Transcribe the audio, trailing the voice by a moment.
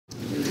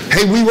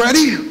Hey, we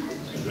ready?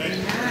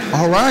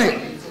 All right.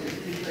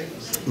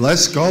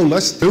 Let's go.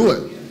 Let's do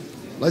it.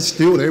 Let's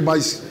do it.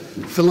 Everybody's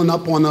filling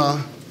up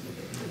on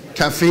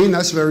caffeine.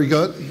 That's very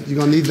good. You're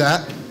going to need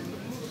that.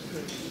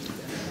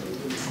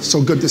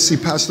 So good to see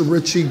Pastor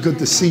Richie. Good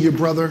to see you,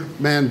 brother.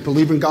 Man,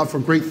 believe in God for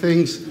great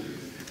things.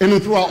 In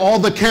and throughout all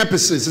the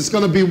campuses, it's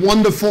going to be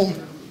wonderful.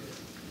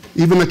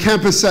 Even the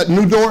campus at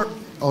New Dorp.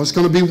 Oh, it's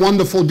going to be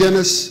wonderful,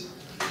 Dennis.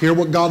 Hear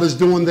what God is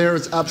doing there.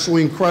 It's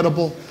absolutely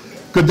incredible.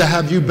 Good to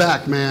have you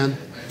back, man.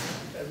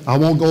 I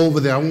won't go over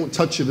there. I won't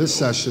touch you this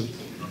session.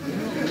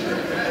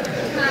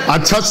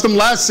 I touched him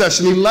last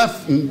session. He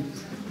left, and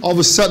all of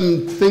a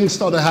sudden, things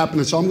started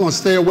happening. So I'm going to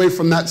stay away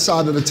from that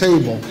side of the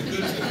table.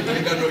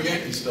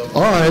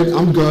 All right,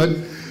 I'm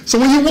good. So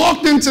when you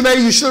walked in today,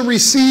 you should have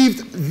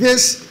received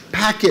this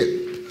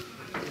packet.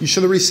 You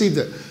should have received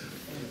it.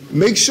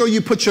 Make sure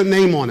you put your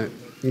name on it,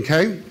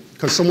 okay?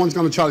 Because someone's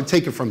going to try to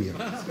take it from you.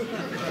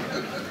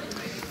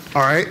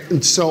 All right,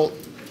 and so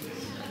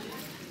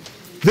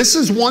this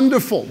is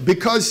wonderful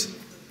because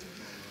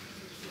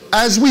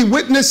as we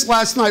witnessed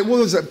last night, what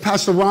was it,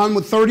 Pastor Ron,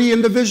 with 30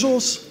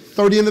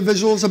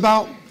 individuals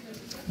about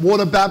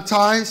water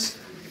baptized?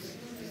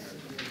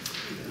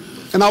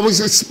 And I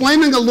was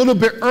explaining a little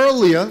bit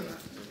earlier,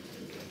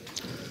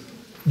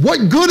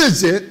 what good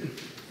is it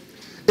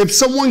if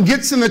someone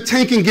gets in the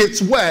tank and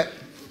gets wet,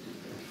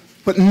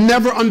 but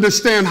never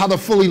understand how to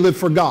fully live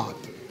for God?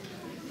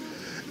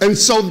 And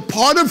so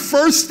part of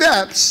first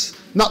steps,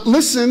 now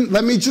listen,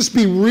 let me just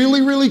be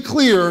really, really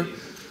clear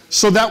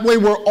so that way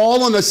we're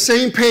all on the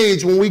same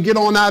page when we get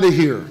on out of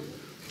here.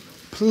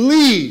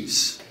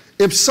 Please,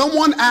 if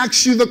someone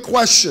asks you the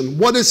question,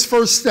 what is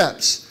first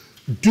steps?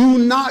 Do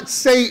not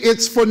say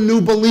it's for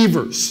new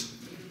believers.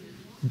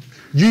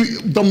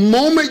 The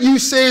moment you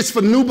say it's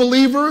for new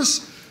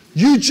believers,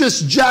 you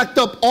just jacked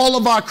up all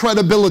of our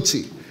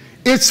credibility.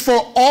 It's for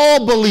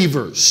all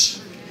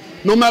believers.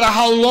 No matter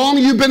how long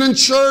you've been in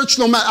church,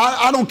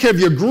 I don't care if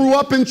you grew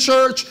up in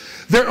church,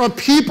 there are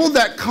people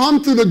that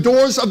come through the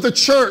doors of the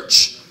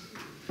church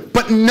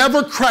but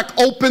never crack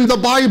open the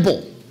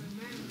Bible.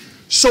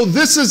 So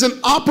this is an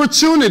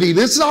opportunity.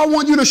 This is how I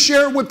want you to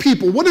share it with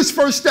people. What is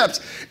first steps?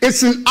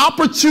 It's an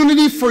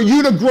opportunity for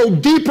you to grow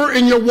deeper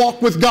in your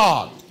walk with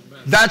God.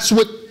 That's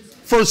what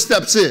first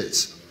steps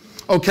is.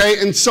 Okay,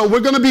 and so we're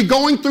going to be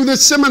going through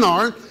this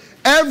seminar.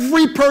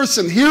 Every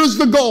person, here's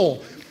the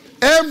goal.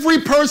 Every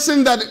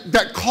person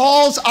that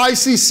calls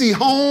ICC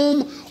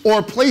home or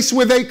a place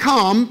where they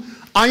come,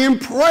 I am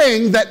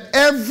praying that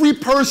every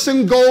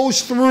person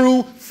goes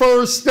through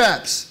first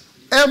steps.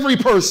 Every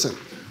person.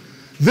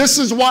 This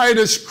is why it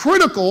is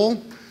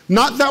critical,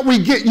 not that we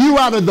get you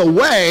out of the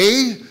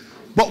way,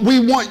 but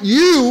we want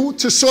you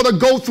to sort of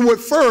go through it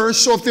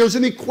first. So if there's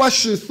any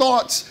questions,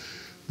 thoughts,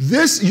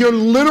 you're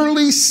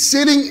literally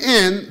sitting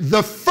in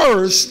the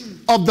first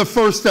of the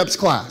first steps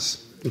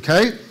class,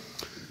 okay?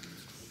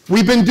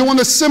 We've been doing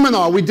a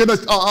seminar. We did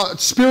a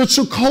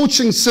spiritual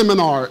coaching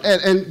seminar,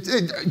 and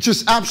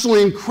just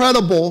absolutely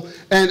incredible.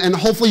 And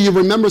hopefully you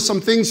remember some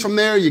things from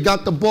there. You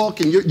got the book,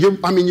 and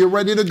you're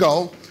ready to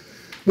go.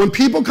 When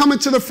people come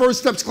into the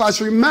first steps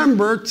class,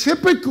 remember,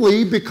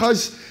 typically,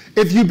 because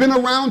if you've been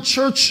around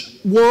church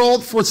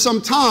world for some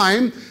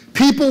time,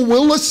 people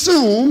will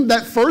assume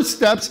that first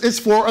steps is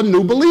for a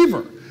new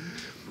believer.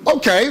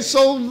 Okay,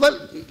 so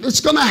it's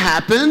going to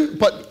happen,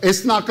 but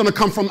it's not going to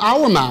come from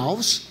our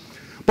mouths.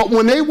 But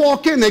when they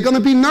walk in, they're going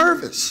to be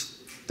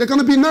nervous. They're going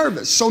to be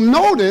nervous. So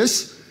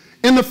notice,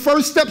 in the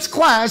first steps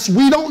class,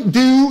 we don't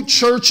do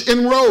church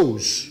in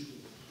rows.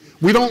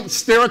 We don't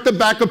stare at the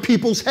back of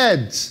people's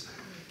heads.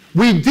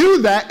 We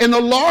do that in a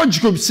large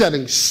group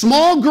setting.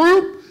 Small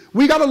group,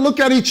 we got to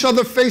look at each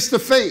other face to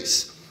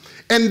face.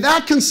 And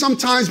that can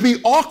sometimes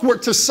be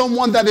awkward to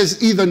someone that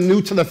is either new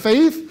to the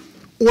faith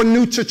or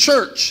new to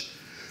church.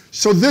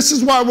 So this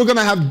is why we're going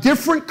to have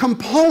different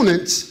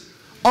components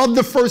of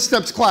the first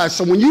steps class.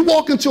 So when you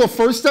walk into a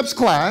first steps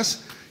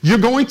class, you're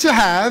going to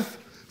have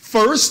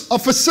first a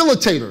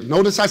facilitator.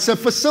 Notice I said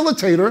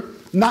facilitator,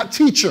 not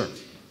teacher.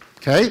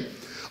 Okay?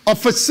 A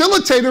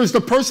facilitator is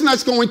the person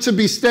that's going to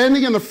be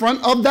standing in the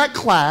front of that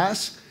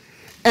class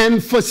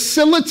and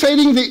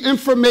facilitating the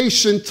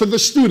information to the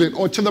student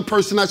or to the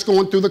person that's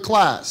going through the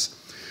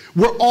class.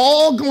 We're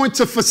all going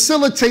to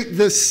facilitate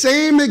the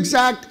same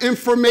exact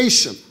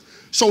information.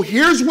 So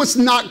here's what's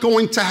not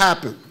going to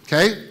happen,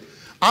 okay?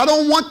 I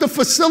don't want the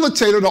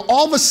facilitator to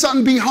all of a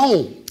sudden be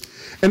home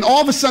and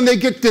all of a sudden they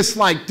get this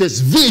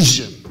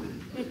vision.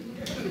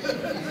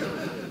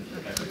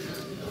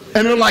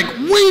 And they're like,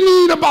 we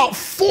need about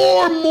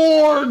 4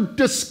 more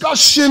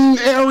discussion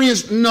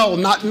areas. No.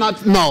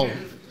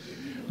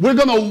 We're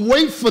going to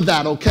wait for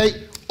that,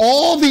 okay?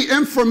 All the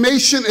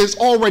information is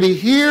already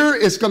here.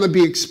 It's going to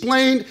be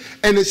explained.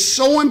 And it's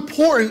so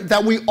important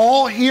that we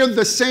all hear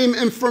the same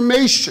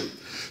information.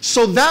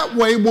 So that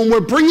way, when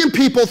we're bringing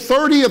people,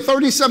 30 or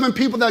 37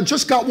 people that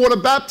just got water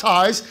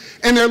baptized,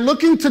 and they're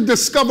looking to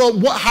discover,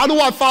 how do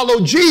I follow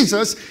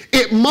Jesus?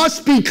 It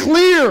must be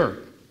clear.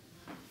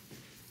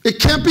 It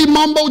can't be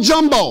mumbo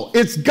jumbo.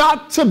 It's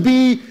got to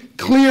be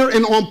clear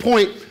and on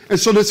point. And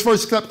so this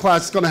first step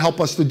class is going to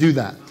help us to do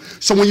that.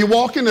 So when you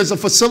walk in as a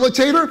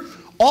facilitator,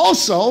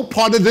 also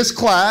part of this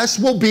class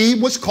will be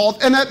what's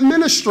called an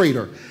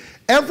administrator.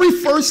 Every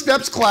first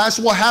steps class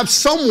will have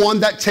someone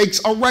that takes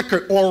a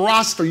record or a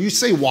roster. You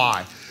say,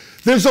 why?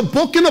 There's a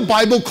book in the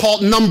Bible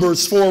called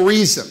Numbers for a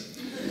reason.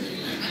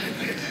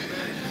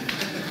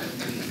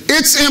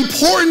 It's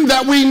important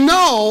that we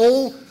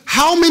know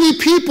how many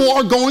people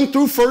are going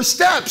through first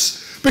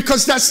steps,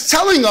 because that's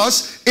telling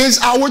us, is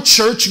our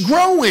church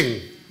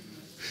growing?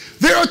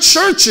 There are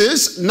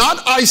churches, not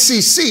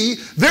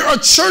ICC, there are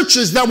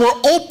churches that were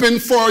open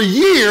for a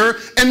year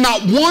and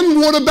not one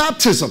water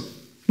baptism.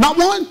 Not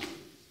one.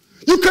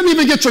 You couldn't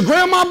even get your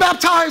grandma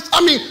baptized.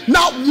 I mean,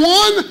 not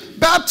one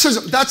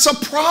baptism. That's a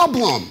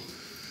problem.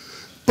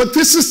 But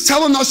this is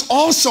telling us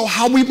also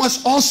how we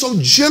must also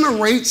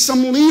generate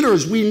some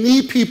leaders. We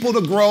need people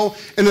to grow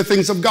in the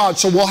things of God.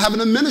 So we'll have an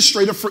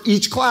administrator for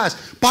each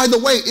class. By the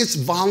way, it's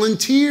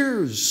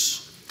volunteers.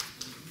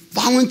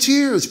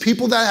 Volunteers,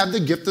 people that have the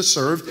gift to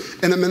serve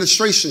in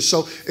administration.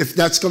 So if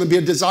that's going to be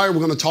a desire, we're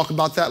going to talk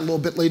about that a little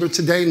bit later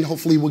today, and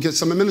hopefully we'll get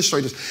some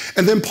administrators.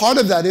 And then part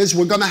of that is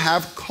we're going to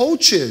have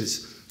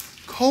coaches.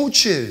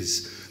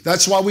 Coaches.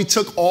 That's why we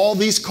took all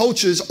these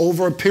coaches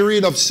over a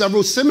period of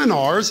several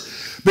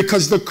seminars,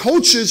 because the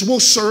coaches will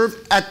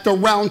serve at the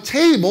round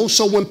table.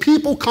 So when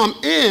people come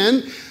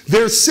in,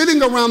 they're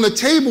sitting around the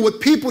table with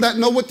people that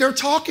know what they're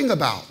talking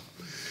about.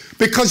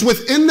 Because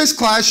within this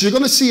class, you're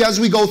going to see as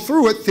we go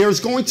through it, there's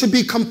going to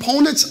be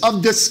components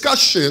of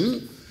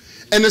discussion,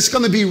 and it's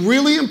going to be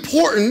really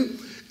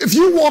important. If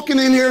you're walking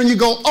in here and you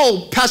go,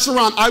 oh, Pastor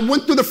Ron, I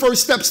went through the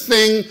first steps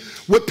thing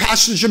with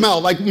Pastor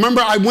Jermel. Like,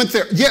 remember, I went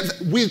there. Yeah,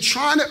 we're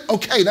trying to,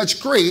 okay, that's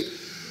great.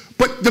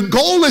 But the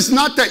goal is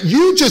not that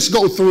you just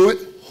go through it.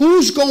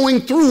 Who's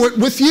going through it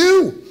with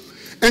you?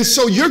 And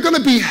so you're going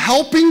to be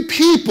helping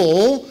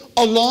people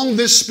along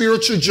this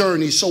spiritual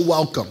journey. So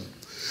welcome.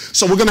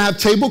 So we're going to have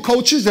table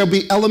coaches. There'll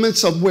be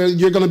elements of where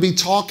you're going to be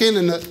talking,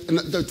 and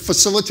the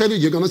facilitator,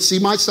 you're going to see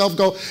myself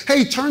go,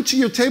 hey, turn to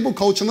your table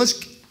coach and let's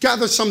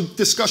gather some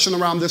discussion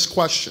around this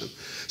question.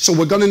 So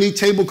we're going to need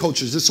table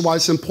coaches. This is why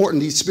it's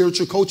important. These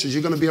spiritual coaches,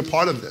 you're going to be a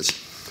part of this.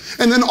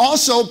 And then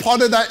also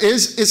part of that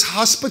is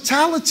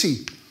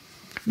hospitality.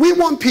 We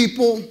want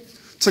people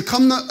to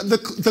come to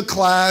the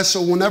class,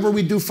 or whenever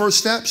we do first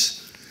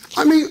steps.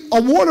 I mean,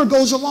 a water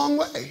goes a long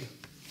way.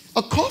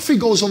 A coffee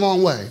goes a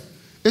long way.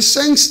 It's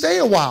saying stay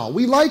a while.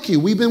 We like you.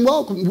 We've been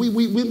welcome.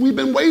 We've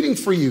been waiting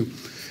for you.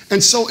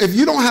 And so if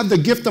you don't have the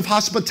gift of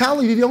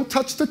hospitality, you don't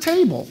touch the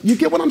table. You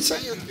get what I'm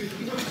saying?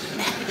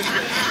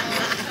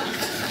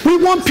 We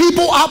want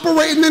people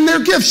operating in their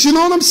gifts. You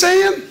know what I'm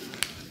saying?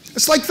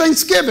 It's like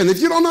Thanksgiving.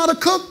 If you don't know how to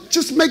cook,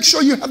 just make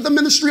sure you have the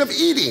ministry of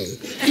eating.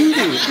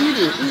 Eating.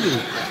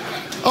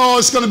 Oh,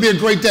 it's going to be a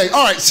great day.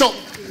 All right, so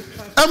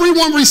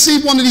everyone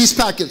received one of these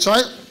packets,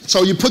 right?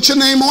 So you put your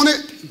name on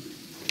it.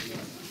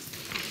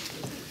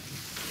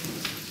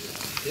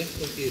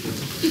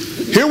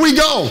 Here we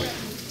go.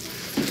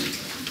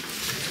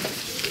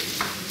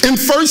 In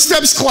First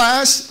Steps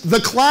class, the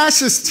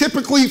class is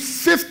typically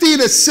 50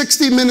 to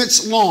 60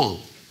 minutes long,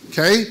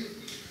 okay?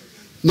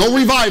 No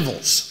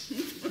revivals,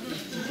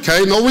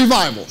 okay? No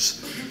revivals.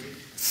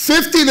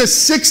 50 to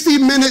 60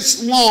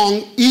 minutes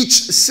long each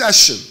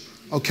session,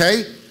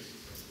 okay?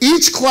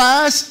 Each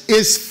class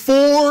is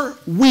 4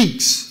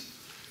 weeks.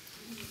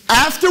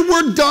 After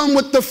we're done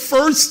with the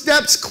First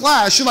Steps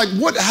class, you're like,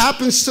 what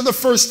happens to the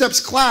First Steps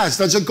class?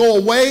 Does it go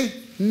away?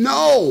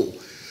 No.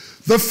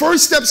 The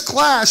First Steps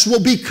class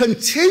will be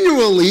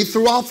continually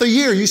throughout the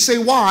year. You say,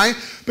 why?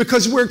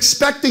 Because we're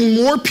expecting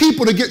more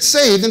people to get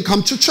saved and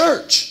come to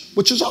church,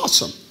 which is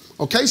awesome.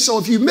 Okay, so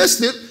if you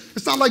missed it,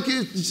 it's not like,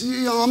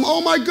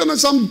 oh my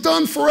goodness, I'm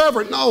done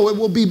forever. No, it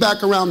will be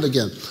back around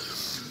again.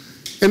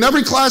 In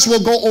every class,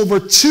 we'll go over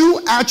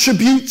 2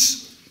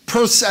 attributes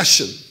per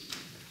session.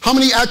 How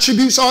many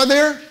attributes are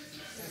there?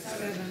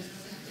 7.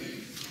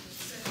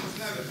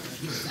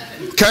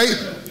 Okay,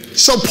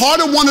 so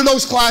part of one of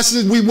those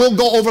classes, we will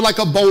go over like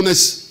a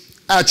bonus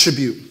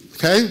attribute,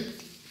 okay?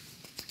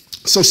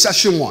 So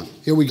session 1,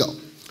 here we go.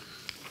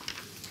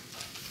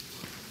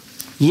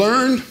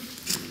 Learn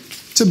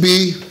to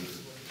be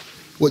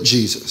with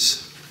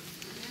Jesus.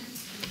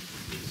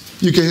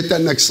 You can hit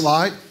that next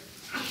slide.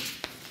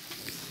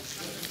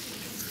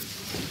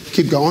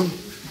 Keep going.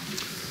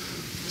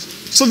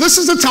 So this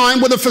is a time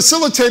where the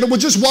facilitator will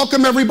just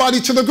welcome everybody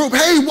to the group.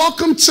 Hey,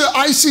 welcome to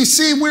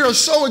ICC. We are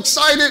so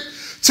excited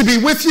to be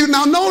with you.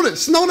 Now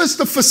notice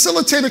the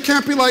facilitator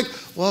can't be like,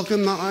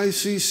 welcome to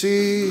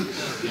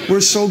ICC.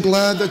 We're so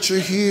glad that you're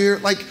here.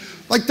 Like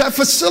that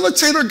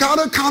facilitator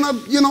gotta kind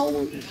of,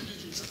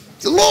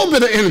 a little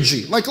bit of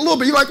energy, like a little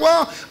bit. You're like,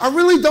 well, I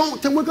really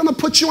don't. Then we're gonna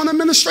put you on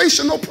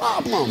administration. No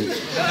problem. No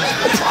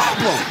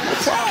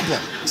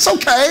problem. It's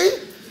okay.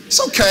 It's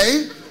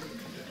okay.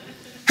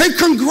 Hey,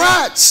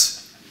 congrats.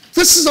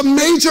 This is a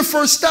major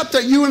first step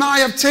that you and I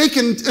have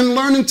taken in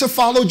learning to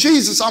follow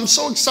Jesus. I'm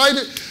so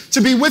excited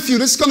to be with you.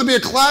 This is going to be a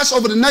class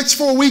over the next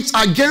 4 weeks.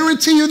 I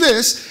guarantee you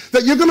this,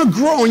 that you're going to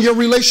grow in your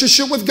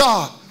relationship with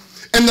God.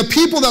 And the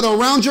people that are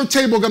around your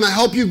table are going to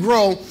help you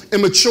grow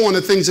and mature in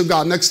the things of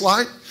God. Next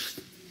slide.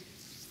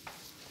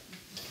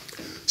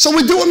 So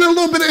we're doing a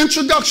little bit of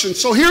introduction.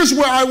 So here's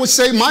where I would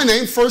say my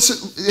name.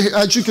 First,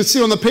 as you can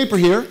see on the paper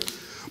here,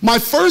 my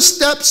First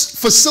Steps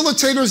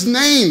facilitators'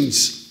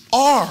 names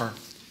are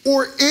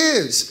or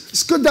is.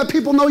 It's good that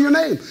people know your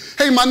name.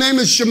 Hey, my name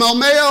is Jermel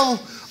Mayo.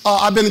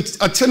 I've been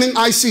attending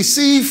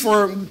ICC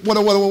for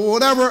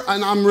whatever,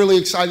 and I'm really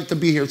excited to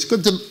be here. It's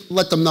good to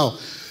let them know.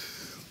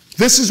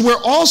 This is where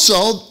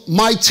also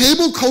my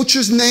table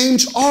coaches'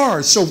 names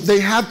are. So they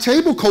have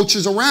table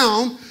coaches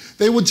around.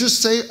 They would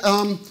just say,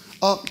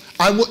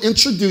 I will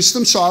introduce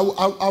them. So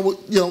I would,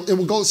 it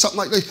would go something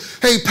like this.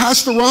 Hey,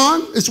 Pastor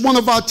Ron is one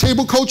of our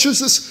table coaches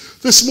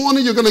this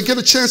morning. You're going to get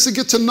a chance to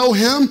get to know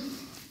him.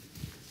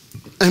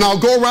 And I'll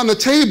go around the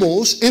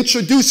tables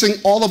introducing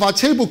all of our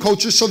table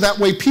coaches so that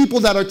way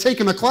people that are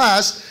taking a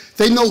class,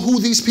 they know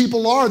who these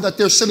people are that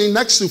they're sitting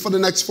next to for the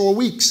next 4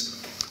 weeks.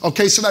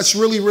 Okay, so that's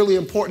really, really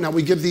important that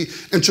we give the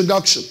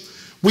introduction.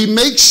 We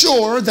make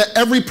sure that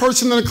every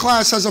person in the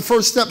class has a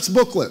First Steps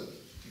booklet.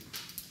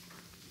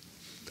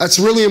 That's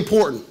really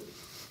important,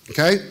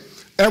 okay?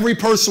 Every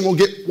person will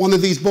get one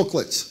of these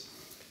booklets.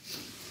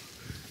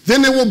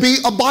 Then there will be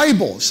a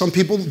Bible. Some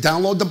people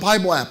download the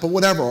Bible app or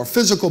whatever, or a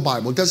physical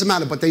Bible. It doesn't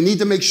matter, but they need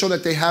to make sure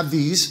that they have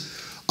these.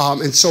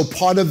 And so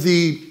part of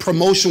the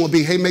promotion will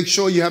be, hey, make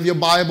sure you have your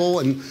Bible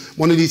and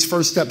one of these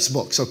First Steps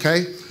books,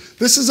 okay?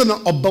 This is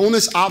a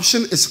bonus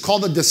option. It's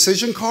called a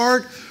decision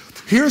card.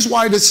 Here's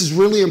why this is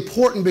really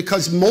important,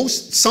 because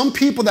some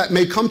people that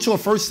may come to a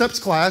First Steps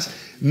class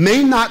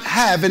may not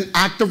have an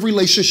active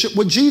relationship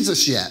with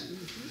Jesus yet.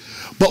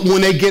 But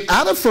when they get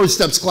out of First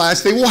Steps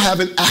class, they will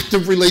have an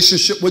active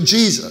relationship with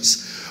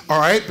Jesus. All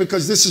right?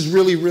 Because this is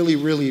really, really,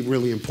 really,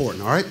 really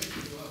important. All right?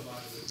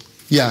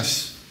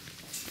 Yes.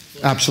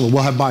 Absolutely.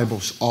 We'll have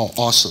Bibles. Oh,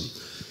 awesome.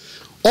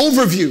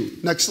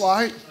 Overview. Next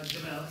slide.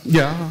 Jermel,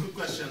 yeah. Quick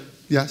question.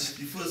 Yes.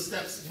 The First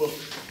Steps book,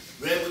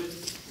 where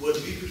would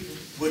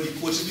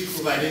the coaches be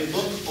providing the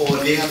book, or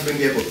they have to bring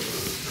their book?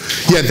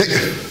 Yeah.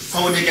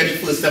 How would they get the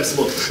First Steps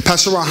book?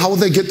 Pastor Ron, how will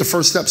they get the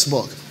First Steps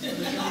book?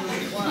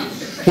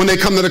 When they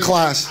come to the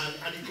class.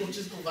 And the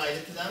coaches provide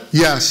it to them?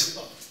 Yes.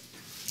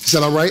 Is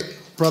that all right,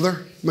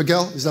 Brother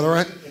Miguel? Is that all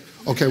right?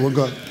 Okay, we're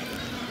good.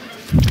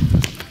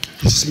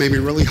 This made me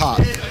really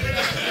hot.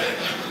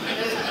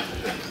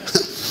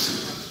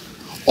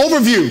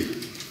 Overview.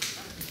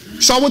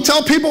 So I would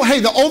tell people, hey,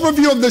 the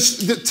overview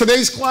of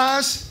today's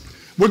class,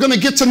 we're going to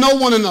get to know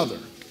one another.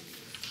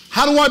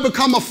 How do I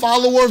become a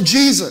follower of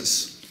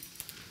Jesus?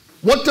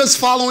 What does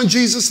following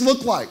Jesus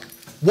look like?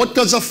 What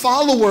does a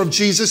follower of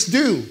Jesus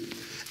do?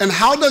 And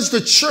how does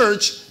the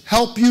church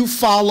help you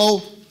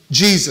follow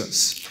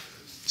Jesus?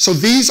 So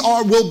these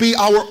will be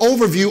our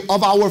overview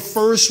of our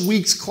first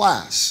week's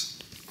class.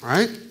 All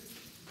right?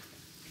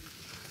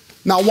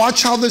 Now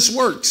watch how this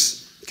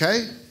works,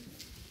 okay?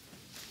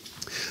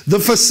 The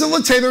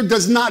facilitator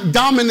does not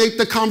dominate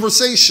the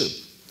conversation.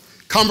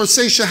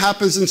 Conversation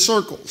happens in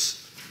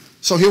circles.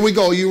 So here we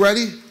go. You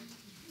ready?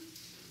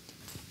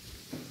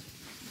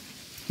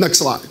 Next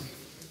slide.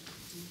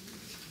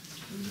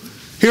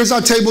 Here's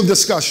our table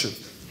discussion.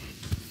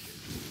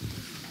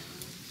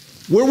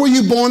 Where were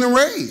you born and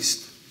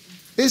raised?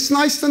 It's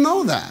nice to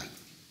know that.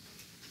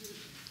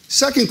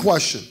 Second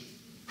question,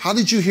 how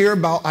did you hear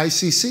about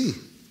ICC?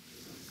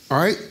 All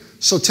right,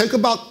 so take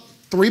about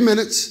 3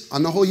 minutes. I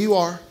know who you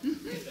are.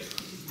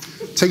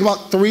 Take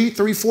about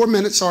 4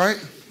 minutes, all right,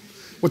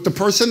 with the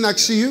person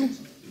next to you.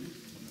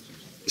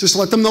 Just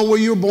let them know where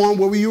you were born,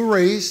 where you were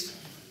raised,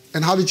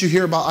 and how did you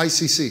hear about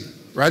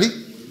ICC. Ready?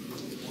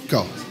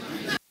 Go.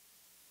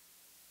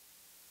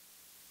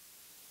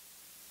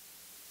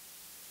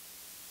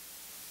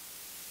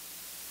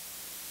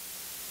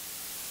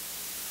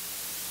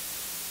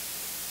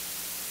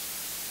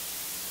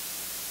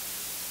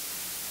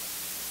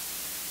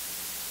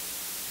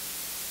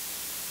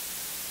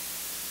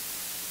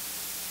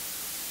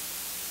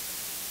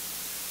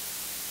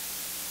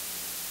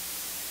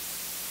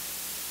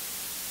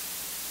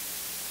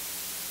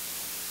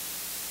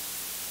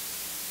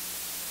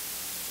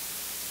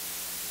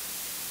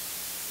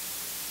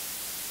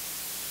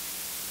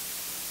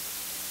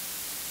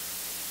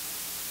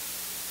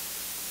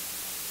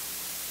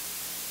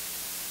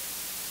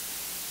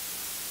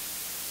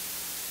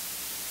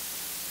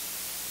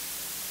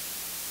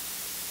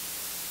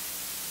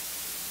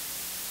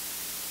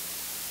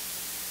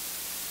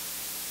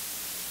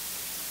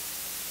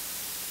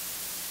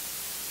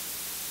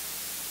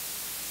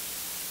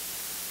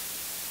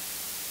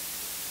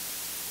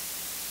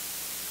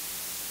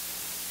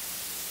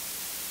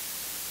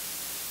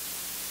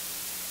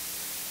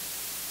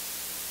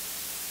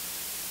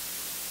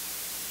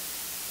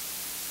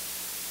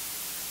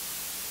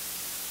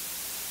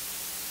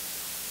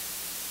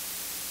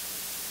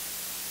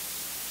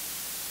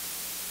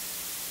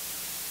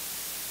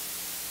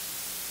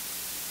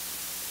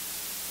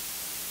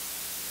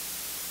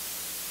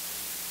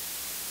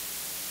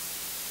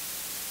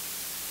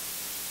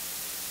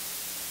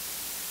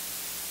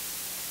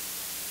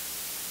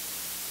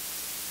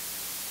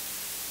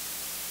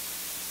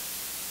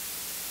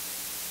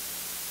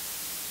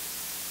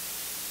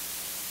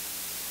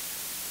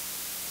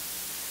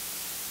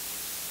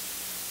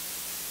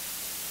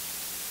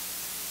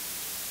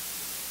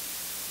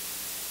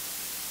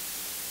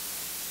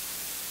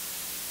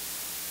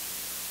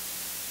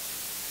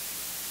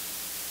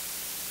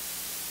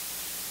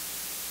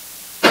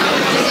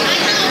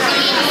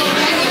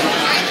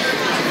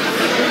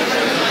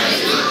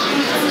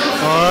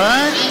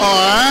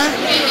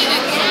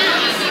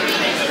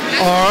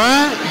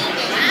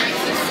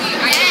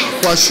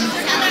 question.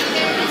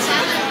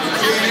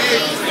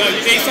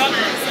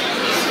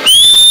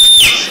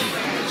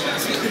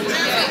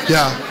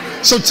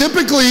 Yeah. So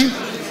typically,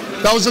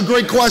 that was a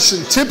great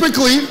question.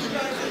 Typically,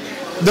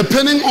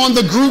 depending on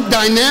the group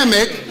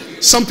dynamic,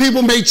 some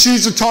people may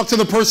choose to talk to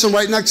the person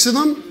right next to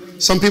them.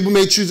 Some people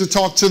may choose to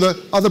talk to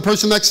the other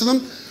person next to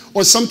them.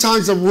 Or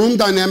sometimes the room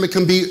dynamic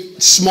can be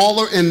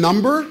smaller in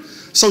number.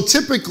 So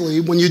typically,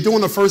 when you're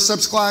doing a First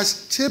Steps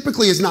class,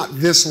 typically it's not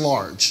this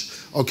large.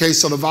 Okay,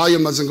 so the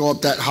volume doesn't go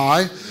up that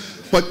high.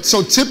 But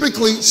so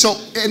typically,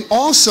 and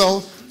also,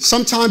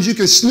 sometimes you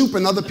can snoop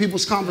in other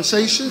people's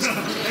conversations.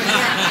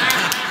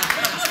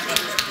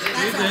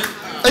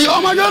 Hey,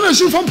 oh my goodness,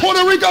 you from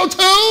Puerto Rico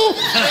too?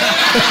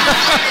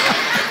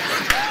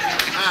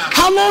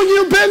 How long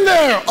you been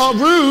there? Oh,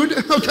 rude.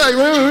 Okay,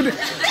 rude.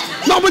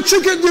 No, but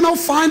you can,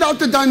 find out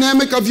the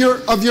dynamic of your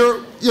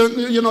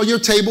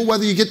table,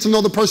 whether you get to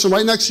know the person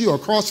right next to you or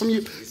across from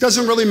you.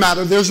 Doesn't really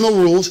matter. There's no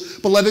rules,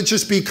 but let it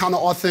just be kind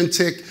of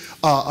authentic,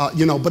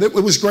 But it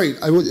was great.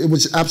 It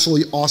was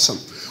absolutely awesome.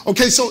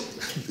 Okay, so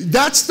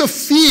that's the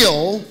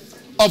feel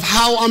of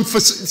how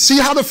see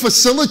how the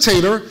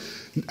facilitator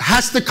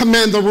has to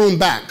command the room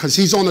back because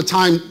he's on a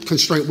time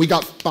constraint. We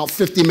got about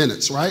 50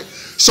 minutes, right?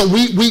 So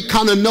we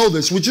kind of know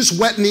this. We're just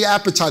whetting the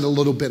appetite a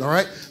little bit, all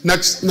right?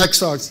 Next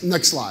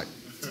slide.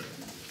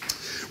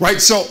 Right,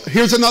 so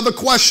here's another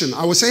question.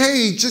 I would say,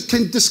 hey, just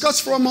can discuss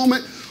for a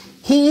moment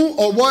who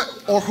or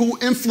what or who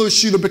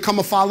influenced you to become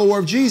a follower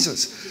of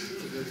Jesus.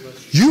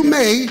 You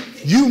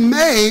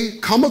may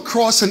come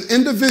across an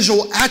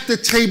individual at the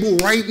table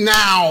right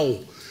now.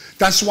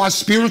 That's why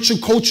spiritual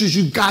coaches,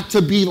 you got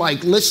to be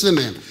like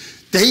listening.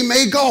 They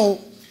may go,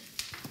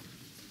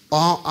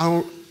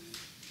 I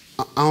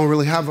don't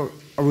really have a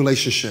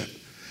relationship.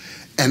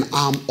 And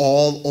I'm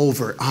all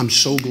over it. I'm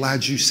so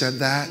glad you said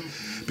that.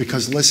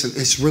 Because listen,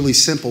 it's really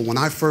simple. When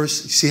I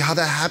first, see how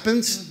that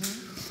happens?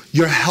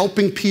 You're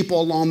helping people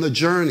along the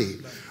journey.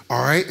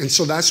 All right? And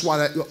so that's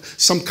why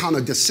some kind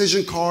of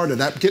decision card or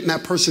getting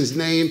that person's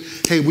name,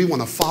 hey, we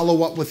want to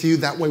follow up with you.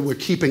 That way we're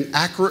keeping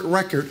accurate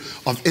record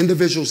of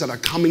individuals that are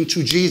coming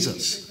to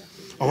Jesus.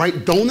 All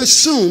right? Don't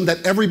assume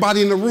that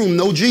everybody in the room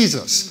know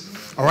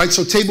Jesus. All right?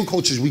 So table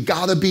coaches, we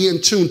got to be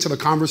in tune to the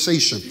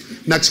conversation.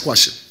 Next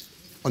question.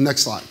 Or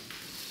next slide.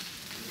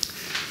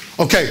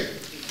 Okay.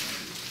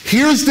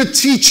 Here's the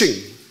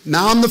teaching.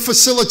 Now I'm the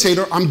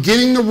facilitator. I'm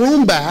getting the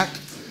room back.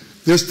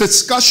 There's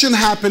discussion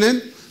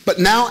happening. But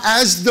now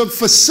as the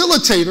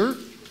facilitator,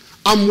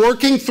 I'm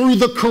working through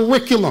the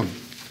curriculum.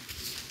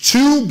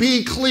 To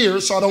be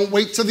clear, so I don't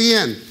wait to the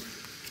end.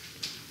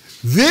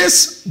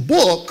 This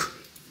book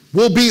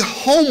will be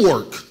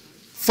homework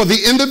for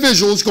the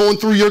individuals going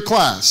through your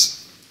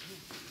class.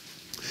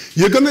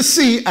 You're going to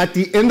see at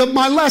the end of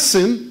my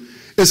lesson,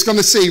 it's going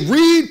to say,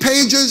 read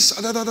pages,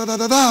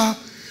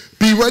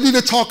 be ready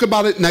to talk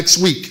about it next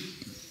week.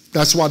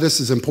 That's why this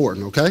is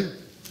important, okay?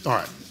 All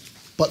right.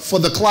 But for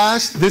the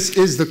class, this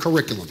is the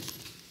curriculum.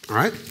 All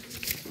right?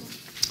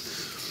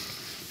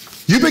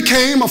 You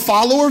became a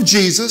follower of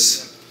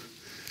Jesus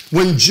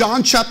when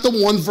John chapter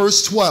 1,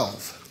 verse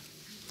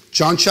 12.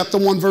 John chapter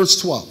 1,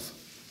 verse 12.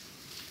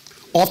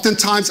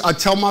 Oftentimes, I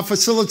tell my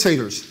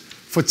facilitators,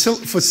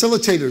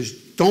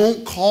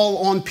 don't call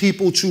on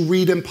people to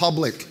read in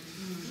public.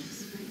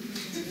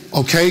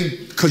 Okay?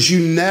 Because you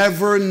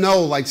never know.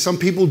 Like some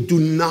people do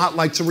not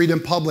like to read in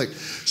public.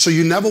 So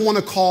you never want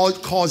to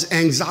cause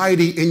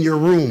anxiety in your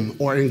room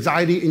or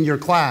anxiety in your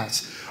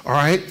class. All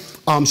right?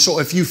 So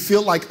if you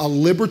feel like a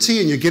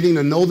liberty and you're getting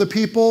to know the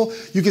people,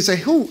 you can say,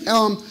 hey,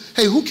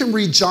 who can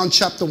read John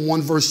chapter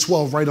 1, verse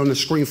 12 right on the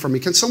screen for me?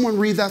 Can someone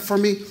read that for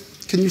me?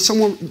 Can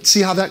someone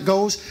see how that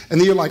goes? And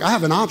then you're like, I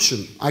have an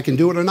option. I can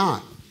do it or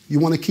not. You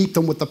want to keep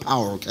them with the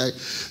power, okay?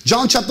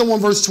 John chapter 1,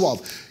 verse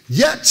 12.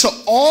 Yet to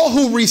all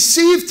who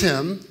received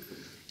him,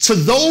 to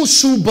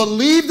those who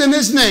believed in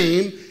his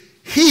name,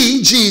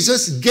 he,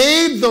 Jesus,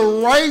 gave the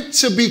right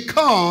to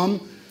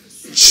become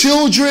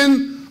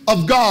children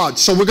of God.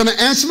 So we're going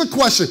to answer the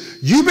question.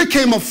 You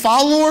became a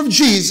follower of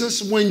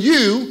Jesus when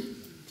you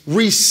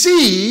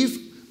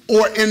receive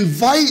or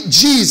invite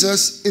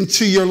Jesus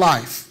into your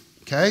life.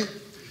 Okay?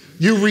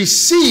 You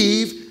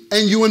receive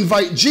and you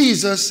invite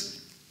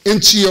Jesus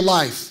into your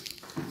life.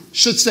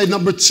 Should say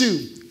number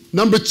two.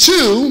 Number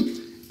two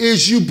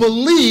is you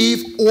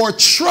believe or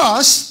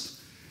trust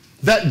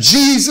that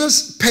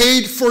Jesus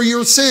paid for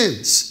your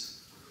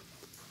sins.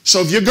 So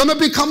if you're going to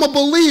become a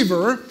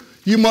believer,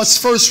 you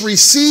must first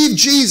receive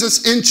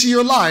Jesus into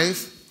your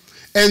life,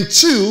 and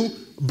two,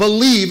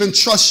 believe and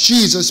trust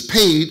Jesus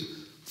paid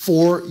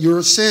for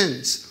your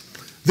sins.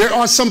 There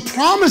are some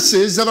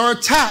promises that are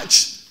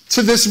attached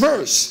to this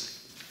verse.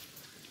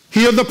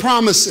 Here are the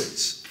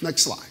promises.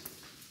 Next slide.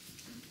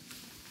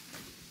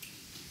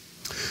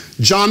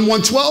 John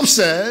 1:12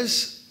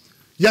 says,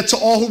 yet to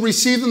all who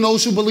received and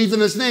those who believed in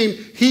his name,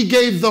 he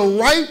gave the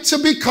right to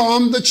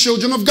become the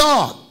children of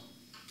God.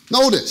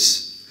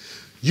 Notice,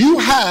 you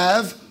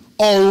have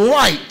a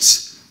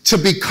right to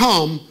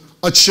become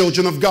a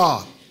children of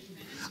God.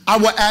 I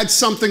would add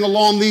something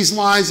along these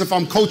lines. If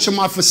I'm coaching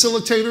my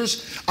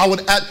facilitators, I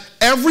would add,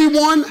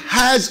 everyone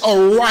has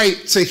a right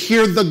to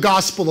hear the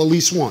gospel at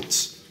least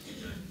once.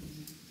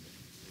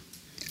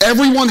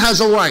 Everyone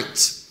has a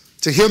right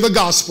to hear the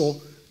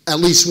gospel at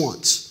least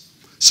once.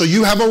 So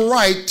you have a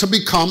right to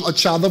become a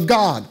child of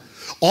God.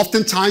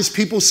 Oftentimes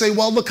people say,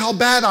 well, look how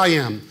bad I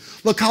am.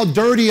 Look how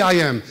dirty I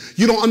am.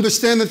 You don't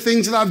understand the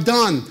things that I've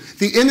done.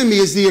 The enemy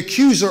is the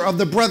accuser of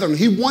the brethren.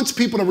 He wants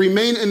people to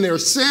remain in their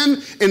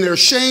sin, in their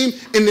shame,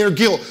 in their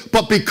guilt.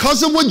 But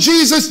because of what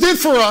Jesus did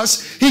for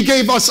us, he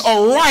gave us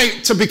a right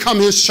to become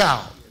his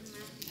child.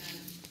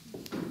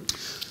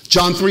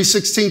 John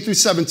 3:16 through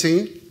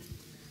 17.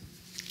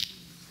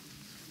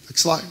 Next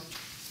slide.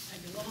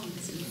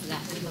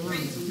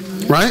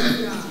 Right?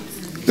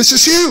 This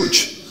is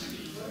huge.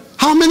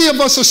 How many of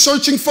us are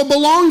searching for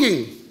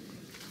belonging?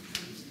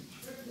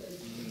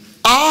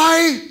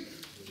 I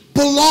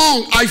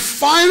belong. I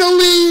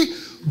finally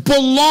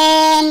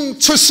belong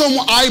to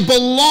someone. I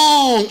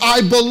belong.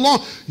 I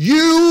belong.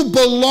 You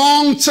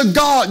belong to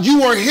God.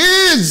 You are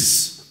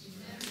his.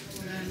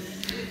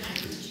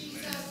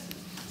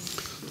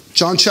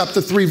 John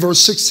chapter 3, verse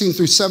 16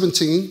 through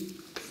 17.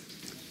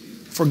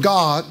 For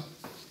God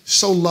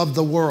so loved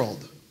the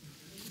world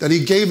that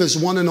he gave his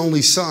one and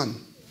only Son,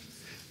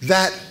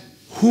 that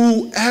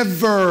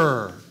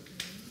whoever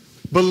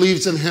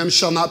believes in him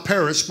shall not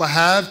perish, but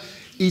have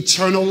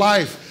eternal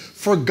life.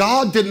 For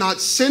God did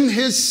not send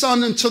his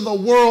Son into the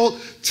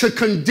world to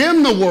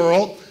condemn the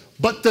world,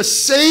 but to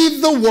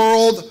save the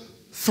world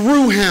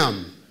through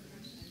him.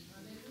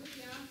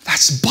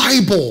 That's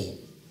Bible.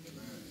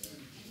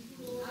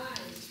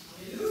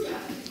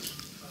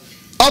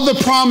 Other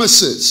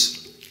promises.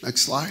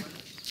 Next slide.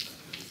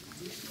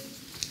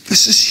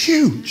 This is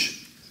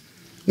huge.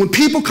 When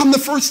people come to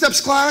First Steps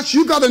class,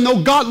 you got to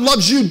know God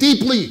loves you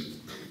deeply.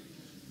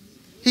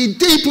 He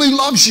deeply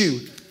loves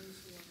you.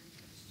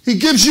 He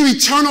gives you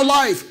eternal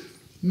life.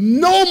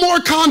 No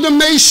more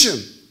condemnation.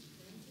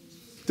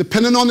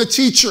 Depending on the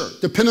teacher,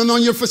 depending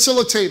on your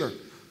facilitator.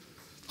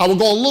 I will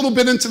go a little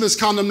bit into this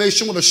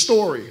condemnation with a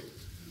story.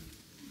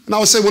 And I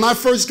would say, when I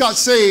first got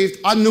saved,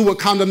 I knew what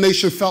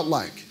condemnation felt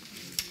like.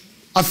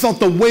 I felt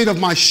the weight of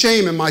my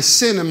shame and my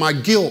sin and my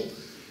guilt.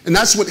 And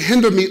that's what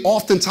hindered me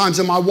oftentimes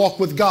in my walk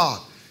with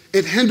God.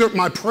 It hindered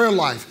my prayer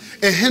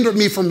life. It hindered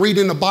me from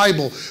reading the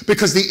Bible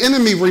because the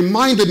enemy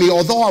reminded me,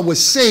 although I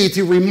was saved,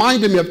 he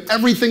reminded me of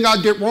everything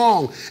I did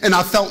wrong, and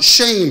I felt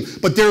shame.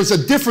 But there's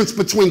a difference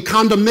between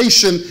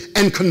condemnation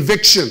and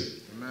conviction.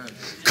 Amen.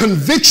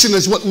 Conviction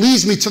is what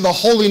leads me to the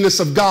holiness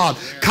of God.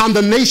 Amen.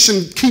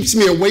 Condemnation keeps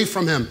me away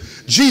from him.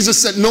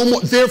 Jesus said, no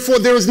more, therefore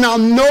there is now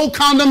no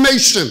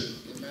condemnation.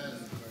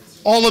 Amen.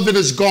 All of it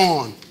is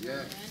gone.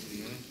 Yeah.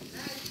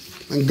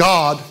 And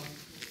God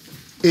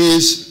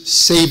is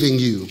saving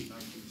you.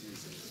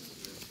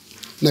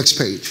 Next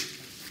page.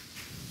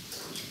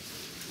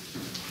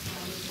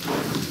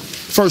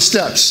 First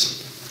steps.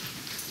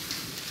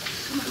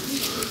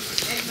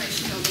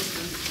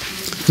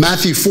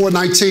 Matthew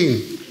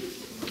 4:19.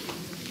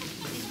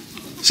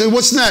 Say,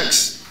 what's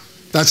next?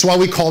 That's why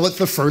we call it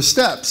the first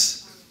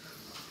steps.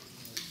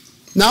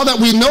 Now that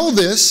we know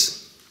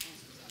this,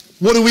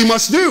 what do we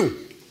must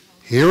do?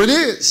 Here it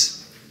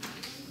is.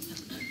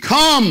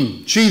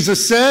 Come,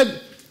 Jesus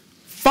said,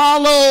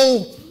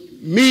 follow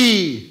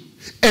me.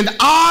 And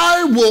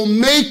I will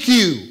make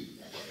you,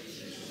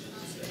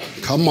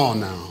 come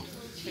on now,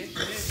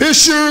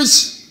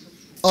 fishers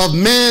of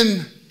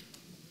men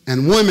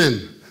and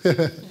women.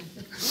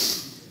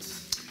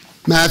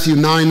 Matthew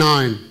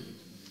 9:9.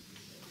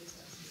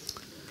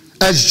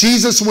 As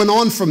Jesus went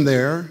on from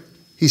there,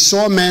 he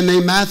saw a man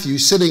named Matthew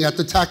sitting at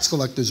the tax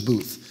collector's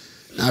booth.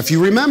 Now, if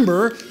you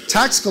remember,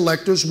 tax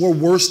collectors were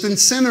worse than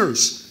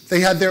sinners. They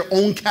had their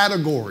own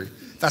category.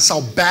 That's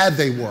how bad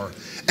they were.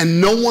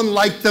 And no one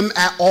liked them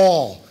at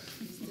all.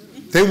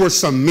 They were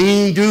some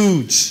mean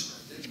dudes.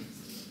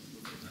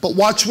 But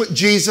watch what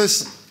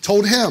Jesus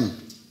told him.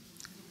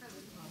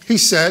 He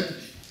said,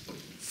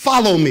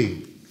 follow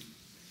me.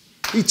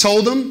 He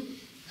told him.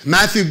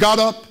 Matthew got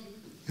up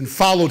and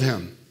followed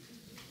him.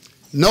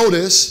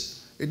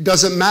 Notice, it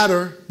doesn't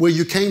matter where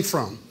you came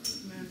from.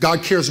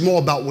 God cares more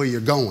about where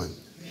you're going.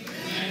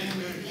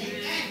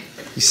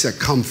 He said,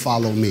 come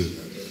follow me.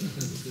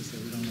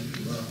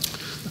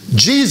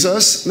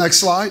 Jesus, next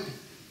slide.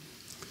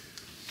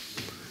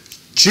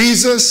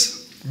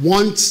 Jesus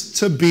wants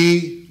to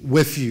be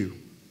with you.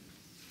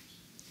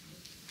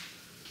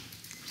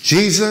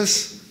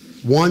 Jesus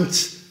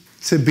wants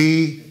to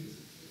be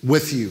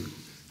with you.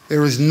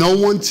 There is no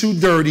one too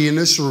dirty in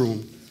this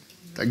room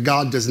that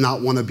God does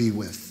not want to be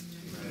with.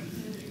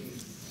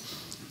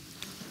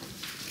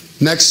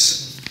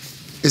 Next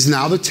is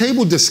now the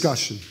table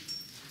discussion.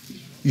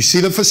 You see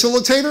the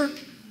facilitator?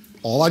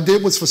 All I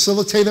did was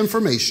facilitate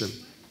information.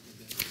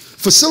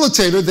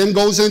 Facilitator then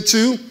goes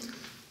into,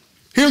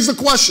 here's the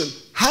question.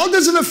 How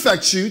does it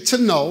affect you to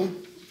know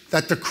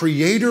that the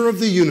creator of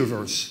the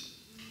universe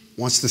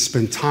wants to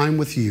spend time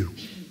with you?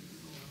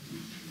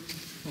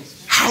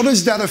 How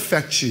does that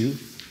affect you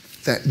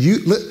that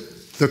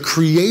The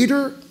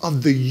creator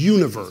of the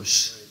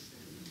universe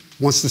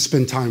wants to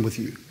spend time with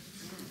you.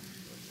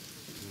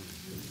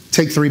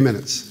 Take 3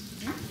 minutes.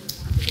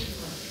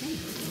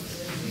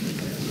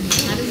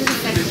 How does it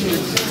affect you?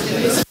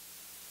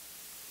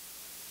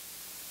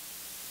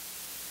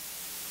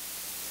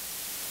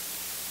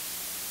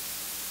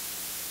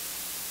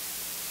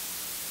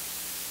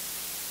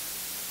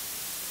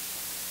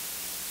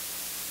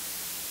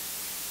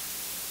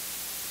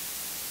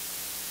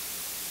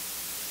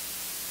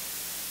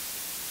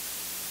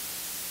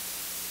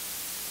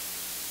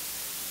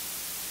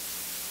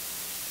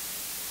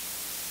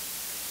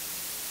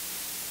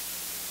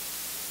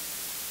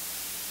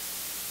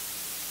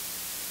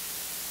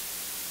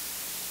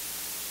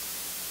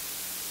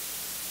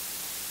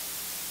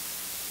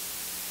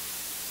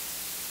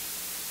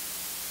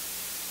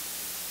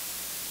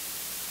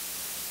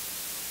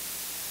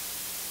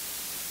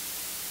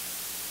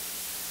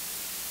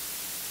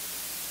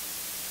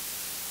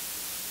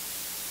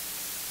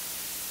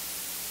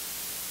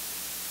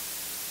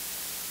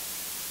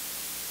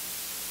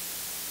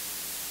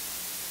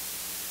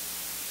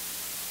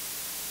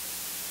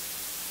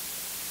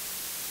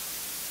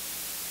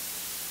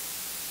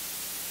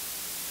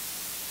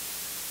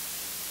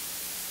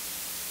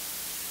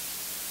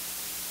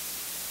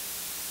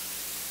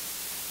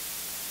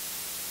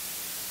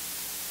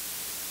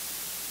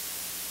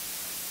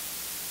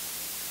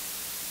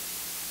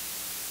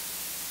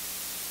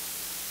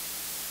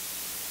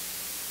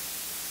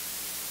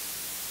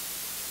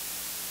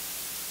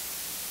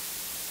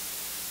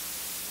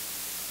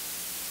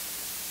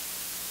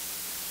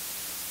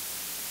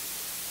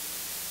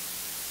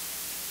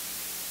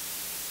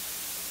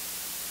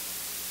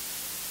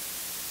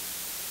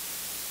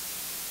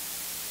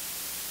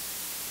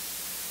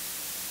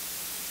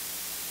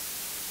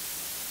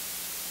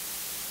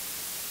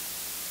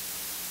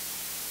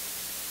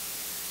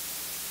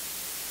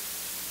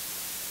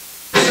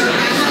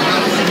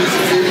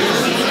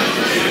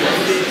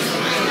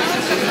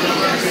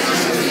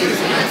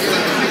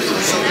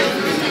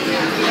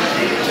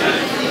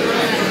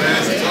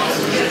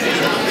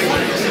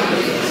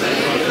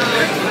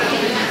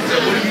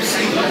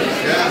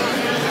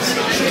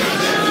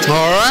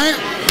 All right.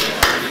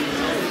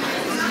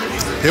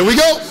 Here we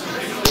go.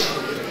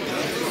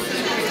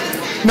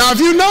 Now, if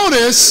you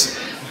notice,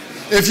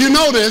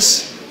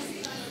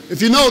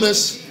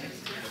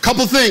 a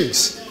couple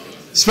things,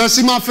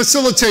 especially my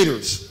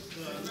facilitators.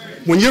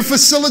 When you're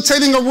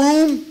facilitating a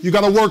room, you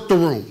got to work the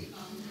room.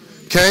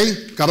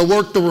 Okay? Got to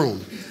work the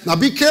room. Now,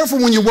 be careful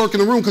when you work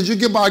in the room, because you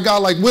get by a guy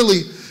like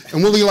Willie,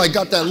 and Willie like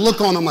got that look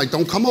on him like,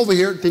 don't come over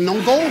here, then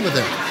don't go over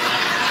there.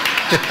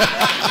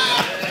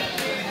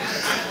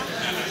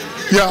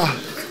 Yeah. I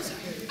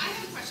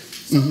have a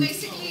question. So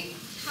basically,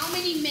 how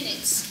many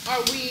minutes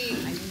are we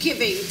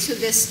giving to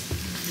this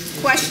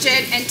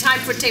question and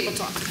time for table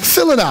talk?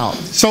 Fill it out.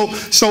 As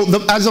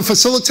a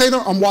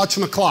facilitator, I'm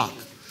watching the clock.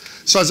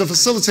 So as a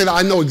facilitator,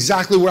 I know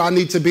exactly where I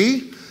need to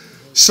be.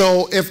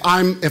 So if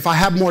I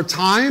have more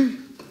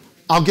time,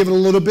 I'll give it a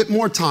little bit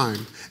more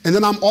time. And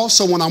then I'm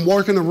also, when I'm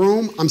working the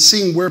room, I'm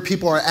seeing where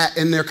people are at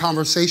in their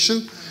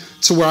conversation,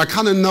 to where I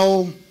kind of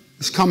know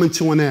it's coming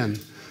to an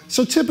end.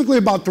 So typically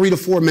about 3 to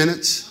 4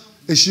 minutes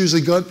is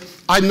usually good.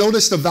 I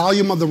notice the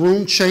volume of the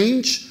room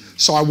change,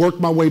 so I work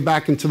my way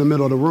back into the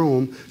middle of the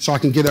room so I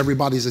can get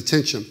everybody's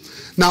attention.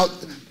 Now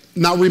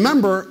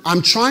remember,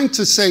 I'm trying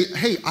to say,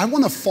 hey, I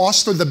want to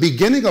foster the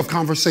beginning of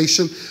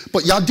conversation,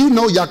 but y'all do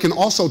know y'all can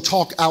also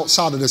talk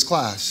outside of this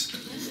class.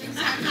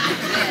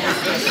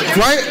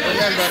 Right?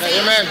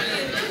 Amen.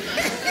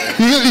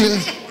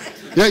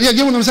 Yeah,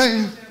 get what I'm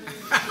saying?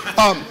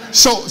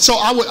 So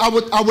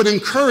I would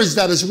encourage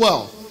that as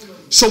well.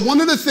 So one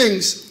of the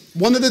things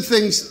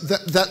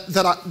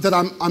that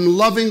I'm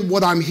loving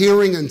what I'm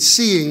hearing and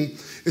seeing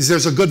is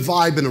there's a good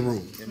vibe in the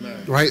room.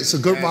 Amen. Right? It's a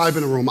good vibe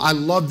in the room. I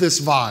love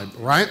this vibe,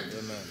 right?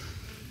 Amen.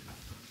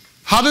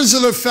 How does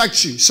it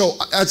affect you? So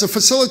as a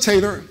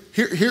facilitator,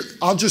 here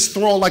I'll just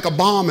throw like a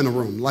bomb in the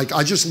room. Like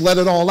I just let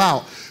it all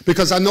out,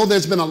 because I know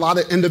there's been a lot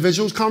of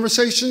individuals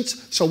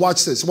conversations. So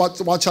watch this.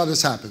 Watch how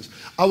this happens.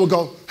 I will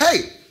go,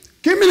 hey,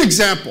 give me an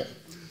example.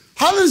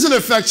 How does it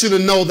affect you to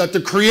know that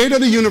the creator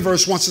of the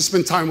universe wants to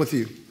spend time with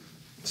you?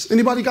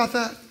 Anybody got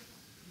that?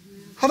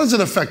 How does it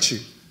affect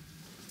you?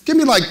 Give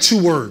me like 2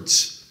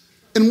 words.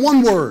 In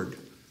 1 word.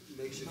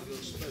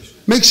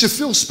 Makes you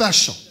feel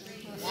special.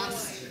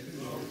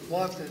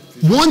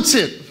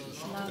 Wanted.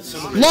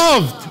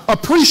 Loved.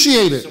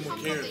 Appreciated.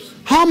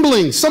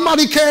 Humbling.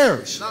 Somebody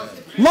cares.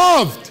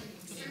 Loved.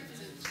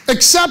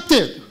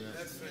 Accepted.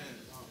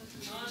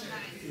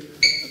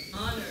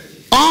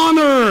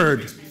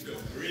 Honored.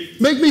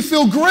 Make me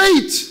feel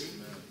great.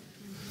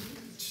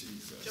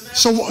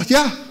 So,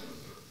 yeah.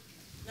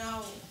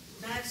 Now,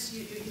 that's,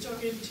 you're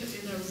talking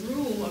in a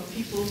room of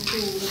people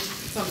who,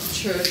 from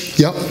church,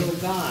 Yep. know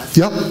God.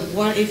 Yep.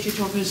 What if you're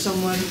talking to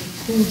someone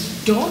who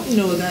don't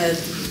know that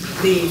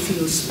they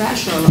feel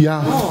special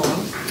Yeah.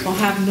 or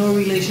have no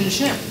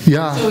relationship.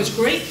 Yeah. So it's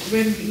great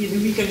when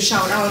we can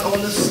shout out all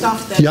the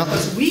stuff that Yep.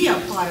 because we are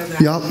part of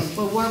that. Yep.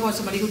 But what about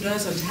somebody who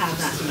doesn't have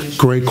that relationship?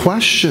 Great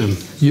question.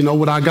 You know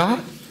what I got?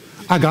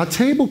 I got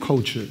table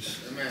coaches.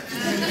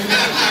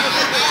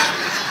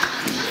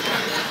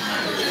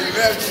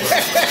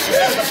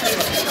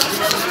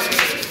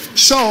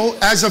 So,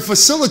 as a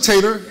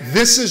facilitator,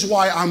 this is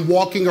why I'm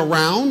walking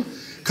around,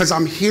 because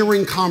I'm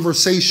hearing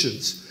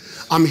conversations.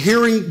 I'm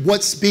hearing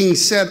what's being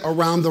said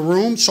around the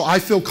room, so I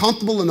feel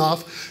comfortable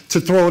enough to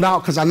throw it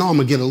out because I know I'm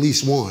going to get at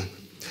least one.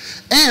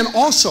 And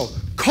also,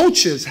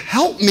 coaches,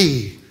 help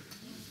me.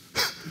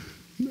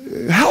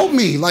 Help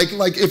me. Like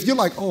if you're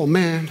like, oh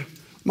man,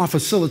 my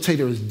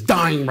facilitator is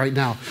dying right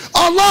now.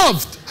 Oh,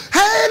 loved.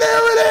 Hey,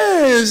 there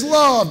it is,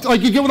 loved.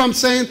 Like, you get what I'm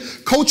saying?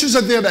 Coaches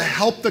are there to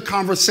help the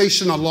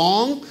conversation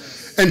along.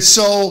 And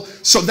so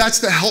that's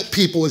to help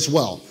people as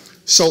well.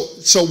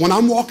 So when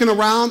I'm walking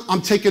around,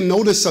 I'm taking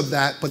notice of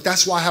that, but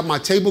that's why I have my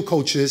table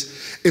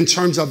coaches in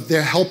terms of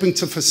they're helping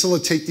to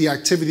facilitate the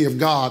activity of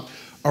God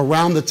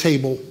around the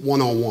table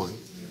one-on-one.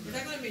 Is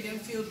that going to make them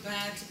feel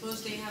bad?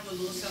 Suppose they have a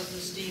low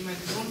self-esteem and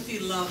don't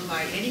feel loved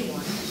by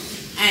anyone.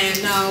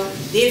 And now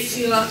they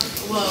feel,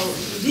 well,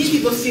 these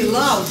people feel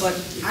loved, but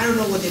I don't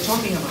know what they're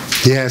talking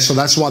about. Yeah, so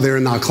that's why they're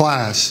in our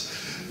class.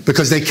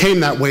 Because they came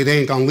that way, they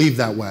ain't going to leave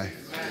that way.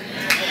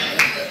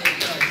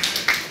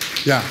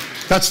 Yeah,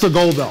 that's the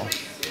goal though.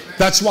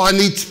 That's why I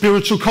need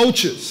spiritual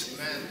coaches,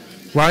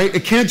 right?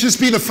 It can't just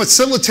be the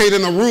facilitator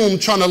in a room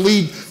trying to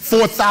lead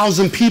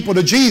 4,000 people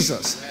to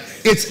Jesus.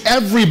 It's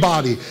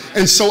everybody.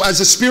 And so as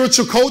a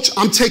spiritual coach,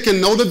 I'm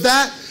taking note of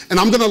that, and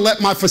I'm going to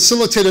let my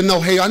facilitator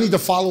know, hey, I need to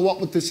follow up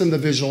with this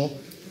individual.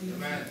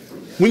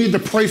 We need to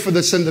pray for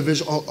this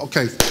individual. Oh,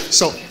 okay,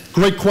 so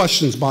great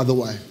questions, by the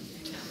way.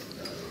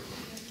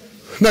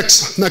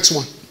 Next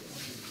one.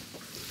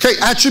 Okay,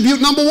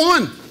 attribute number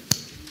 1.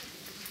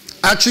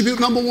 Attribute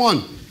number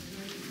 1.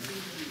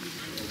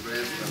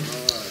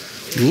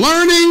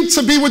 Learning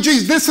to be with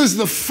Jesus. This is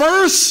the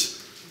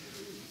first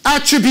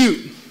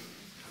attribute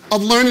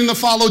of learning to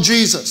follow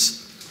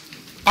Jesus.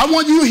 I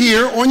want you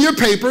here on your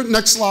paper,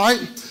 next slide,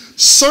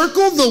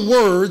 circle the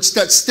words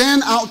that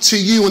stand out to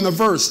you in the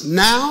verse.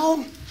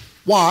 Now,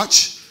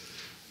 watch,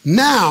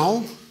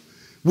 now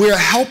we're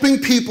helping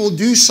people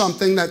do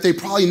something that they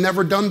probably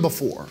never done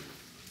before.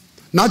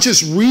 Not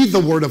just read the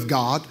Word of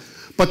God,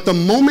 but the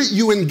moment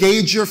you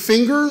engage your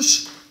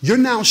fingers, you're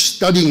now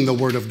studying the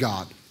Word of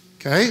God,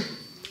 okay?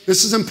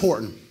 This is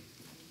important.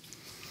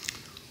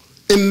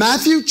 In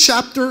Matthew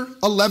chapter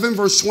 11,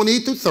 verse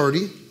 28 through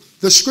 30,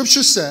 the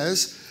scripture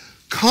says,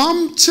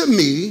 "Come to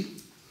me,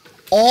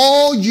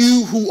 all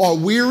you who are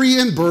weary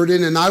and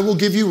burdened, and I will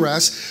give you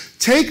rest.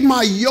 Take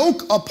my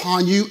yoke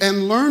upon you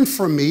and learn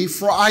from me,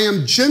 for I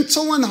am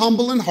gentle and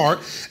humble in heart,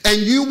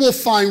 and you will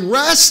find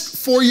rest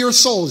for your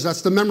souls."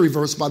 That's the memory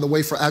verse, by the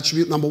way, for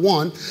attribute number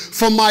 1.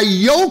 "For my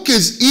yoke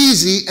is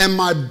easy and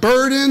my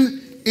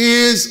burden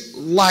is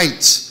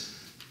light."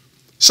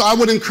 So I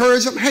would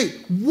encourage them, hey,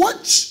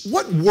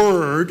 what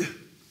word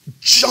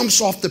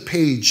jumps off the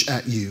page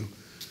at you?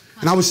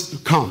 And I was,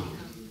 come,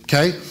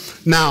 okay?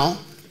 Now,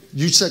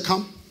 you said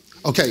come?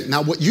 Okay,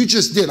 now what you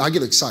just did, I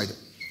get excited.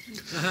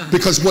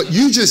 Because what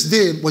you just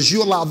did was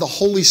you allowed the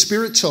Holy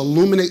Spirit to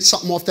illuminate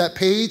something off that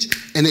page,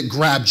 and it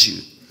grabbed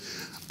you.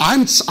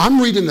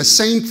 I'm reading the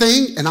same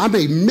thing, and I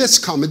may miss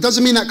come. It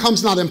doesn't mean that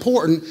come's not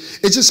important.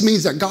 It just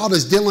means that God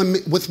is dealing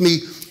with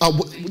me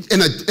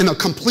in a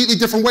completely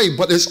different way,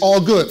 but it's all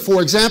good.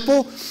 For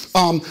example,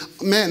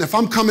 man, if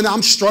I'm coming,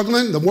 I'm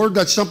struggling, the word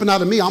that's jumping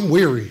out of me, I'm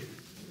weary.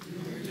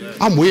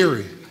 I'm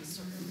weary.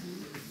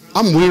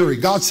 I'm weary.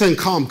 God's saying,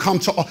 come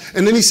to all.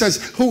 And then he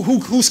says,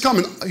 who's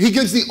coming? He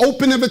gives the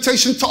open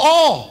invitation to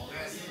all.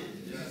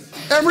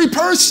 Every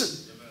person.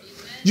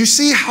 You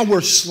see how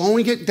we're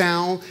slowing it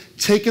down,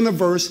 taking a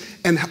verse,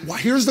 and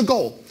here's the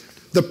goal.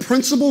 The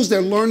principles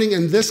they're learning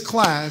in this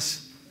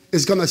class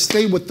is going to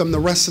stay with them the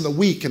rest of the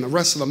week and the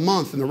rest of the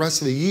month and the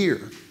rest of the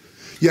year.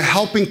 You're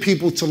helping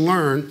people to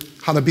learn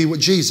how to be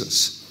with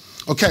Jesus.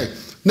 Okay,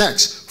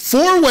 next.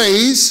 4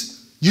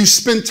 ways you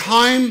spend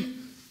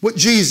time with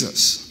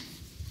Jesus.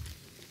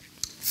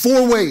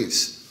 4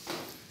 ways.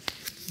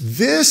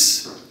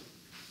 This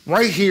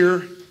right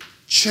here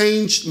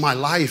changed my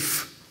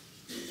life.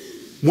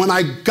 When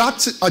I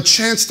got a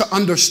chance to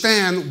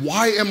understand,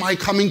 why am I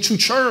coming to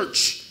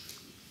church?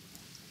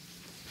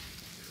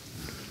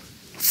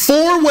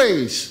 4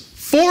 ways.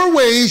 4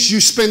 ways you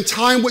spend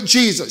time with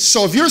Jesus.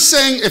 So if you're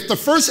saying, if the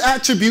first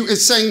attribute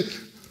is saying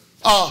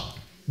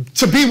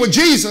to be with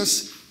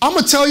Jesus, I'm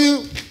going to tell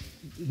you,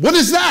 what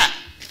is that?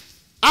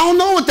 I don't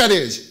know what that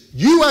is.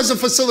 You as a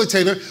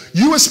facilitator,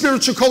 you as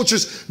spiritual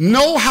coaches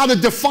know how to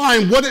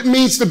define what it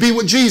means to be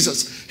with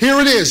Jesus. Here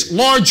it is,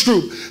 large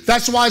group.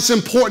 That's why it's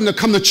important to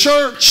come to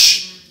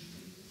church.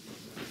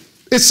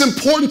 It's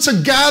important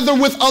to gather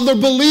with other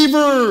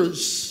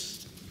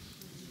believers.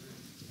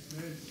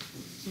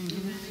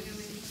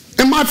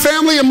 In my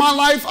family, in my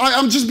life,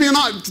 I'm just being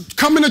honest,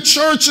 coming to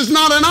church is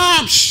not an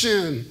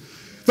option.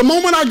 The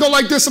moment I go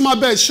like this in my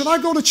bed, should I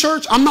go to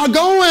church? I'm not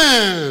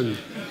going.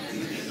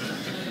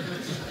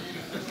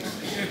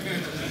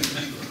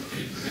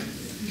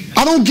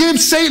 I don't give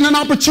Satan an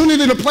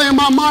opportunity to play in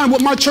my mind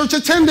with my church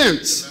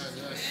attendance.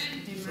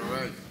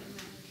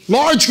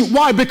 Large group.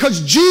 Why?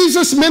 Because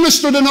Jesus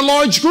ministered in a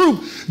large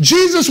group.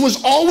 Jesus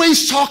was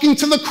always talking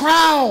to the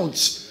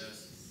crowds.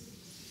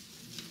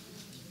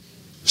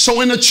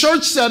 So in a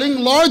church setting,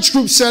 large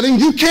group setting,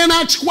 you can't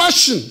ask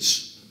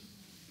questions.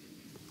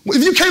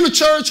 If you came to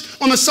church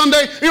on a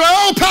Sunday, you're like,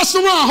 oh, Pastor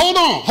Ron,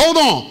 hold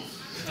on.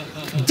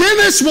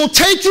 Dennis will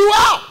take you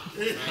out.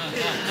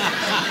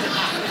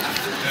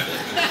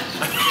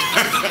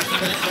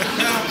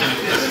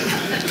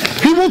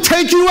 He will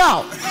take you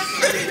out.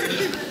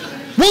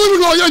 We'll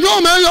even go, yo,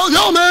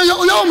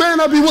 man,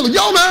 I'll be willing.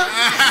 Yo, man.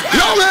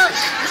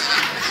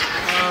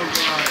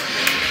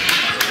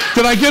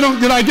 Did I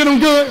get him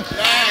good?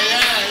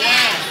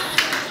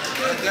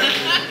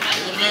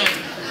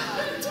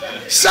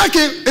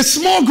 Second, it's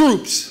small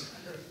groups,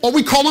 or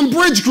we call them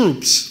bridge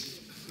groups.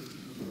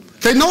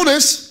 Okay,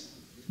 notice,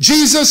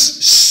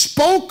 Jesus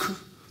spoke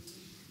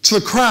to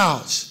the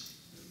crowds,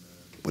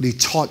 but he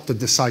taught the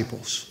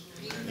disciples.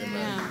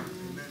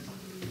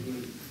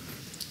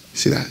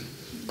 See that?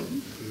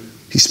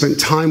 He spent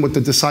time with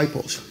the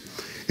disciples.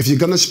 If you're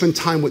going to spend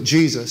time with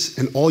Jesus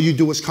and all you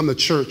do is come to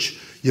church,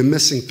 you're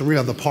missing 3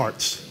 other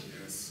parts.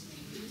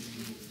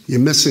 You're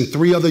missing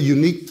 3 other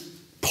unique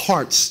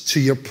parts to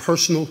your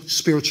personal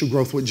spiritual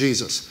growth with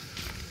Jesus.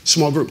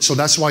 Small group. So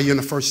that's why you're in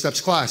the First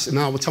Steps class. And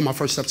now I will tell my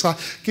First Steps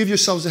class, give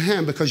yourselves a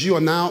hand because you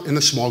are now in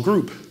a small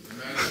group.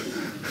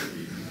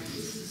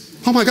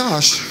 Oh my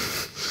gosh.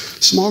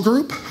 Small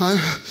group?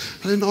 I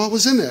didn't know I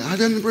was in there. I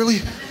didn't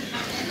really.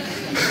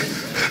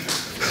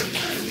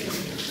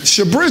 It's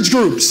your bridge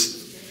groups.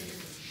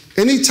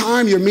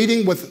 Anytime you're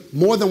meeting with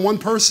more than one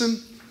person,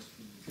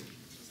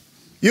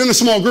 you're in a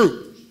small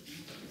group.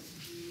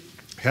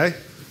 Okay?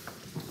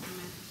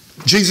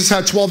 Jesus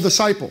had 12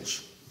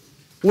 disciples.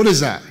 What is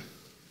that?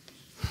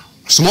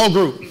 A small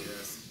group.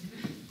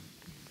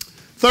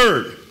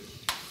 Third,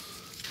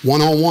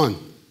 one-on-one.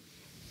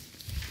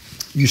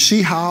 You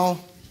see how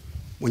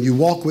when you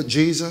walk with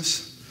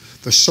Jesus,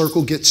 the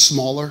circle gets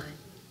smaller?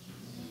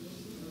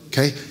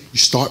 Okay? You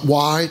start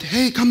wide.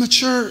 Hey, come to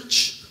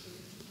church.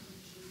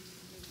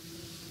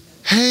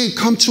 Hey,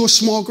 come to a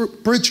small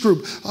group, bridge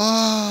group.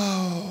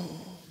 Oh.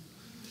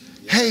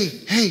 Hey.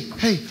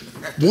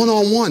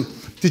 One-on-one.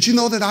 Did you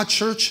know that our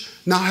church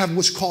now have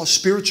what's called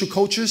spiritual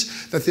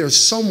coaches? That there's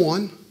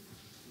someone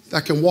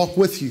that can walk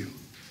with you.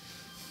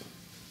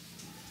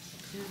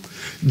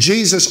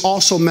 Jesus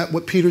also met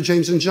with Peter,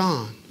 James, and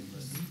John.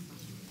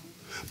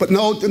 But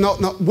no.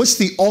 What's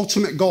the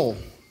ultimate goal?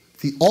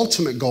 The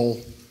ultimate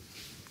goal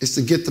is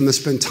to get them to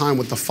spend time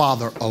with the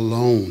Father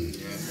alone.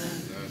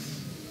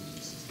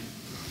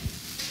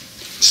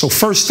 So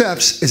First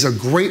Steps is a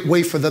great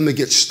way for them to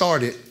get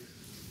started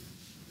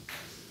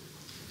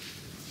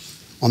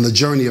on the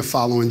journey of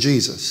following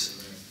Jesus.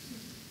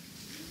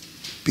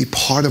 Be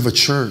part of a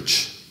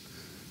church.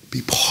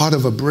 Be part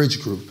of a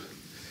bridge group.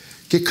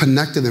 Get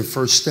connected in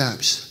First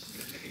Steps.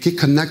 Get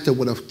connected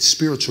with a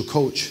spiritual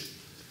coach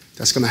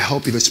that's going to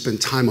help you to spend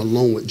time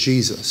alone with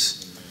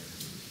Jesus.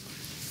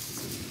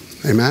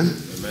 Amen?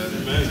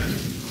 Amen.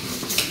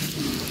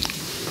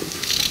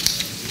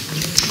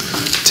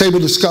 Table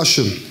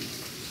discussion.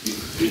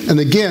 And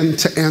again,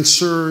 to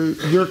answer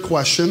your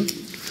question,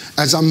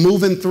 as I'm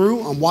moving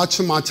through, I'm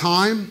watching my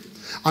time.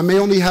 I may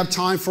only have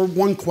time for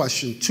 1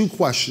 question, 2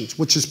 questions,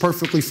 which is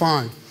perfectly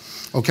fine.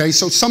 Okay,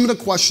 so some of the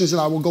questions that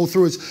I will go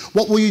through is,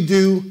 what will you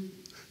do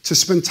to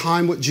spend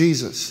time with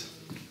Jesus?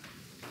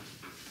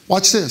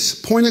 Watch this,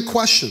 pointed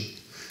question.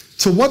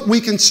 To what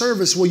week in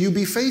service will you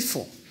be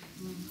faithful?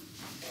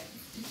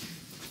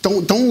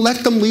 Don't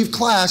let them leave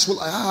class with,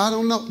 I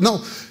don't know.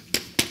 No,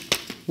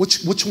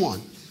 which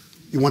one?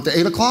 You want the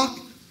 8 o'clock?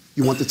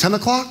 You want the 10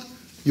 o'clock?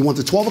 You want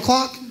the 12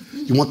 o'clock?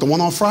 You want the one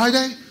on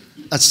Friday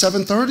at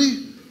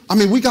 7:30? I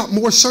mean, we got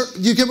more.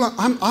 You give.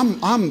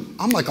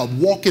 I'm like a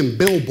walking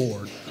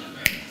billboard.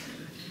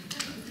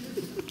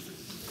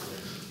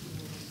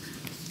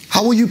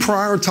 How will you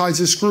prioritize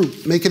this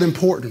group? Make it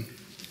important.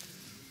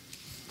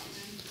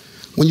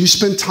 When you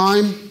spend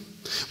time,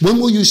 when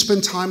will you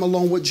spend time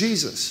alone with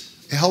Jesus?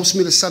 It helps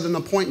me to set an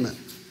appointment.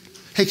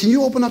 Hey, can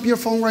you open up your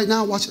phone right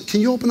now? Watch it.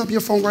 Can you open up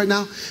your phone right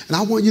now? And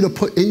I want you to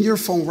put in your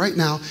phone right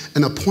now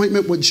an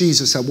appointment with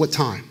Jesus at what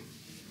time?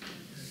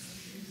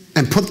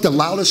 And put the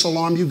loudest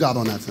alarm you got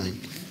on that thing.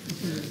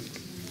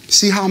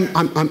 See how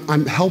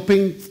I'm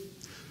helping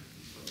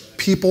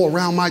people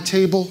around my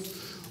table?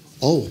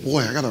 Oh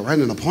boy, I got to write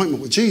an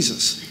appointment with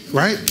Jesus,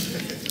 right?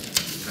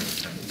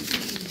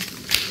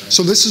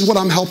 So this is what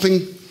I'm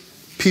helping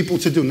people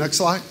to do. Next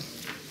slide.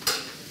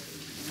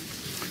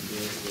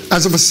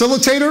 As a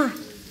facilitator,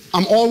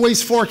 I'm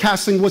always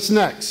forecasting what's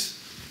next.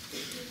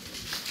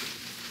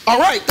 All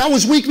right, that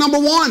was week number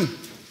 1.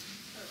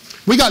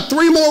 We got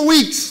 3 more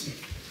weeks.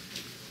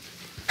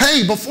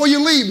 Hey, before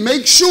you leave,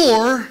 make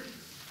sure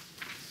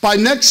by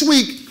next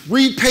week,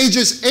 read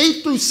pages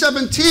 8 through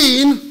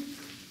 17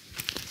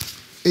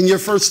 in your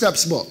First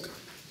Steps book.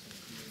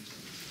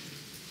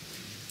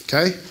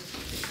 Okay?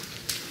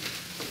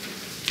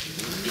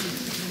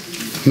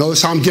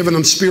 Notice how I'm giving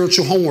them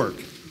spiritual homework.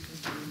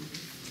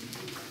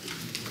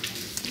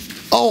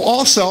 Oh,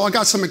 also, I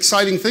got some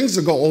exciting things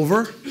to go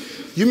over.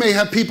 You may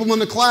have people in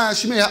the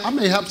class. I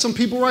may have some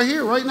people right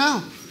here, right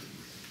now.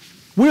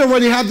 We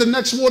already have the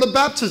next water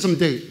baptism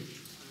date.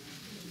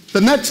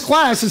 The next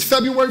class is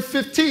February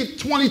 15th,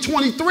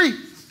 2023.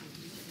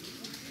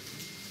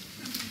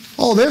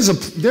 Oh, there's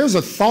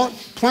a thought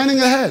planning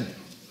ahead.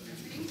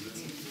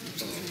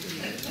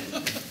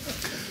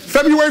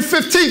 February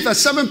 15th at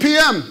 7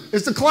 p.m.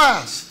 is the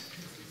class.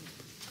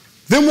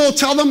 Then we'll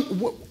tell them,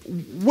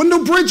 when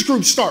do bridge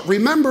groups start?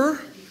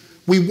 Remember,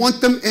 we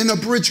want them in a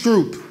bridge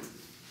group.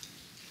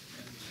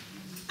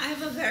 I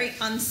have a very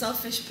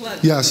unselfish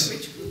plug Yes. for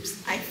bridge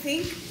groups. I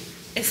think,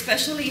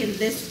 especially in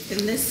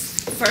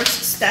this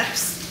first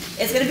steps,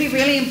 it's going to be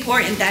really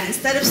important that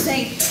instead of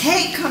saying,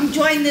 hey, come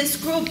join this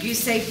group, you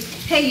say,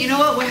 hey, you know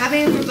what, we're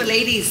having a group of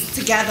ladies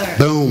together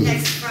Boom.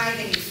 next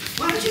Friday.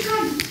 Why don't you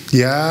come?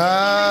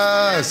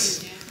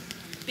 Yes.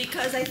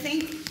 Because I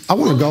think I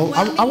want to go.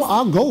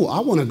 I'll go. I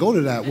want to go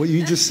to that, what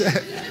you just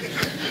said.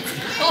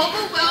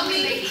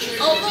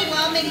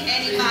 overwhelming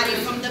anybody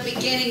from the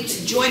beginning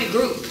to join a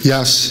group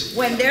Yes.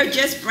 when they're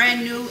just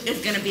brand new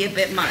is going to be a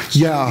bit much.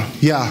 Yeah,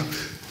 yeah.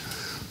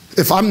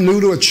 If I'm new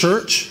to a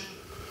church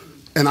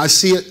and I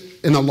see it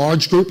in a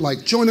large group,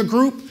 like join a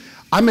group,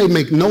 I may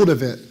make note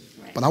of it,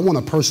 but I want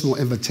a personal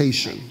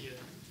invitation.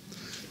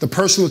 The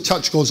personal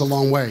touch goes a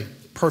long way.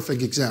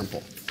 Perfect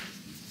example.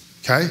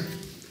 Okay?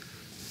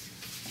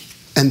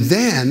 And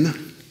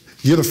then,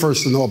 you're the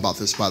first to know about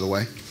this, by the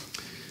way.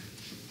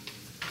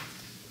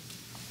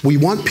 We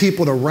want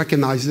people to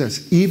recognize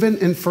this. Even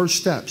in First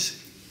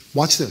Steps,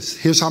 watch this.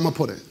 Here's how I'm going to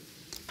put it.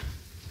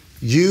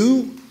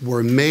 You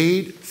were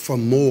made for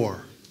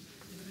more.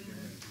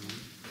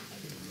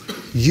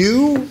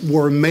 You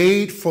were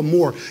made for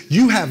more.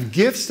 You have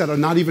gifts that are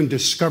not even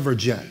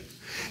discovered yet.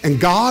 And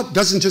God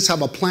doesn't just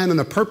have a plan and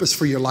a purpose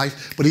for your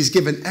life, but He's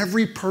given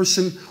every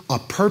person a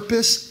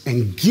purpose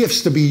and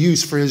gifts to be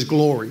used for His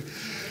glory.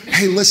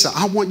 Hey, listen,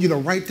 I want you to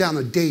write down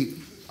a date.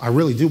 I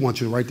really do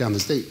want you to write down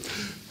this date.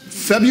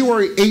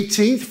 February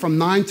 18th from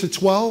 9 to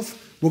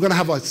 12, we're going to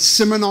have a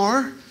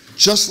seminar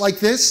just like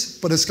this,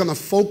 but it's going to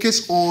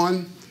focus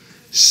on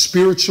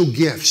spiritual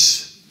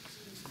gifts.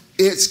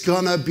 It's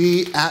going to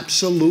be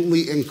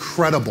absolutely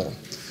incredible.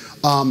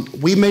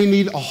 We may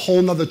need a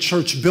whole nother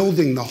church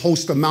building to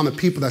host the amount of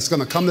people that's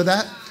going to come to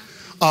that.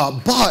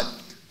 But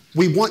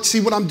we want,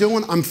 see what I'm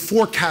doing? I'm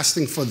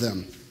forecasting for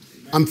them.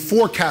 I'm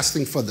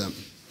forecasting for them.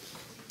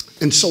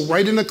 And so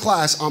right in the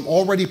class, I'm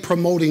already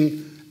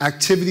promoting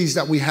activities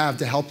that we have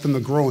to help them to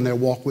grow in their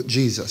walk with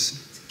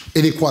Jesus.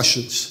 Any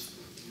questions?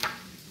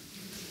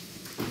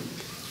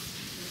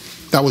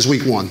 That was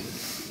week 1.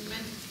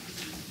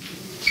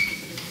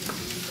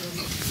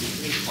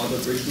 Are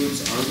the bridge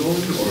groups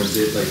ongoing, or is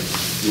it like,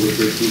 would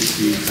bridge groups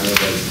be kind of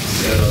like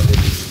set up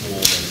in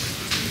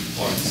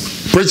small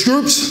parts? Bridge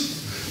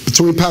groups,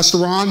 between Pastor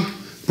Ron,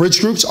 bridge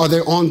groups, are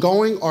they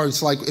ongoing, or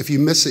it's like if you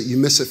miss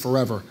it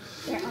forever?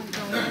 They're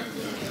ongoing.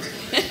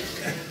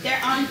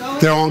 They're ongoing.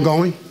 They're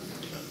ongoing?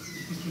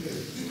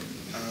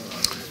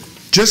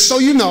 Just so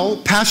you know,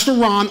 Pastor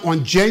Ron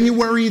on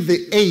January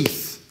the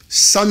 8th,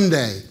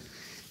 Sunday,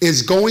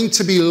 is going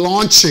to be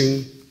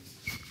launching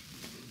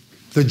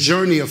the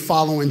journey of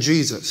following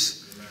Jesus.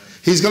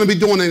 He's going to be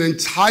doing an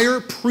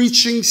entire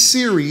preaching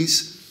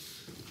series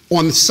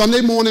on the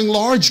Sunday morning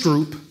large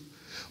group,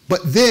 but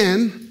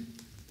then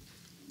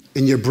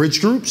in your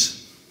bridge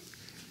groups,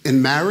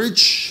 in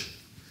marriage,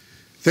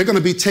 they're going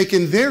to be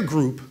taking their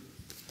group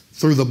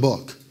through the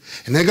book.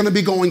 And they're going to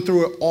be going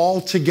through it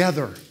all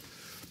together.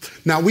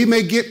 Now, we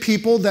may get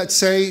people that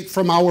say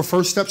from our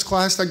First Steps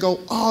class that go,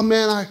 oh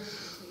man,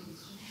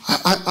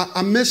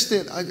 I missed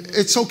it.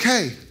 It's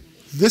okay.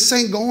 This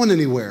ain't going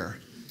anywhere.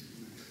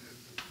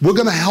 We're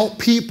going to help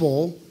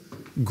people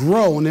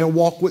grow in their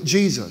walk with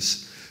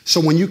Jesus. So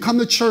when you come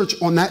to church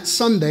on that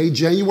Sunday,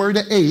 January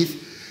the 8th,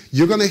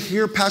 you're going to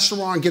hear Pastor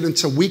Ron get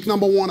into week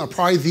number 1, or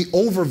probably the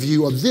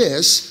overview of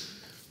this,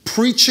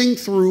 preaching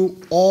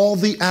through all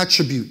the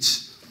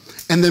attributes.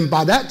 And then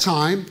by that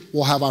time,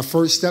 we'll have our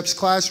First Steps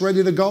class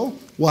ready to go.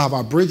 We'll have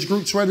our bridge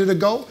groups ready to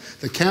go.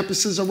 The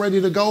campuses are ready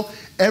to go.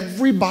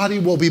 Everybody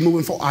will be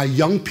moving forward. Our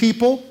young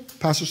people,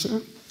 Pastor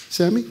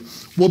Sammy,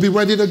 will be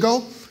ready to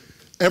go.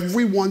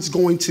 Everyone's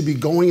going to be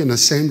going in the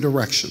same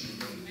direction.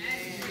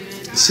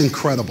 It's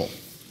incredible.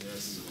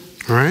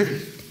 All right?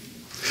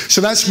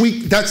 So that's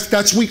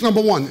week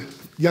number 1.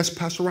 Yes,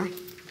 Pastor Ron?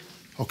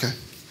 Okay.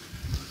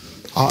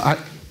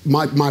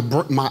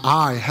 My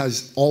eye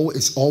has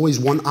always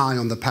one eye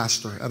on the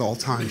pastor at all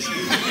times.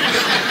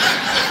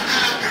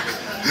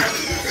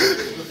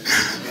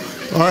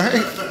 All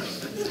right?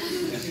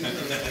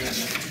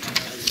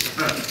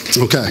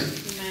 Okay.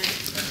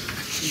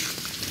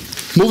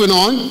 Moving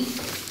on.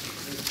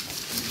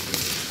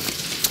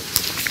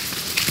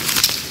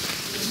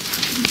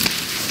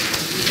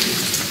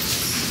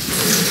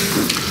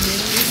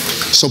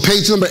 So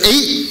page number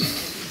 8.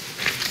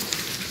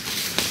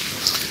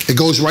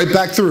 goes right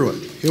back through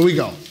it. Here we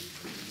go.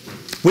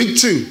 Week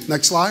 2,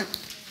 next slide.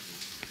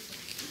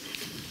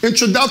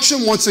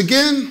 Introduction, once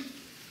again,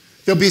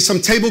 there'll be some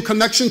table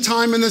connection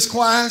time in this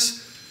class.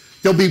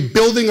 They'll be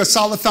building a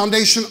solid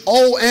foundation.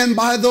 Oh, and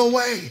by the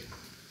way,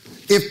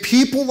 if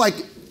people like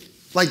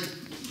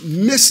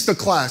miss the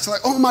class, like,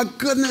 oh my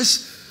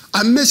goodness,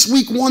 I missed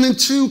week 1 and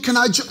 2, can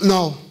I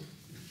no.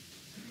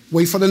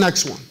 Wait for the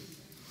next one.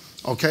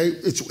 Okay?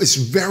 It's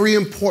very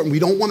important. We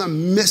don't want to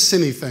miss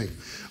anything.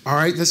 All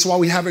right? That's why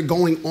we have it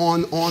going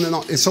on and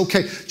on. It's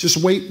okay. Just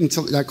wait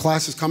until that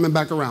class is coming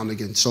back around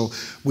again. So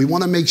we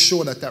want to make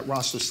sure that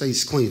roster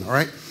stays clean. All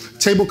right?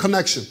 Table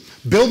connection.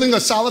 Building a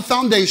solid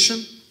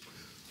foundation.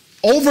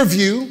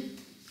 Overview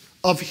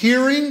of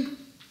hearing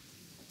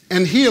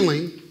and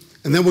healing.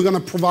 And then we're going to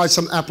provide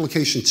some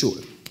application to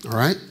it. All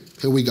right?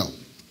 Here we go.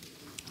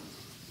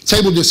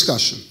 Table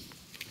discussion.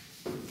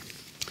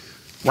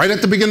 Right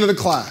at the beginning of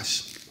the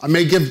class. I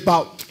may give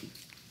about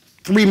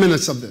 3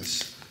 minutes of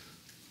this.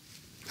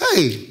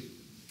 Hey,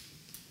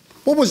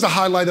 what was the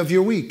highlight of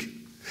your week?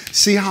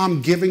 See how I'm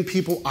giving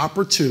people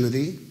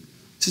opportunity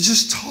to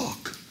just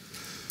talk.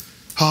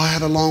 Oh, I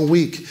had a long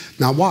week.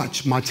 Now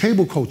watch, my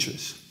table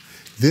coaches.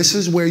 This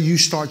is where you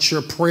start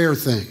your prayer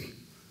thing.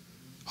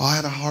 Oh, I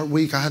had a hard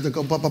week. I had to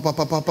go blah, blah, blah,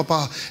 blah, blah, blah,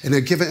 blah. And they're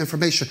giving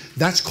information.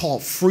 That's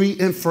called free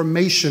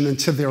information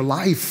into their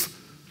life.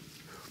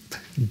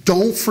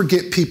 Don't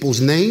forget people's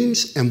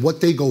names and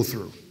what they go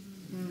through.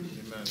 Amen.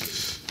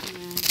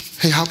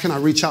 Hey, how can I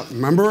reach out?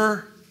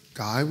 Remember,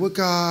 guy with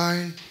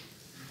guy,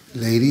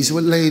 ladies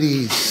with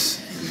ladies.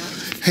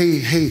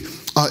 Hey,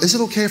 is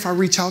it okay if I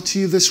reach out to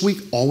you this week?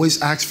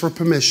 Always ask for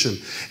permission.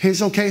 Hey,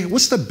 it's okay.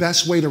 What's the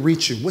best way to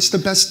reach you? What's the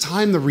best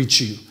time to reach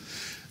you?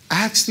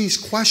 Ask these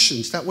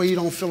questions. That way you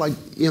don't feel like,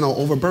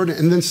 overburdened.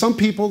 And then some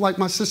people, like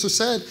my sister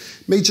said,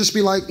 may just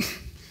be like,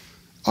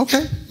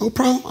 okay, no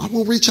problem. I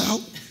won't reach out.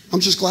 I'm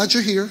just glad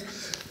you're here.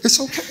 It's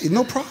okay.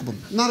 No problem.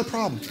 Not a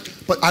problem.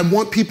 But I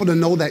want people to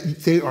know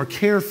that they are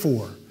cared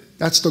for.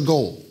 That's the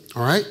goal.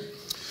 All right?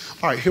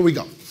 All right, here we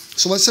go.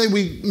 So let's say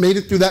we made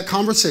it through that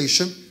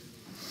conversation.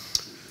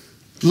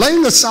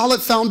 Laying a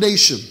solid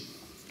foundation.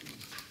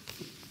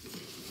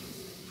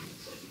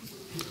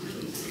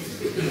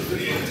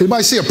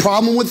 Anybody see a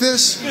problem with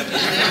this?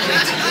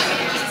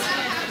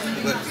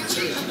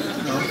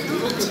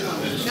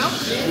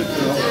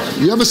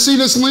 You ever see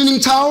this leaning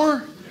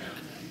tower?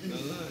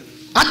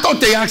 I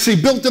thought they actually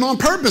built it on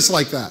purpose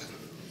like that.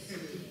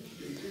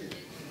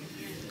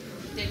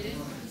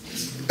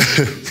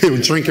 They were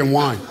drinking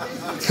wine.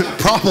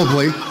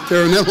 Probably.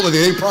 They're in Italy.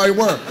 They probably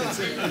were.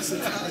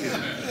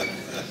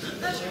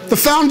 The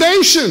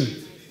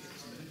foundation.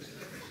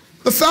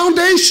 The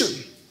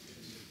foundation.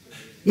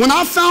 When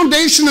our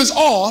foundation is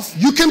off,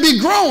 you can be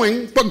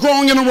growing, but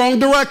growing in the wrong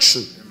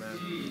direction.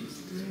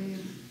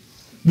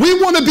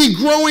 We want to be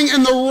growing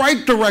in the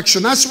right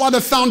direction. That's why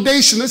the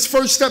foundation, this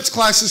First Steps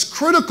class, is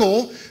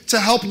critical to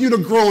help you to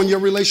grow in your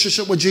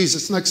relationship with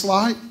Jesus. Next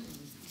slide.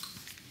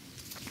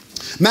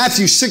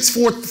 Matthew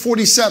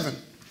 6:47.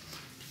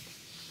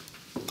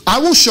 I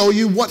will show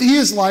you what he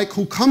is like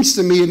who comes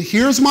to me and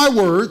hears my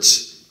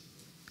words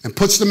and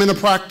puts them into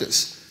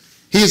practice.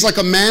 He is like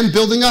a man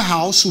building a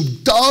house who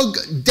dug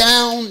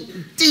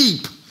down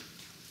deep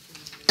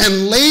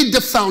and laid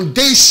the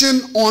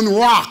foundation on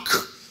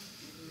rock.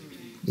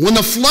 When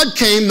the flood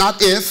came,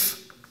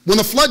 when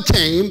the flood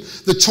came,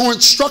 the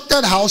torrent struck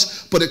that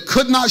house, but it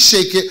could not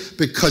shake it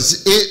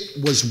because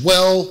it was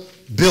well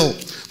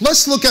built.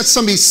 Let's look at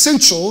some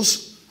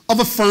essentials of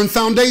a firm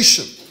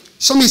foundation.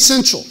 Some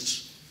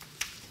essentials.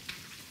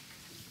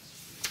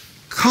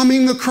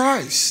 Coming to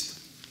Christ.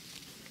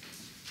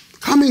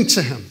 Coming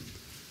to him.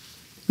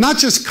 Not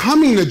just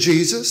coming to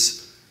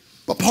Jesus,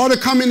 but part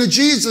of coming to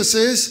Jesus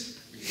is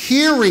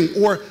hearing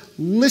or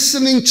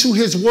listening to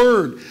his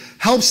word.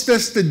 Helps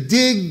us to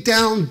dig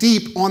down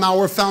deep on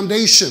our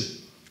foundation.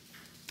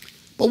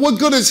 But what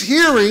good is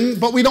hearing,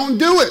 but we don't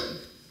do it?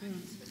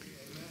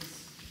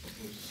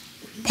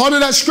 Part of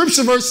that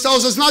scripture verse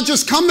tells us not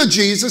just come to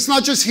Jesus,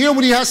 not just hear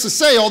what he has to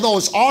say, although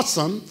it's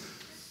awesome,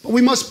 but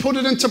we must put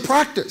it into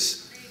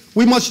practice.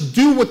 We must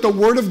do what the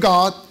Word of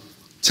God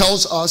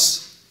tells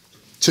us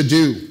to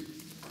do.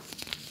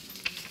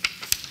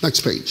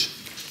 Next page.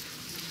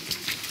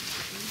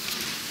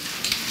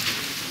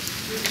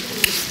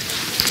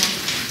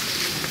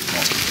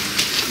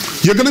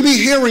 You're going to be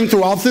hearing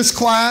throughout this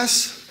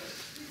class,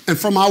 and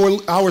from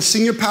our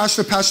senior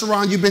pastor, Pastor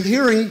Ron, you've been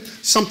hearing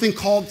something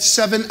called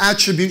 7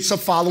 attributes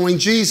of following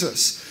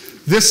Jesus.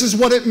 This is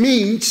what it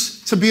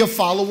means to be a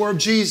follower of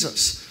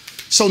Jesus.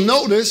 So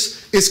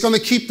notice, it's going to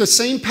keep the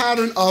same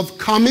pattern of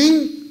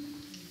coming,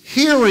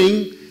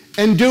 hearing,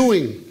 and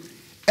doing.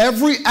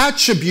 Every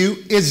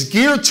attribute is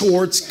geared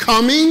towards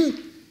coming,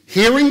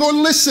 hearing or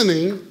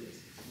listening,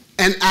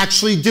 and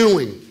actually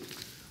doing.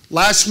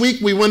 Last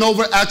week, we went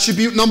over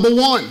attribute number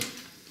 1,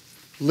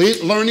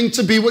 learning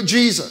to be with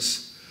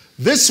Jesus.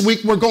 This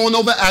week, we're going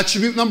over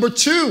attribute number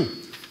 2,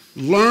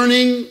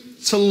 learning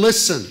to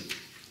listen.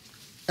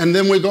 And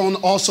then we're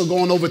also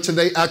going over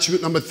today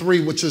attribute number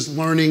 3, which is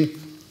learning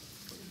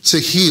to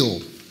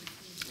heal.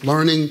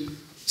 learning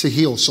to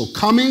heal. So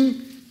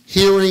coming,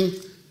 hearing,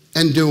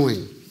 and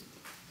doing.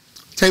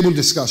 Table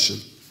discussion.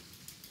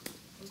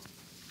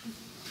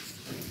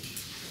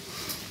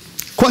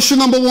 Question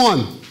number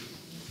 1.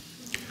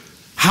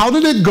 How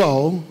did it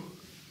go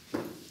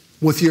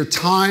with your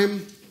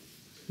time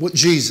with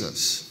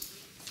Jesus?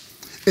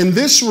 In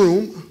this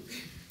room,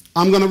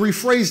 I'm going to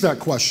rephrase that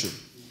question.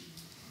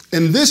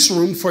 In this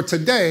room for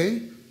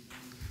today,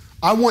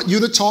 I want you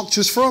to talk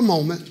just for a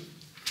moment.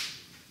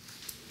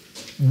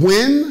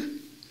 When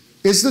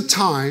is the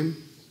time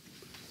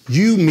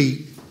you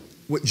meet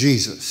with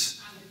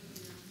Jesus?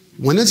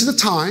 When is the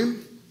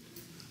time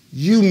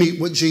you meet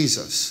with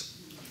Jesus?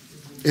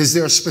 Is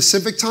there a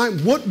specific time?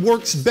 What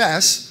works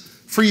best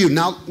for you?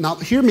 Now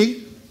hear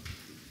me.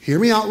 Hear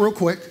me out real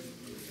quick.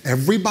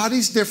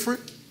 Everybody's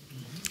different.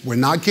 We're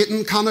not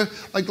getting kind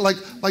of like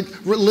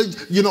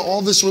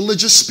all this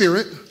religious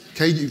spirit.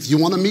 Okay, if you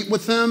want to meet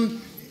with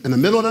them in the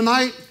middle of the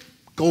night,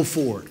 go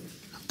for it.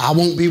 I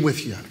won't be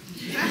with you.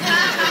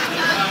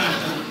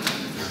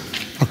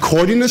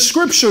 According to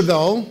Scripture,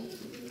 though,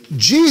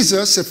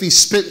 Jesus, if he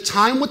spent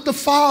time with the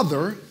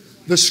Father,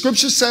 the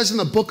Scripture says in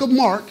the book of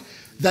Mark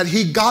that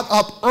he got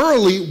up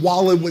early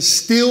while it was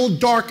still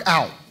dark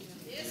out.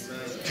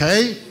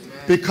 Okay?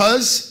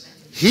 Because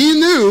he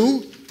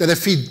knew that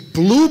if he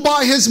blew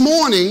by his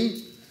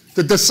morning,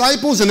 the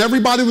disciples and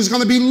everybody was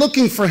going to be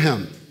looking for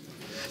him.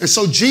 And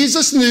so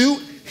Jesus knew,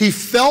 he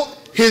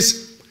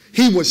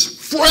was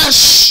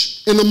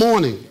fresh in the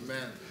morning.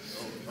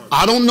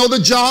 I don't know the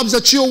jobs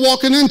that you're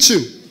walking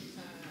into.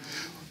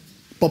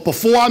 But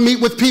before I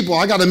meet with people,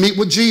 I got to meet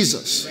with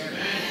Jesus.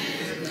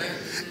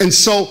 And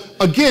so,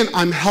 again,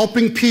 I'm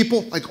helping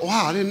people like,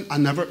 wow, I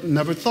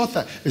never thought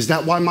that. Is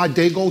that why my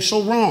day goes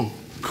so wrong?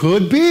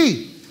 Could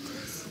be.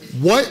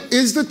 What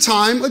is the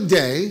time of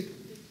day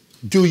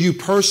do you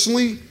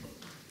personally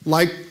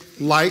like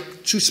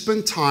to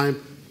spend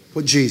time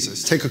with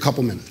Jesus? Take a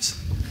couple minutes.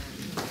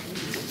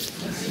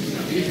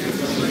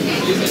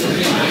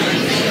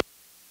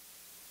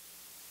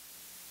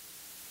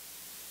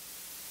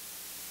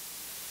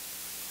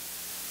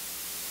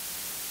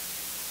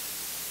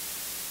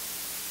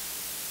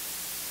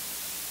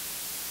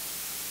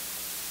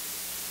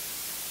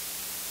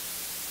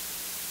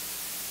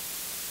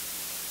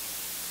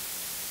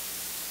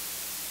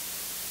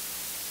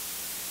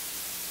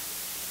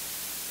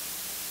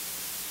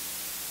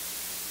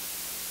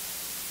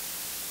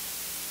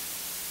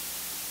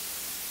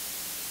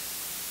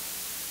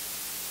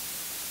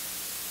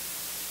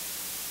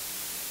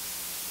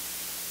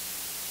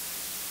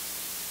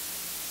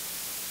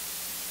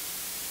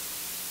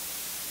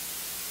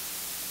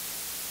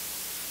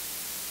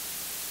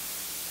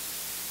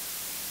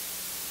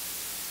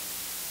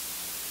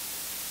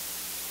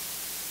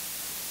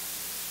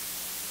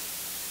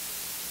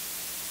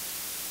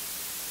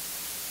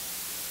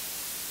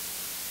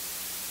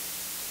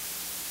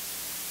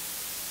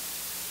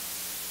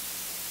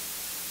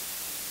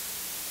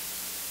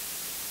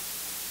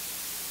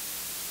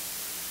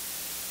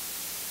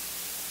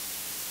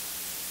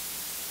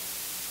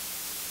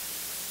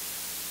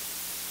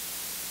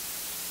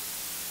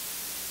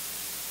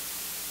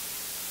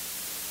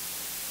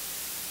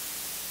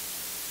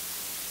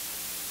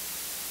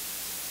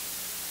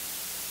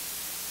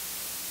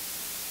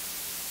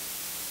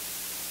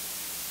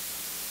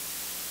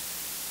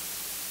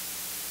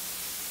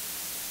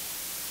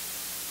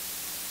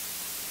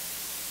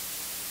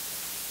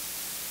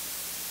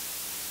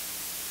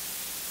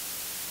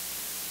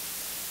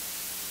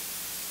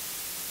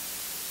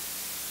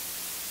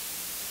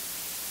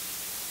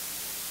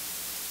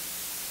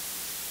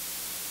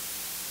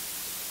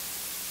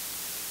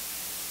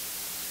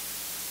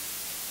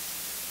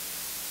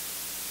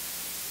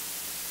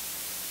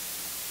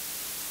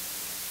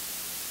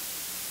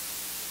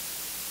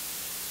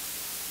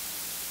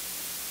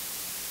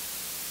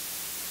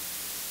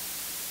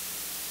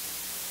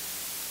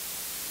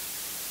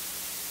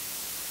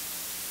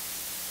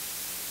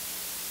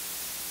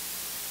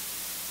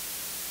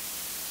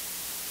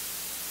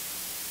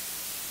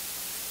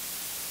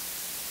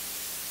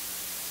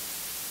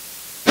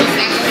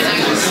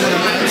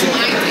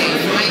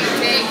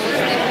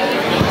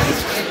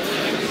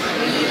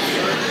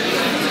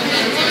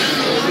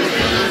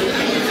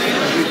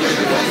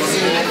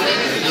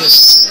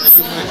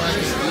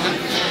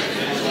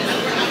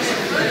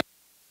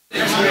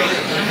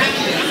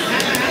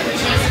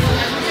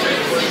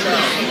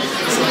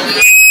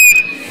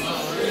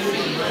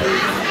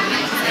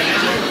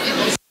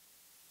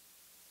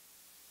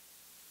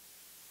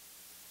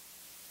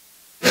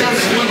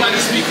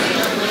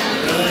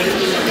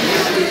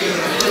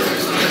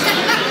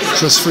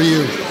 Just for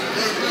you.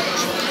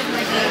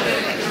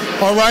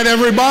 All right,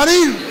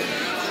 everybody?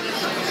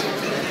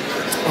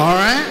 All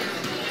right.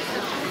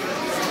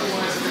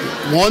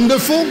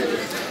 Wonderful.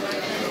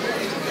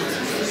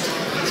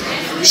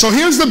 So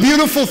here's the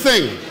beautiful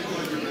thing.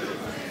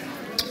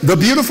 The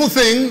beautiful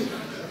thing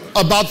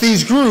about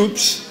these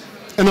groups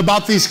and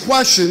about these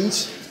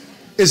questions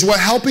is we're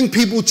helping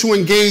people to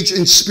engage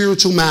in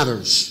spiritual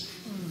matters.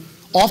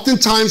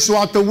 Oftentimes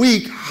throughout the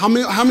week, how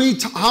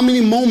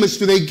many moments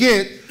do they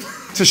get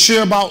to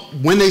share about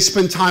when they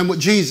spend time with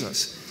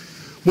Jesus?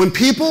 When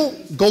people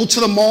go to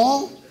the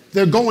mall,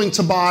 they're going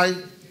to buy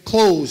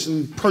clothes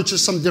and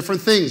purchase some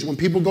different things. When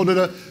people go to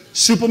the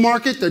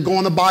supermarket, they're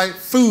going to buy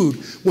food.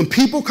 When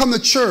people come to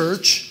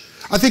church,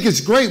 I think it's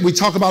great. We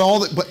talk about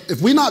all that, but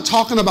if we're not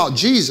talking about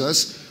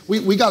Jesus,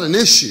 we got an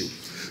issue.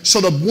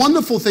 So the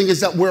wonderful thing is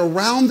that we're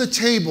around the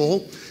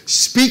table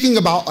speaking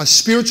about a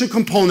spiritual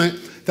component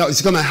that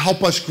is going to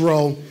help us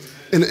grow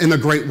in a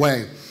great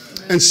way.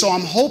 And so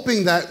I'm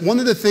hoping that one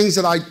of the things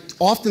that I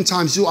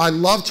oftentimes do, I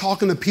love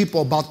talking to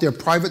people about their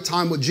private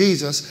time with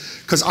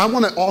Jesus, because I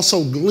want to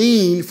also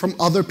glean from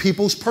other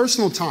people's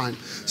personal time.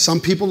 Some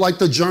people like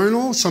to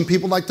journal. Some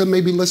people like to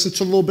maybe listen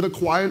to a little bit of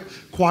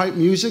quiet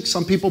music.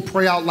 Some people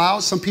pray out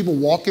loud. Some people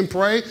walk and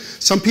pray.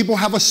 Some people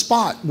have a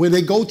spot where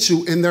they go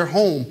to in their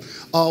home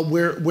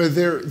where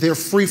they're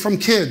free from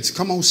kids.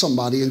 Come on,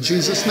 somebody, in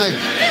Jesus' name.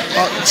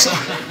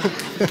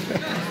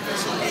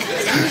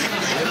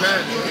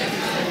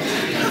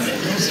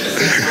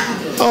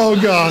 Oh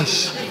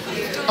gosh.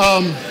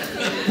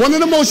 One of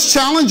the most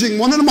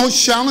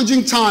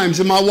challenging times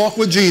in my walk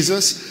with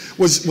Jesus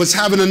was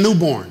having a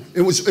newborn.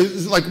 It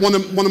was like one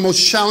of the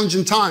most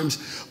challenging times.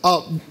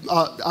 I'm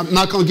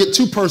not going to get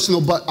too personal,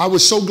 but I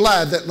was so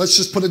glad that, let's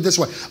just put it this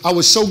way, I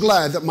was so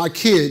glad that my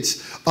kids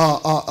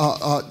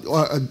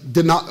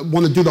did not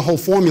want to do the whole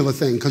formula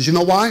thing, because you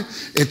know why?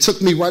 It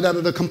took me right out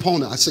of the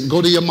component. I said,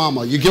 go to your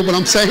mama. You get what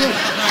I'm saying?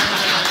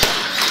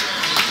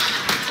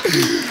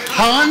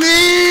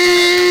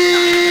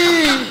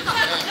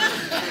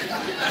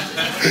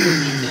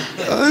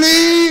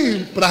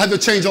 Honey, but I had to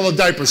change all the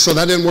diapers, so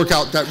that didn't work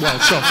out that well.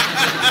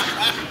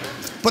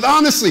 But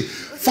honestly,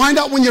 find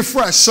out when you're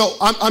fresh. So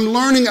I'm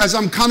learning as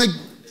I'm kind of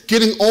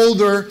getting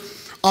older.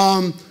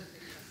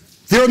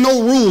 There are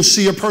no rules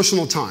to your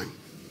personal time.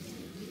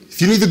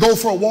 If you need to go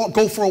for a walk,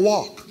 go for a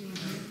walk.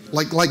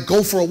 Like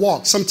go for a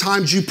walk.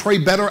 Sometimes you pray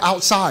better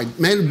outside.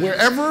 Man,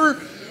 wherever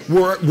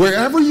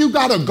you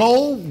gotta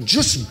go,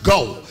 just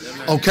go.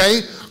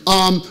 Okay?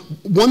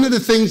 One of the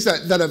things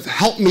that have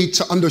helped me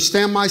to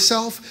understand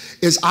myself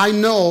is I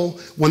know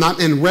when I'm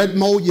in red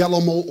mode,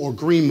 yellow mode, or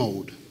green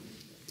mode.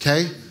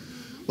 Okay?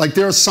 Like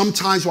there are some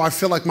times where I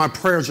feel like my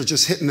prayers are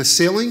just hitting the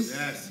ceiling.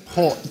 Yes.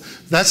 Oh,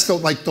 that's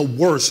the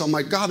worst. I'm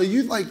like, God, are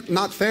you like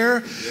not there?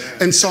 Yeah.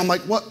 And so I'm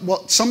like, what?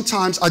 Well,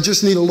 sometimes I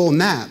just need a little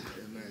nap.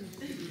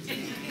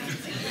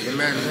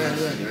 Amen.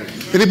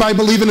 Anybody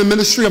believe in the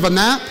ministry of a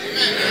nap?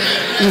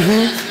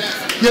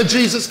 Mm-hmm. Yeah,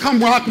 Jesus, come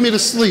rock me to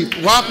sleep.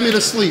 Rock me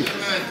to sleep.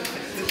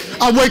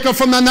 I wake up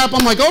from that nap,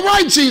 I'm like, all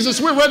right,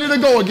 Jesus, we're ready to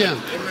go again.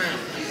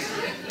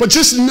 But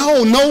just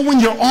know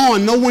when you're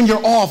on, know when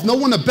you're off, know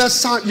when the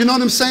best time, you know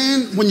what I'm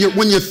saying? When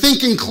you're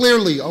thinking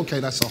clearly. Okay,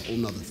 that's a whole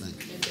nother thing.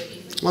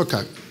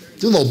 Okay,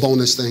 do a little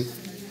bonus thing.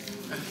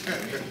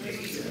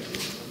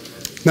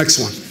 Next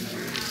one.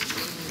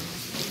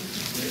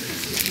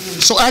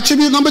 So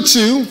attribute number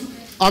 2,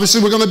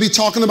 obviously we're going to be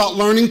talking about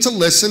learning to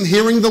listen,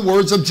 hearing the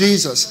words of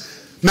Jesus.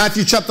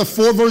 Matthew chapter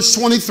 4, verse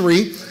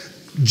 23.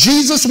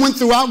 Jesus went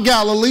throughout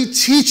Galilee,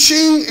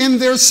 teaching in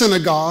their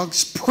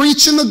synagogues,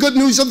 preaching the good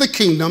news of the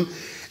kingdom,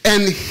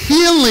 and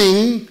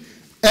healing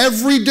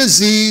every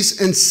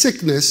disease and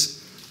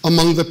sickness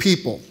among the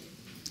people.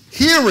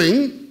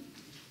 Hearing,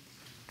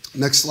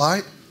 next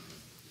slide.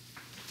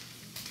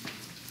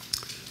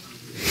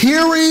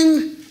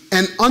 Hearing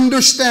and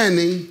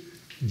understanding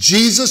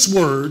Jesus'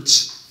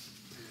 words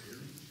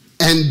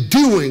and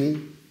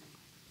doing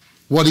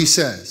what he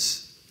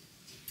says.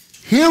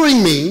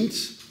 Hearing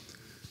means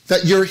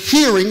that you're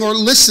hearing or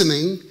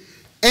listening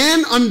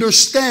and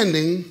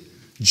understanding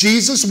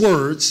Jesus'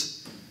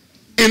 words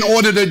in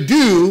order to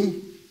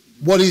do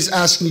what he's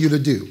asking you to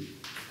do.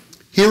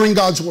 Hearing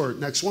God's word.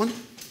 Next one.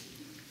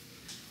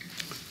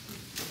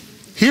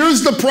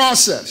 Here's the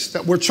process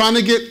that we're trying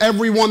to get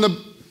everyone to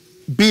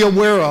be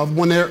aware of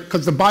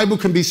because the Bible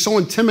can be so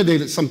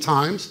intimidated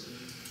sometimes.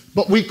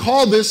 But we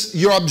call this,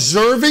 you're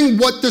observing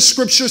what the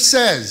scripture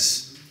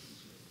says.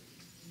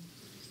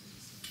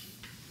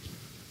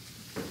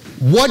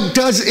 What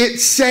does it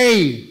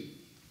say?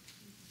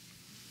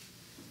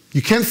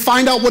 You can't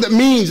find out what it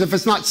means if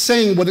it's not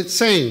saying what it's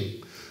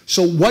saying.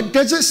 So what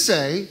does it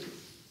say?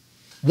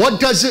 What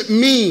does it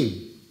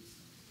mean?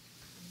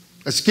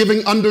 That's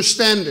giving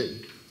understanding.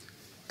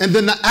 And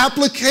then the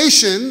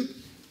application,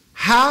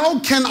 how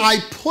can I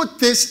put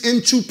this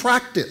into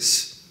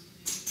practice?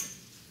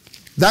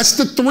 That's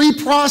the 3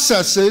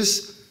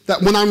 processes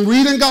that when I'm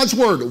reading God's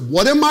word,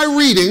 what am I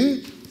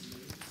reading?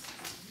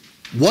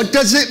 What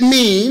does it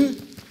mean?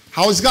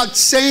 How is God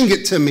saying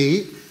it to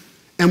me?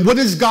 And what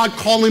is God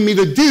calling me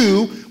to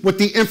do with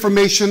the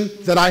information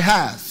that I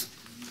have?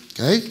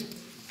 Okay?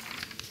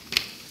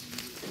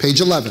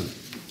 Page 11.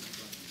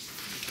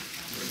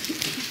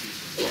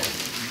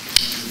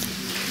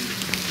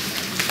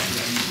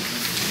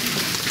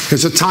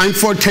 There's a time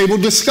for a table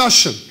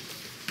discussion.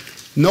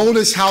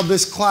 Notice how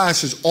this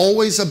class is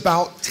always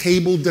about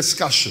table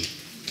discussion.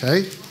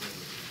 Okay?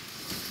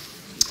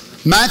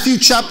 Matthew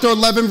chapter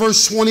 11,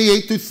 verse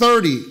 28 through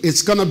 30.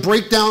 It's going to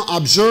break down,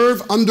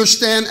 observe,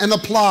 understand, and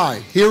apply.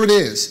 Here it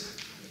is.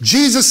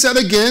 Jesus said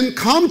again,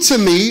 "Come to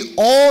me,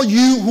 all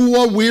you who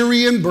are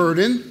weary and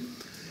burdened,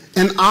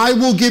 and I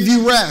will give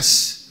you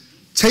rest.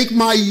 Take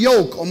my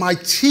yoke or my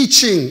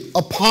teaching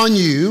upon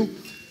you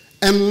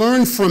and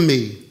learn from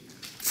me.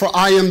 For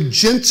I am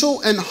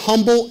gentle and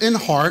humble in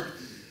heart,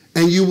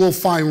 and you will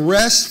find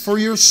rest for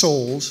your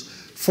souls.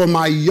 For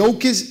my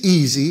yoke is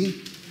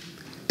easy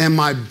and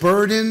my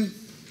burden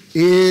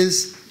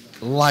is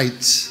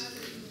light."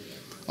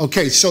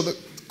 Okay, so the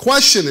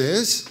question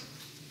is,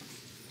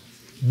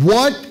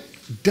 what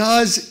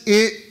does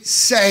it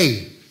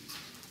say?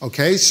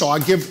 Okay, so I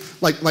give,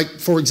 like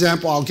for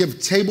example, I'll give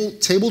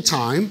table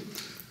time,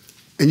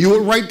 and you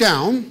would write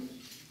down,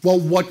 well,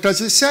 what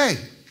does it say?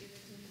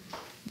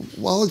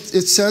 Well,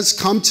 it says,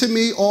 "Come to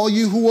me, all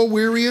you who are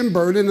weary and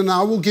burdened, and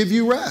I will give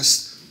you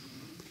rest.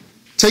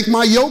 Take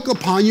my yoke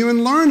upon you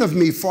and learn of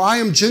me, for I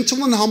am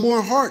gentle and humble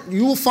in heart.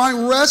 You will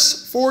find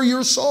rest for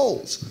your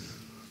souls.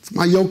 For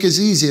my yoke is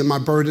easy and my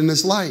burden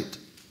is light."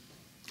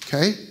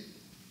 Okay?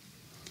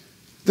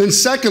 Then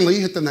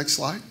secondly, hit the next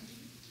slide.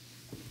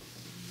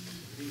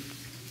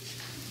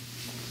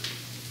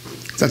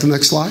 Is that the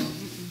next slide?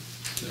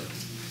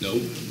 No.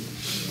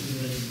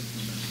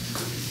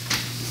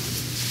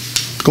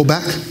 Go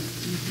back.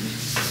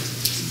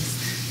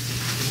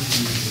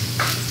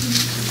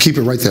 Keep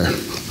it right there.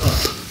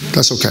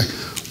 That's okay.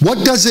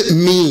 What does it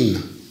mean?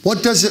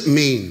 What does it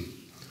mean?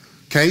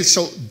 Okay,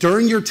 so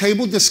during your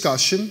table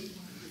discussion,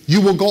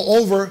 you will go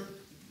over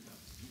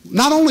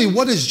not only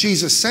what is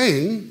Jesus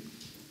saying,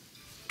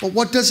 but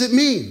what does it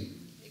mean?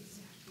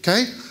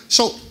 Okay,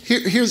 so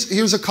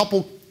here's a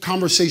couple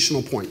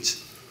conversational points.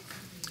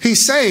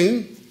 He's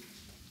saying,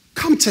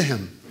 come to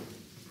him.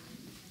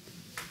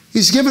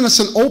 He's given us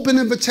an open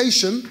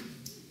invitation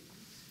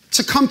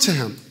to come to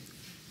him.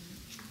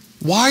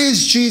 Why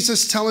is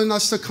Jesus telling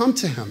us to come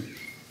to him?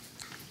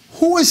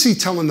 Who is he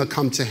telling to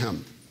come to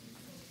him?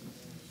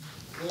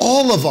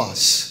 All of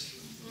us.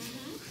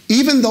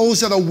 Even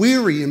those that are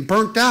weary and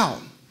burnt out.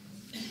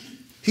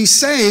 He's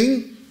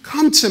saying,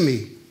 come to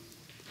me.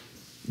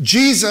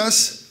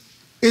 Jesus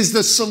is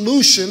the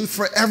solution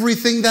for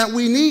everything that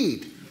we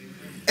need.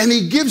 And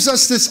he gives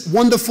us this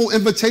wonderful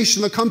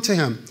invitation to come to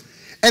him.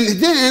 And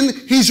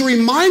then he's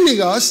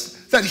reminding us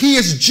that he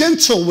is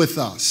gentle with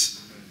us.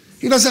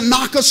 He doesn't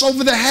knock us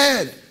over the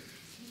head.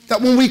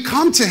 That when we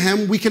come to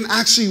him, we can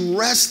actually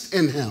rest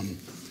in him.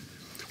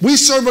 We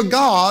serve a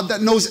God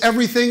that knows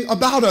everything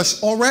about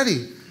us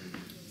already.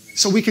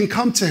 So we can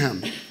come to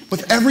him.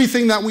 With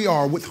everything that we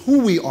are, with who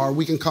we are,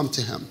 we can come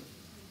to him.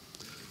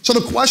 So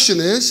the question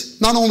is,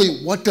 not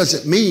only what does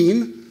it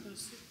mean,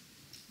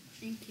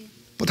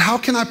 but how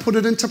can I put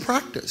it into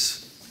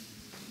practice?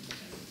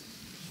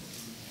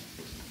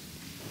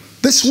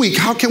 This week,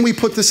 how can we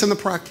put this into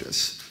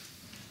practice?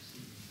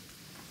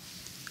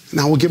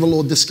 Now we'll give a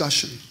little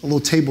discussion, a little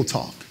table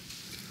talk.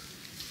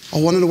 Oh,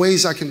 one of the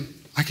ways I can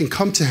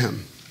come to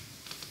him.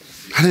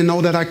 I didn't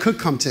know that I could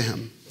come to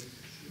him.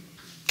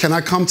 Can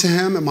I come to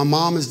him and my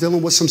mom is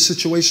dealing with some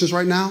situations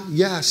right now?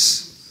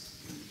 Yes.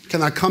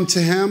 Can I come to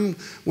him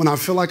when I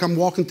feel like I'm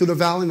walking through the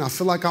valley and I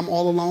feel like I'm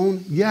all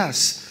alone?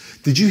 Yes.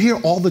 Did you hear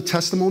all the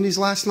testimonies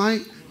last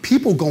night?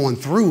 People going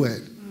through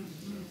it.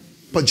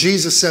 But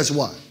Jesus says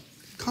what?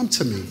 Come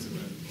to me.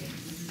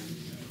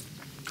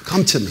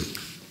 Come to me.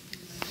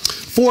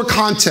 Four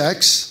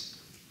contexts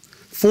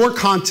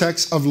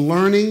of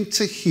learning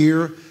to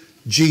hear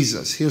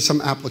Jesus. Here's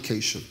some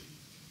application.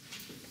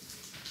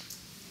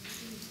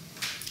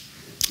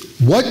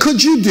 What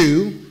could you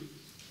do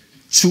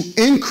to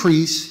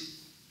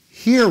increase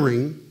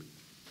hearing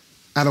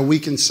at a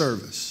weekend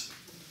service?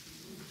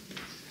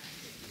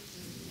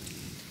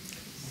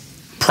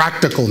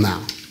 Practical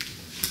now.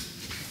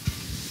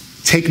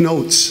 Take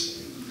notes.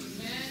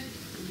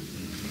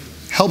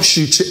 Helps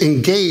you to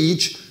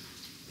engage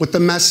with the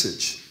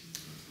message.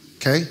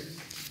 Okay?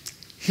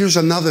 Here's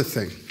another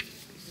thing.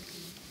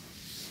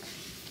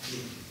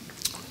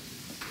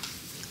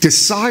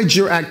 Decide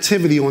your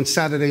activity on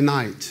Saturday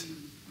night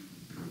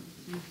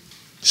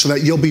so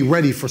that you'll be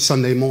ready for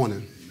Sunday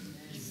morning.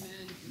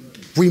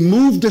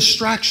 Remove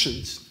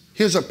distractions.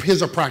 Here's a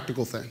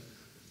practical thing.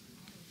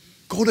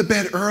 Go to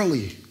bed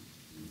early.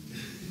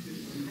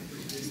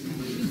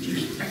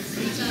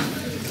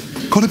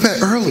 Go to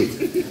bed early.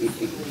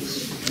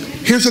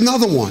 Here's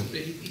another one.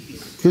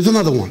 Here's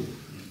another one.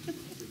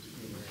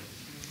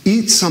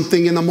 Eat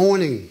something in the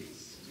morning.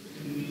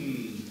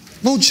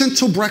 Little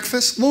gentle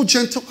breakfast, little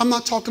gentle. I'm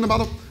not talking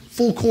about a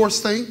full course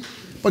thing,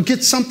 but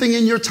get something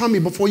in your tummy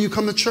before you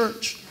come to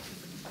church.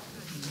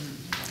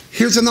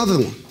 Here's another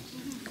one.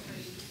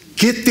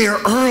 Get there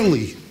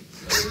early.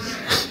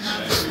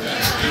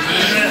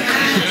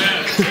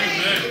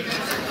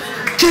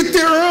 Get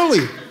there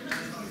early.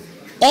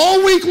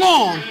 All week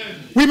long,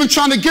 we've been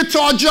trying to get to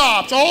our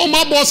jobs. Oh,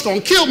 my boss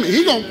gonna kill me.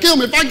 He gonna kill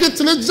me if I get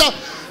to this job.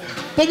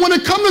 But when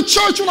it comes to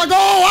church, we're like,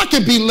 oh, I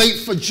could be late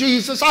for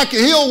Jesus.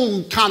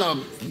 He'll kind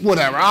of,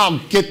 whatever. I'll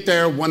get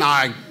there when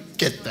I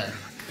get there.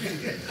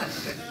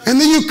 And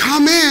then you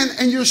come in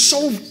and you're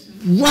so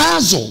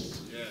razzled.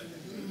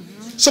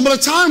 So by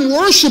the time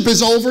worship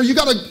is over, you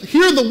got to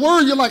hear the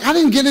word. You're like, I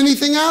didn't get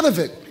anything out of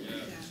it.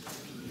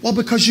 Well,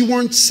 because you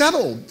weren't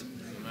settled.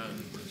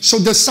 So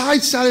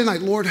decide Saturday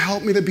night, Lord,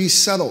 help me to be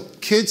settled.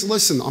 Kids,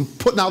 listen, I'm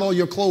putting out all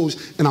your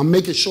clothes and I'm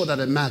making sure that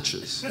it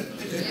matches.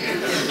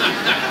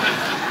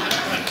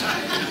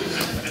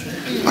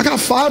 I got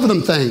 5 of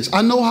them things.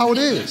 I know how it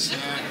is.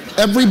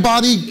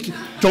 Everybody,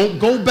 don't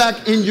go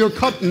back in your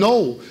cup.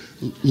 No,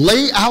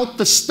 lay out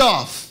the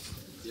stuff.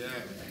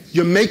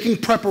 You're making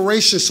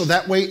preparations so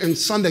that way on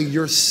Sunday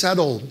you're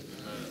settled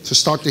to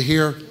start to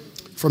hear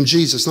from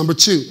Jesus. Number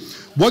 2,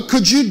 what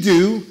could you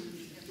do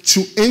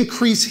to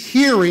increase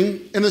hearing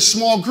in a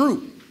small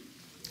group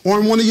or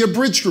in one of your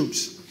bridge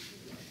groups?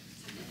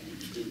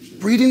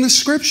 Reading the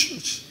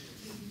scriptures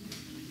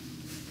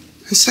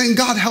and saying,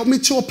 God, help me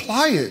to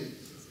apply it.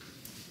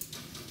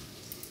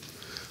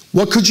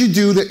 What could you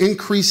do to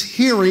increase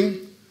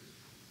hearing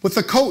with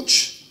a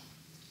coach?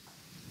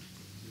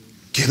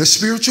 Get a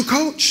spiritual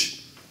coach.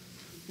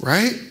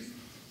 Right?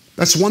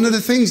 That's one of the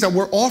things that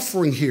we're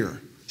offering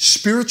here.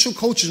 Spiritual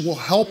coaches will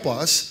help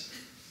us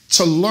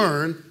to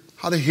learn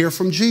how to hear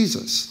from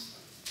Jesus.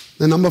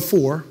 Then number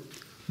 4,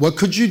 what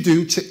could you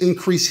do to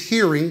increase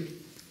hearing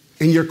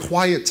in your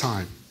quiet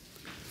time?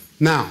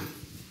 Now,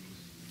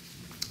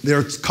 there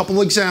are a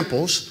couple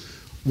examples.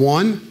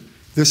 One,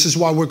 this is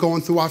why we're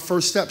going through our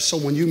first steps. So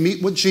when you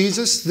meet with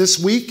Jesus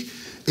this week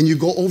and you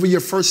go over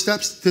your first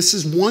steps, this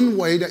is one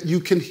way that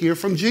you can hear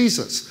from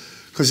Jesus,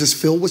 because it's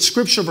filled with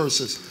scripture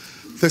verses.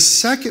 The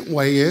second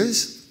way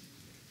is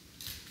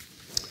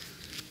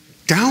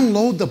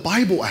download the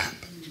Bible app.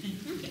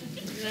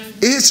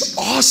 It's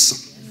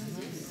awesome.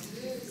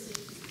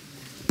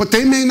 But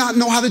they may not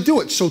know how to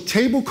do it. So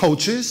table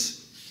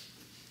coaches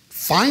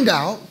find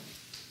out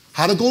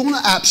how to go in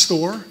the app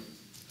store,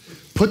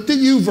 put the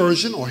U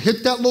version or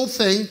hit that little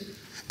thing,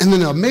 and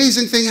then an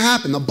amazing thing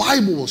happens. The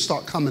Bible will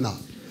start coming up.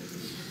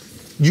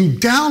 You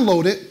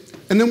download it,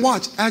 and then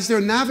watch. As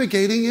they're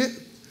navigating it,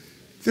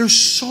 there's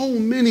so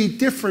many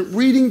different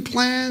reading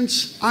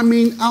plans. I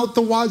mean, out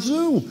the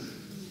wazoo.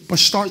 But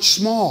start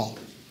small.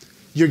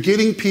 You're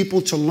getting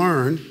people to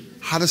learn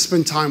how to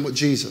spend time with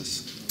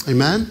Jesus.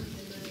 Amen?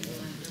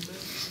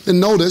 And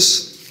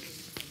notice,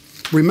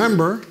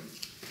 remember,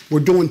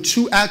 we're doing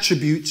 2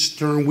 attributes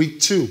during week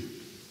 2.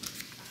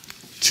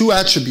 2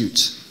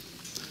 attributes.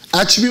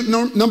 Attribute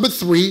number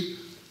 3,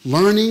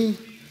 learning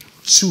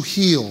to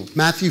heal.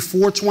 Matthew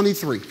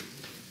 4:23.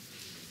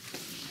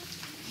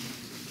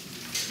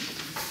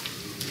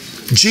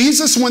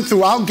 Jesus went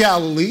throughout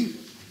Galilee,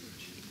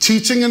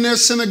 teaching in their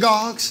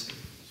synagogues,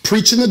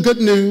 preaching the good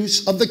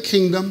news of the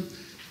kingdom,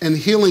 and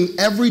healing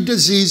every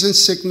disease and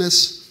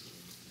sickness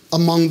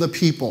among the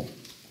people.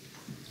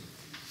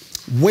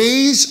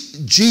 Ways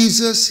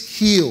Jesus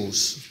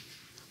heals.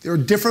 There are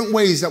different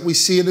ways that we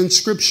see it in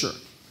Scripture.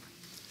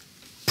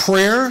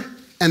 Prayer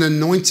and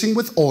anointing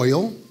with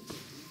oil.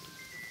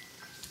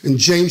 In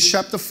James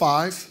chapter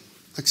 5,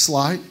 next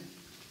slide,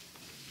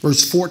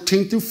 verse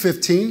 14 through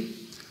 15.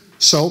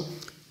 So,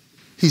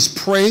 he's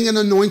praying and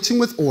anointing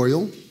with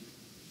oil.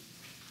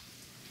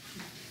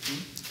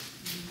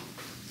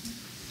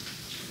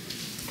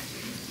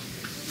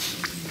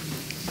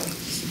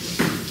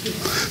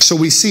 So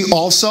we see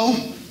also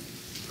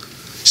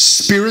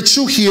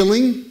spiritual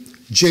healing,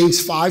 James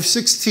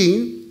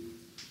 5:16,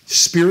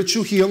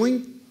 spiritual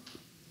healing.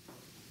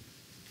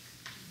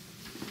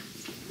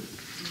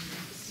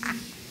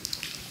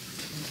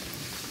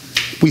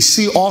 We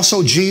see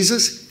also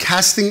Jesus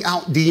casting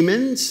out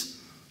demons.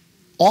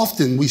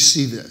 Often we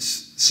see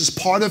this. This is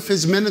part of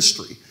his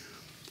ministry.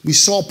 We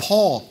saw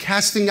Paul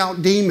casting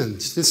out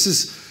demons. This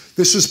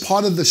is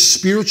part of the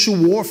spiritual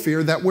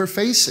warfare that we're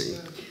facing.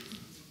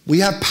 We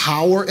have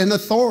power and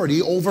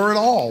authority over it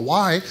all.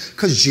 Why?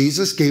 Because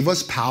Jesus gave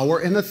us power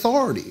and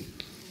authority.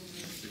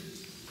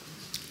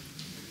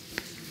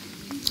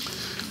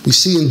 We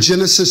see in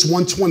Genesis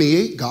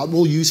 1:28, God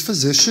will use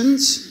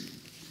physicians.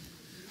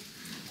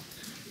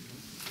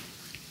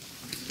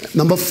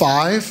 Number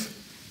 5,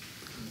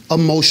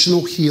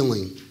 emotional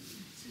healing.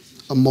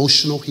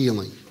 Emotional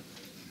healing.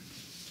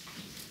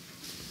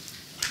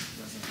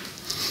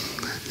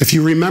 If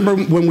you remember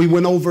when we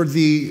went over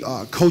the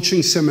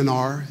coaching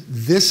seminar,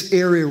 this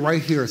area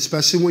right here,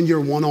 especially when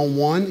you're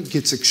one-on-one,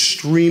 gets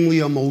extremely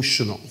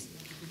emotional.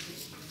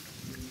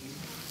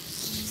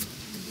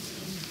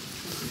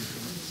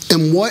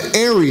 In what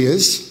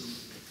areas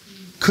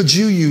could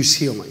you use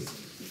healing?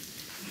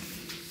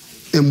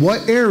 In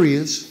what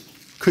areas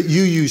could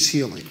you use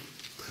healing?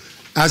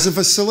 As a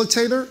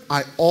facilitator,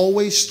 I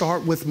always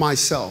start with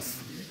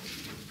myself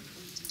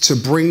to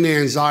bring the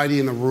anxiety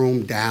in the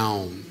room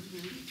down.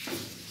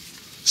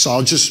 So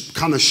I'll just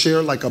kind of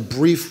share like a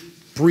brief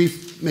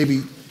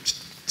maybe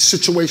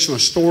situation or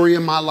story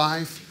in my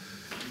life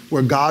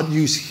where God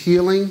used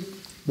healing.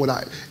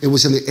 It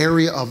was in the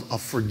area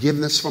of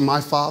forgiveness from my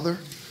father.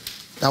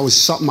 That was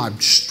something I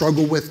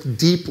struggled with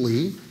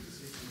deeply.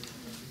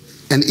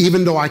 And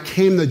even though I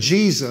came to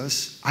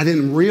Jesus, I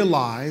didn't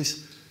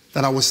realize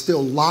that I was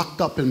still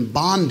locked up in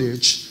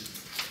bondage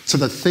to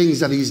the things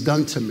that he's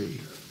done to me.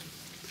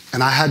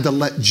 And I had to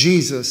let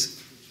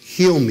Jesus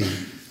heal me.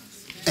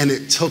 And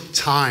it took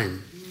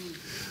time.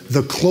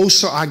 The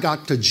closer I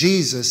got to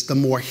Jesus, the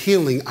more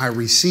healing I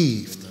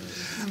received.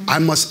 I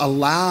must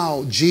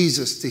allow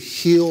Jesus to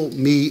heal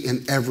me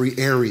in every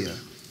area.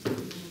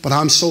 But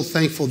I'm so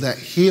thankful that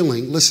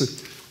healing, listen,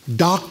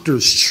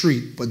 doctors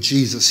treat, but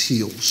Jesus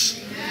heals.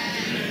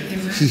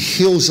 He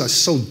heals us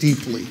so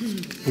deeply.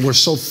 And we're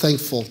so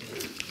thankful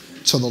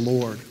to the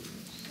Lord.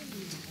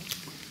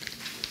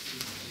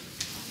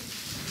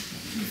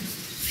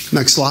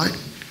 Next slide.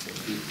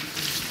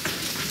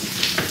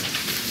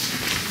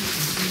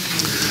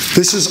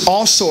 This is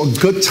also a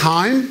good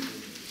time.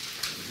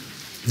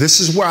 This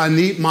is where I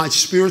need my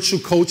spiritual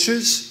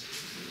coaches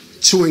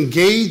to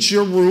engage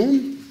your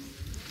room.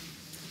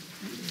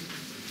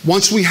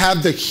 Once we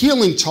have the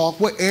healing talk,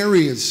 what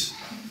areas?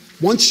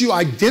 Once you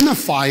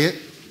identify it,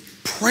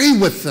 pray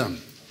with them.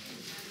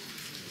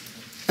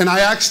 And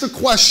I ask the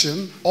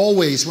question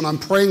always when I'm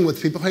praying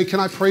with people, hey, can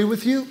I pray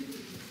with you?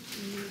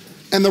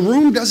 And the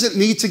room doesn't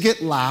need to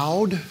get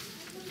loud,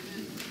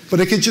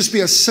 but it could just be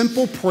a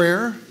simple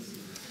prayer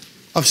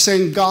of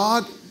saying,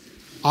 God,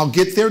 I'll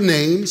get their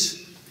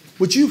names.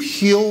 Would you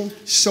heal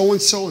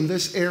so-and-so in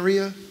this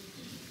area?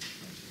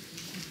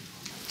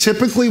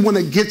 Typically, when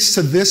it gets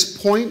to this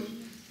point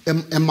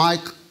in my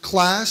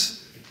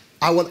class,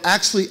 I would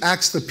actually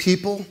ask the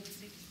people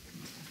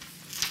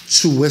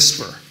to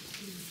whisper.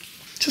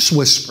 Just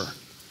whisper.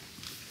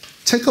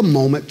 Take a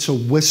moment to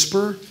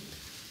whisper.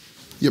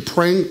 You're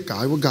praying,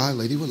 guy with guy,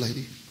 lady with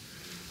lady.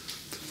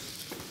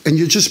 And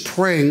you're just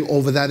praying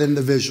over that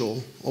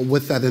individual or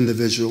with that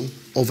individual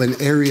over an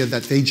area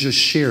that they just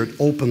shared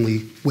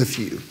openly with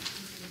you.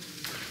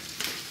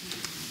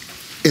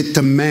 It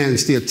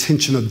demands the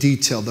attention of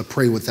detail to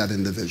pray with that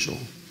individual.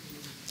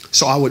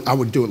 So I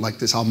would do it like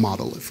this. I'll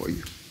model it for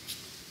you.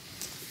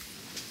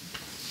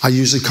 I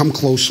usually come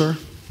closer.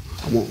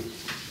 I won't.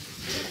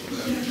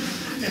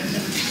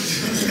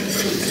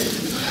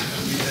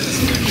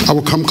 I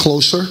will come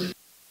closer.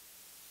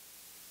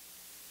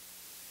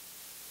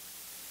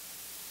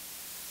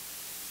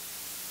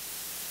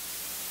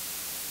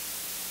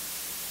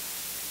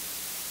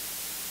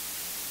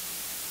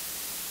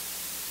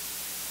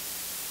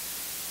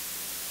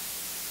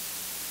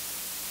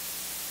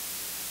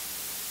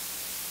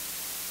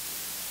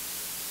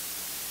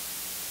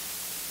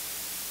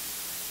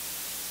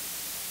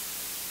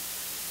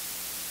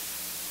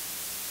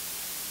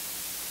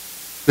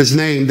 His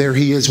name, there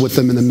he is with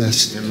them in the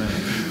midst. Amen.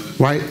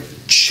 Right?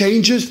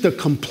 Changes the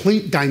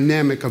complete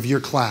dynamic of your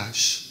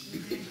class.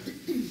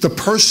 The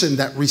person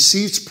that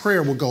receives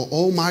prayer will go,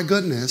 oh my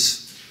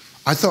goodness,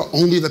 I thought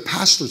only the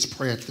pastors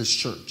pray at this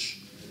church.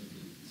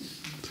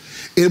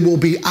 It will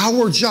be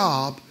our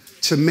job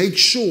to make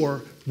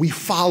sure we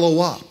follow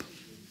up.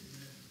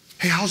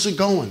 Hey, how's it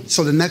going?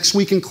 So the next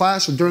week in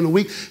class or during the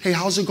week, hey,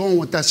 how's it going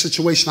with that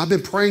situation? I've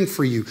been praying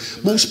for you.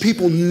 Most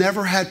people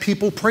never had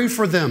people pray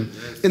for them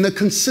in a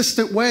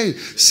consistent way.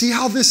 See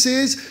how this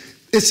is?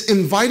 It's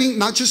inviting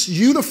not just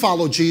you to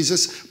follow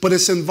Jesus, but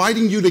it's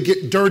inviting you to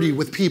get dirty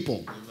with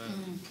people.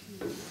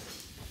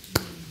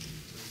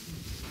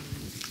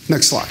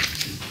 Next slide.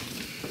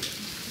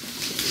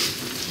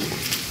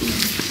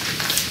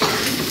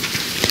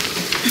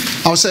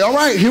 I would say, all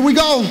right, here we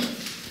go.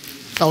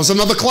 That was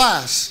another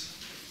class.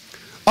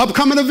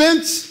 Upcoming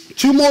events,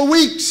 2 more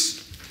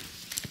weeks.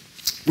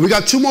 We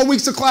got 2 more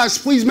weeks of class.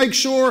 Please make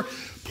sure,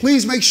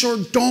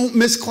 don't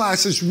miss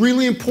class. It's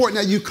really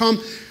important that you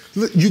come,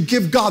 you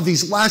give God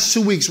these last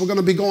 2 weeks. We're going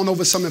to be going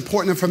over some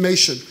important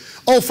information.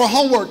 Oh, for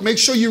homework, make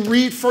sure you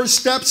read First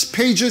Steps,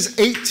 pages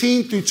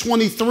 18 through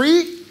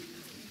 23.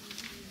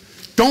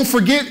 Don't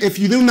forget, if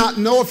you do not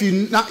know, if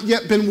you've not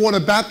yet been water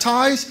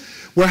baptized,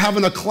 we're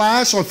having a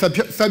class on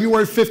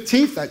February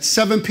 15th at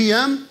 7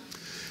 p.m.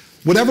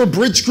 Whatever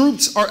bridge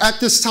groups are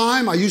at this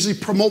time, I usually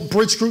promote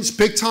bridge groups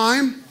big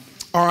time,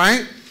 all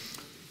right?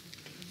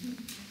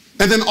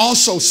 And then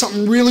also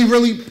something really,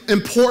 really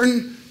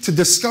important to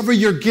discover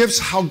your gifts,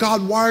 how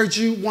God wired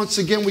you. Once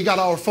again, we got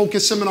our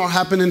focus seminar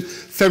happening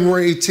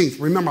February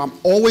 18th. Remember, I'm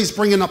always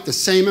bringing up the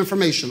same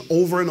information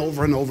over and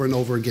over and over and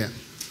over again,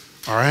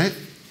 all right?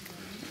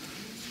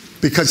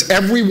 Because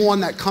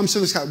everyone that comes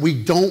to this class,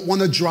 we don't want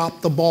to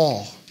drop the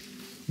ball.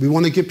 We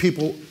want to give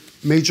people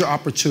major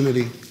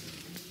opportunity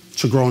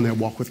to grow in their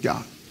walk with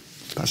God.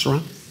 Pastor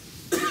Ron?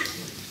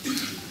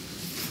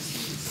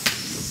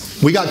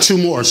 We got 2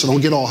 more, so don't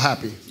get all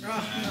happy.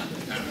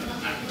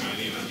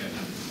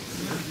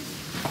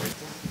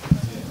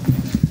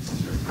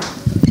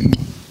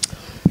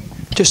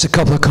 Just a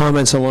couple of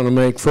comments I want to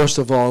make. First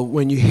of all,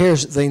 when you hear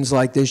things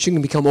like this, you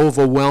can become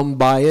overwhelmed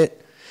by it.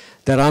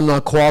 That I'm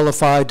not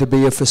qualified to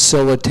be a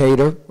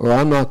facilitator, or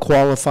I'm not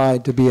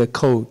qualified to be a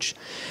coach.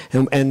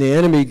 And the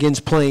enemy begins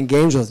playing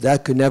games with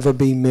that. Could never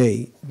be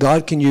me.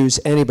 God can use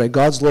anybody.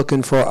 God's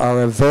looking for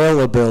our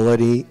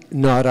availability,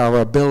 not our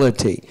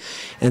ability.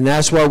 And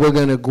that's why we're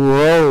going to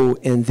grow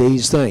in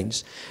these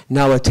things.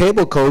 Now, a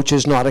table coach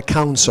is not a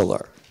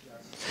counselor.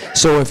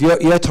 So if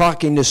you're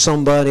talking to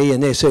somebody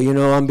and they say, you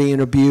know, I'm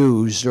being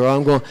abused, or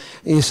I'm going,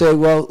 you say,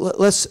 well,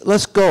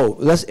 let's go.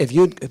 If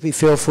you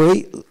feel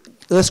free,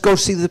 let's go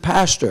see the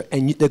pastor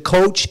and the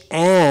coach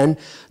and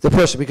the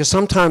person, because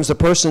sometimes the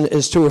person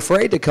is too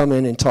afraid to come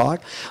in and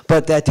talk,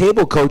 but that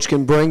table coach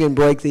can bring and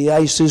break the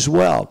ice as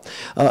well.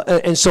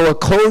 And so a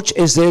coach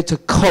is there to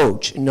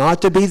coach,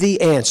 not to be the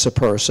answer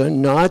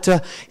person, not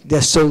to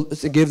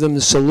give them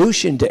the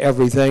solution to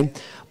everything,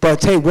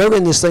 but hey, we're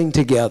in this thing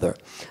together.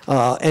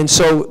 And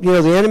so, you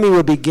know, the enemy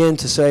will begin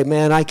to say,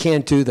 man, I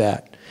can't do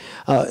that.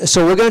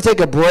 So we're going to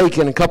take a break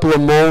in a couple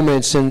of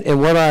moments, and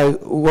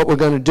what we're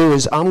going to do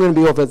is I'm going to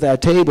be over at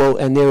that table,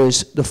 and there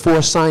is the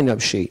 4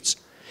 sign-up sheets.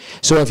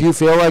 So if you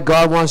feel like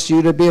God wants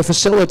you to be a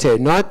facilitator,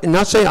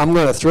 not saying I'm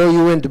going to throw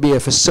you in to be a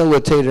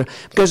facilitator,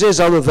 because there's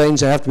other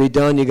things that have to be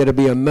done. You got to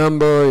be a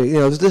member. You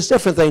know, there's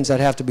different things that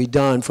have to be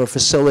done for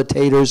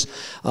facilitators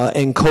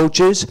and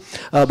coaches.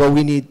 But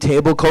we need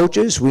table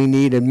coaches. We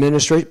need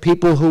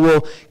people who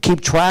will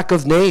keep track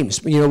of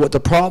names. You know what the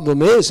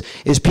problem is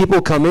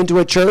people come into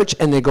a church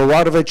and they go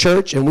out of a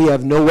church, and we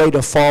have no way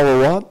to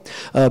follow up.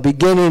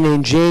 Beginning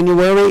in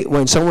January,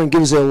 when someone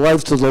gives their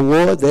life to the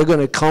Lord, they're going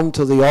to come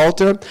to the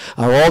altar.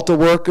 Our altar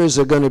workers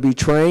are going to be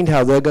trained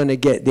how they're going to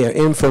get their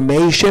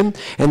information,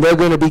 and they're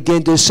going to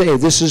begin to say,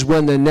 this is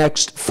when the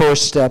next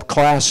first step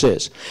class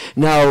is.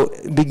 Now,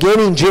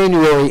 beginning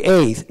January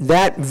 8th,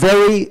 that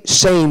very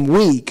same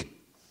week,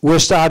 we're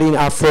starting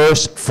our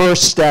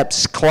first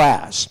steps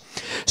class.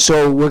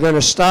 So we're going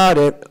to start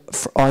it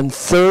on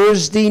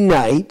Thursday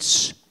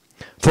nights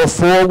for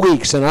 4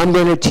 weeks, and I'm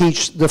going to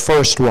teach the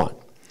first one.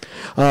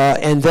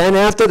 And then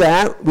after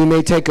that, we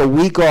may take a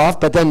week off,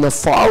 but then the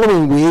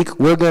following week,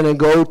 we're going to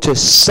go to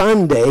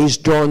Sundays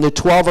during the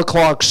 12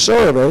 o'clock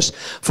service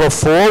for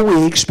 4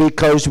 weeks,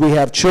 because we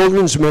have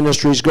children's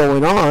ministries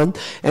going on.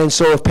 And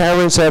so if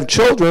parents have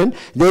children,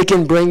 they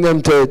can bring them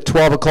to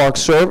 12 o'clock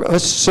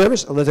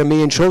service, let them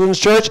be in children's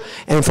church,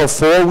 and for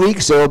 4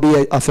 weeks, there will be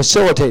a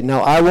facilitator.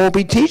 Now, I won't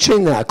be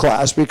teaching that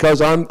class because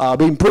I'll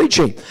be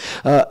preaching.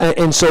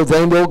 And so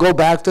then we'll go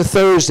back to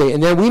Thursday.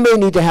 And then we may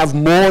need to have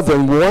more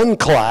than one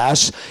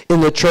class in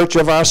the church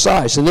of our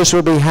size. And this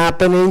will be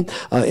happening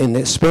in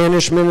the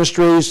Spanish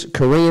ministries,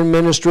 Korean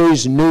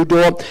ministries, New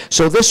Door.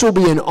 So this will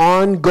be an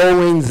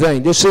ongoing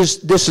thing. This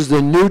is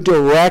the new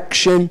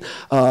direction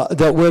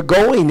that we're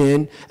going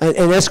in,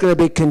 and that's going to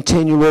be a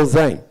continual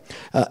thing.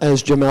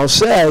 As Jermel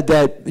said,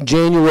 that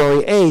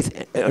January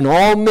 8th, and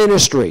all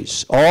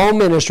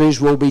ministries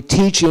will be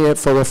teaching it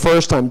for the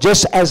first time,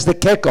 just as the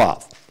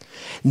kickoff.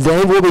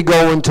 Then we'll be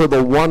going to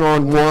the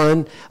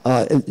one-on-one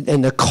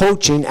and the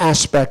coaching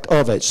aspect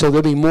of it. So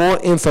there'll be more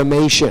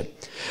information.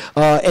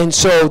 And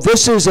so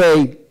this is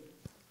a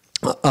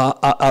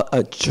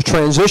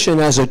transition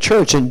as a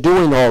church in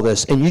doing all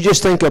this. And you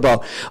just think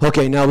about,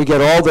 okay, now we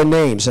get all the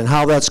names and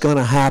how that's going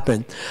to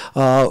happen.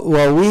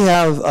 Well, we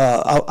have,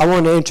 I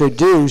want to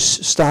introduce,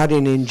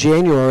 starting in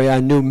January, our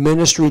new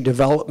ministry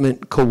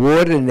development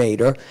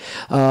coordinator,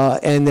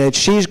 and that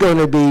she's going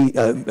to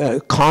be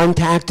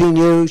contacting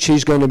you.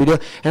 She's going to be doing,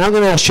 and I'm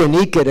going to ask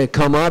Shanika to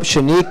come up.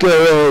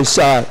 Shanika is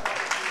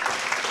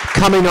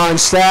coming on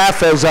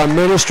staff as our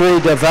ministry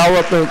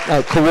development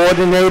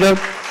coordinator.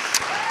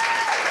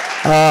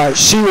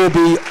 She will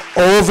be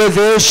over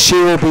this. She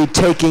will be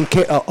taking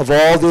care of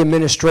all the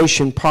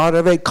administration part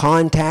of it,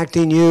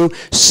 contacting you,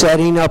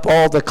 setting up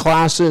all the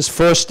classes,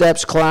 first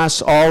steps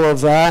class, all of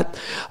that.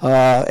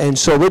 And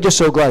so we're just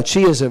so glad.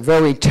 She is a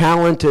very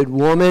talented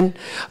woman.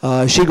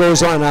 She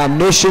goes on our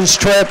missions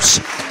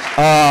trips.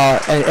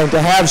 And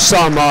to have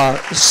some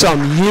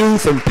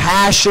youth and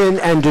passion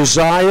and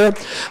desire,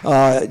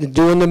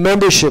 doing the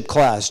membership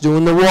class,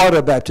 doing the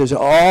water baptism,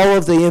 all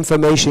of the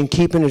information,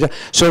 keeping it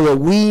so that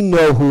we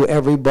know who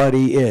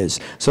everybody is.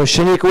 So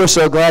Shanika, we're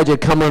so glad you're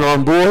coming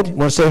on board. You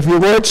want to say a few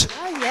words?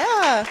 Oh,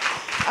 yeah.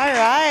 All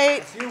right.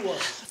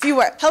 A few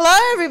words.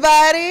 Hello,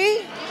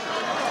 everybody.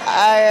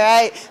 All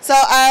right.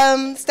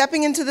 So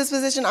stepping into this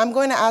position, I'm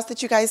going to ask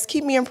that you guys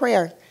keep me in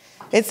prayer.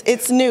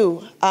 It's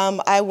new.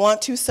 I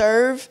want to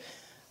serve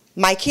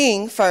my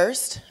King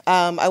first.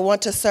 I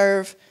want to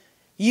serve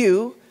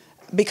you,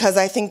 because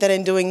I think that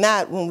in doing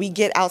that, when we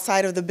get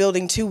outside of the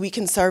building too, we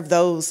can serve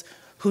those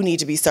who need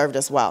to be served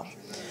as well.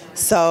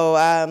 So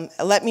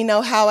let me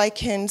know how I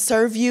can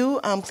serve you.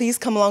 Please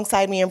come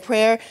alongside me in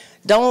prayer.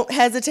 Don't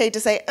hesitate to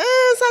say,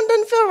 something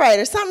doesn't feel right,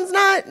 or something's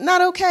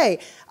not okay.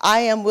 I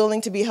am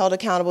willing to be held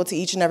accountable to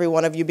each and every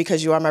one of you,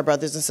 because you are my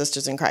brothers and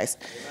sisters in Christ.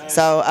 Amen.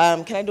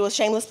 So can I do a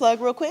shameless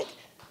plug real quick?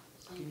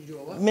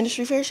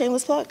 Ministry fair,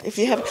 shameless plug. If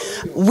you have,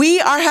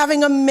 we are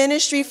having a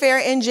ministry fair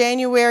in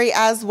January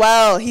as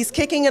well. He's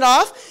kicking it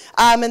off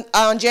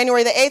on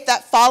January the 8th,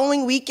 that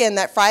following weekend,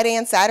 that Friday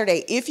and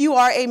Saturday. If you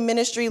are a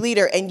ministry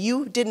leader and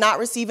you did not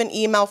receive an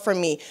email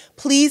from me,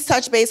 please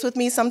touch base with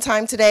me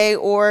sometime today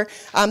or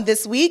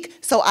this week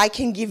so I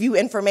can give you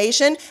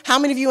information. How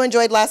many of you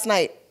enjoyed last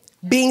night?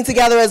 Being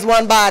together as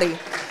one body.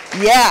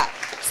 Yeah.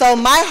 So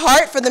my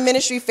heart for the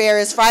ministry fair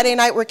is Friday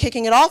night, we're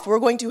kicking it off. We're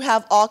going to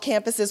have all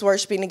campuses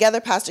worshiping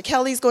together. Pastor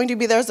Kelly's going to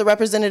be there as the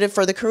representative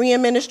for the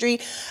Korean ministry.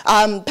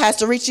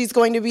 Pastor Richie's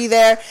going to be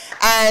there.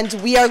 And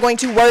we are going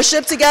to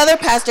worship together.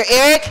 Pastor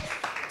Eric,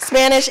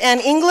 Spanish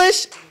and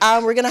English.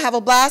 We're going to have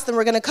a blast, and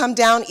we're going to come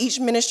down. Each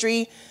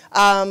ministry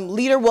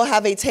leader will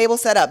have a table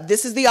set up.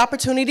 This is the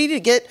opportunity to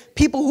get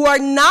people who are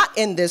not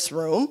in this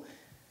room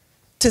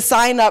to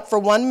sign up for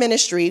one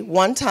ministry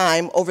one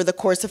time over the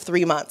course of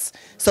 3 months.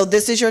 So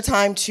this is your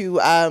time to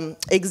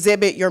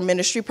exhibit your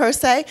ministry per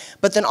se,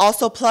 but then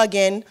also plug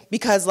in,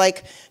 because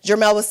like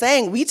Jermel was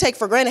saying, we take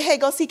for granted, hey,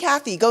 go see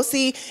Kathy, go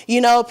see,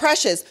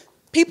 Precious.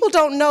 People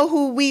don't know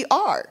who we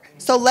are.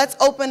 So let's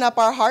open up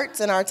our hearts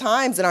and our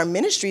times and our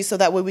ministry so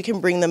that way we can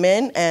bring them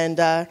in. And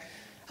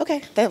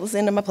okay, that was the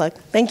end of my plug.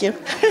 Thank you.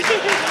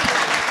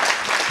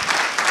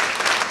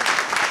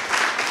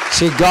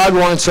 See, God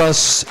wants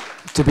us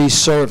to be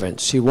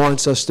servants. He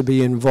wants us to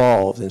be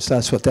involved, and so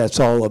that's what that's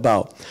all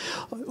about.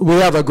 We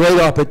have a great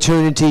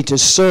opportunity to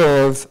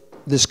serve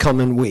this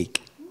coming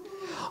week.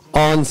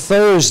 On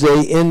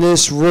Thursday, in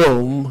this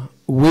room,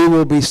 we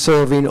will be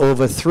serving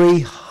over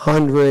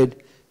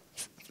 300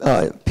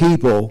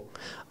 people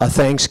a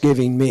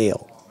Thanksgiving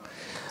meal.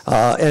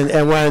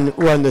 And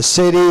when the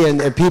city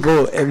and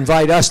people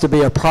invite us to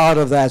be a part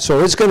of that,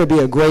 so it's going to be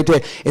a great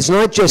day. It's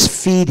not just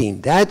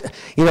feeding that,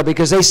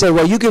 because they say,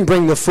 well, you can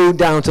bring the food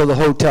down to the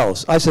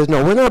hotels. I said,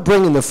 no, we're not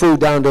bringing the food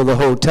down to the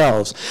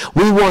hotels.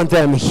 We want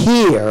them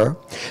here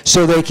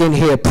so they can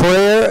hear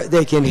prayer,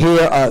 they can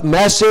hear a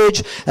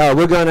message.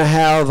 We're going to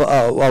have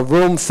a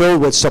room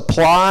filled with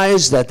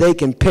supplies that they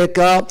can pick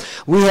up.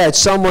 We had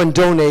someone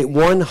donate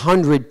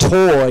 100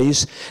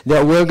 toys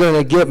that we're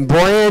going to get,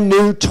 brand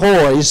new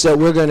toys that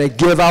we're going to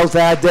give out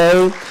that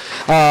day.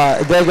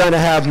 They're going to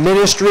have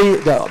ministry.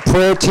 The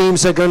prayer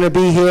teams are going to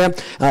be here,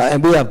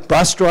 and we have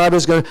bus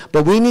drivers going.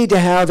 But we need to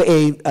have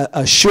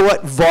a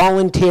short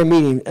volunteer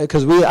meeting,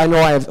 because I know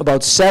I have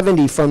about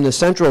 70 from the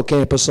Central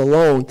Campus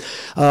alone.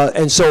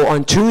 And so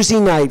on Tuesday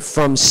night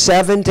from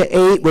 7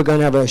 to 8, we're going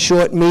to have a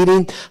short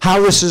meeting. How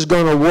this is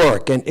going to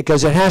work, and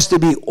because it has to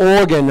be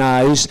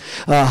organized,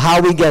 how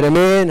we get them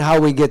in, how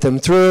we get them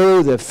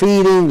through, the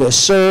feeding, the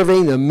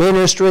serving, the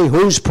ministry,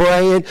 who's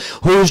praying,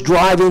 who's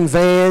driving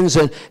vans,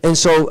 and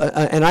so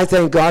and I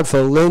thank God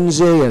for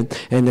Lindsay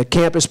and the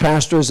campus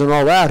pastors and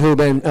all that who've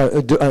been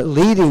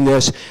leading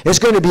this. It's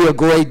going to be a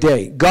great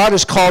day. God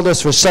has called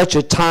us for such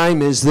a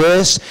time as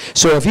this.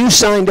 So if you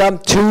signed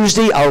up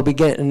Tuesday, I'll be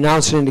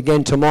announcing it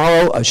again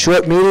tomorrow, a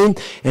short meeting,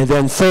 and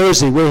then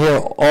Thursday we're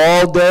here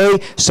all day.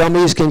 Some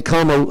of these can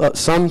come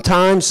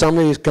sometimes, some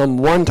of these come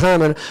one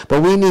time,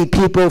 but we need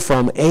people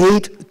from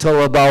 8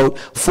 till about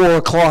 4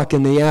 o'clock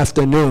in the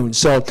afternoon.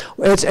 So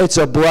it's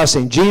a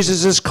blessing.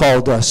 Jesus has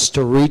called us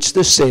to reach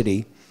the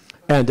city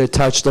and to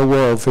touch the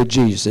world for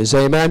Jesus.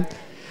 Amen.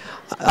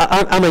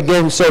 I'm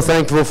again so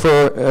thankful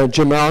for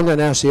Jermel. I'm going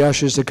to ask the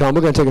ushers to come.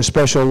 We're going to take a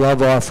special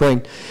love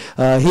offering.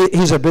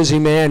 He's a busy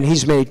man.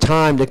 He's made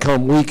time to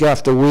come week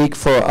after week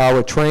for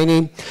our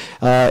training.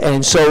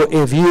 And so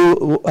if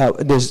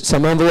there's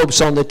some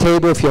envelopes on the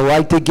table if you'd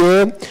like to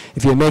give.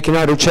 If you're making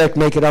out a check,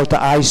 make it out to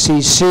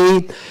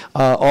ICC.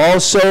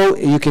 Also,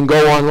 you can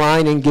go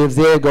online and give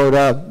there. Go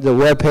to the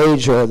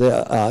webpage or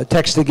the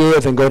text to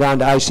give and go down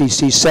to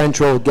ICC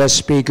Central, guest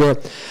speaker.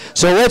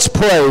 So let's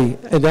pray,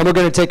 and then we're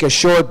going to take a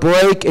short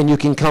break, and you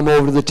can come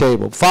over to the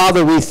table.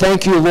 Father, we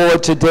thank you,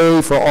 Lord,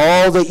 today for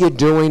all that you're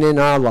doing in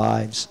our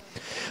lives.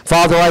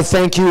 Father, I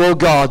thank you, oh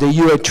God, that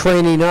you are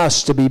training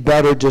us to be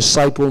better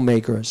disciple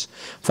makers.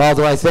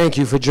 Father, I thank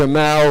you for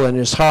Jermel and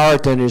his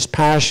heart and his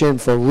passion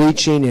for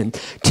reaching and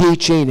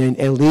teaching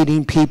and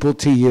leading people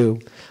to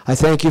you. I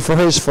thank you for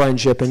his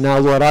friendship, and now,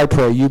 Lord, I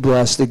pray you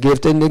bless the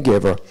gift and the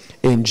giver.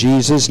 In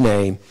Jesus'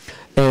 name,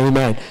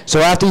 amen. So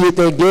after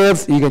they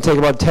give, you can take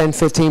about a 10,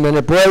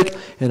 15-minute break,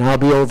 and I'll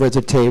be over at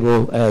the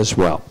table as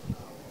well.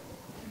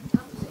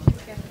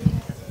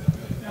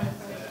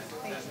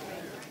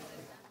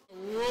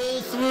 Roll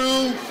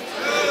through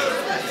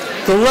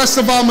the rest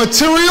of our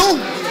material.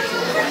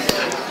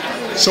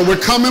 So we're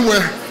coming,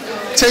 we're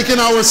taking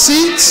our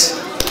seats.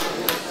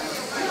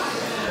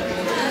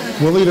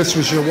 Willie, this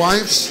was your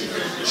wife's.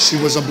 She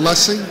was a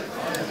blessing.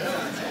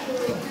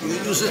 You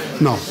use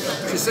it? No.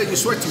 She said you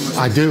sweat too much.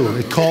 I do.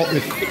 It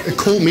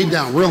cooled me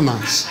down real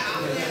nice.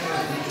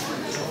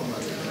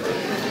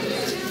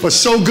 But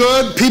so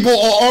good. People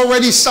are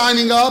already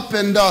signing up,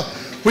 and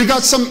we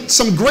got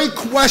some great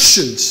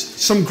questions.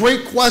 Some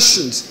great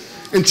questions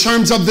in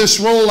terms of this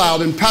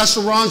rollout. And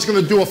Pastor Ron's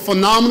going to do a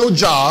phenomenal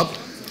job.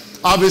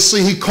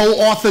 Obviously, he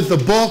co-authored the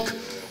book.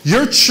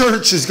 Your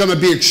church is going to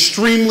be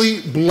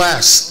extremely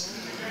blessed.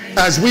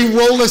 As we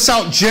roll this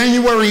out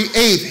January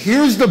 8th,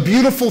 here's the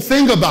beautiful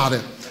thing about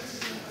it.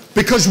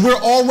 Because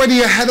we're already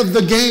ahead of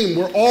the game.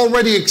 We're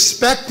already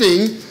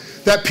expecting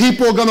that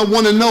people are going to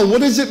want to know,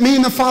 what does it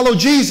mean to follow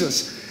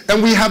Jesus?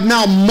 And we have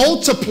now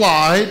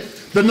multiplied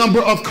the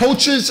number of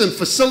coaches and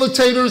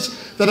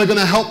facilitators that are going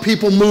to help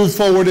people move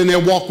forward in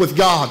their walk with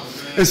God.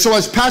 And so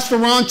as Pastor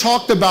Ron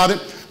talked about it,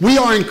 we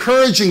are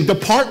encouraging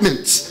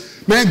departments,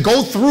 Man,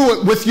 go through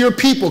it with your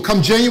people.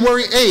 Come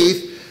January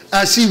 8th,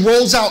 as he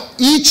rolls out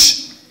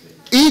each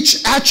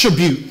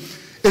attribute,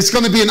 it's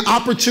going to be an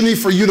opportunity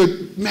for you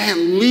to,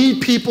 man,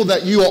 lead people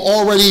that you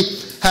already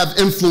have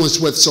influence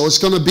with. So it's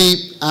going to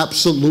be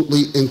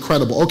absolutely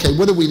incredible. Okay,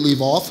 where did we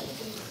leave off?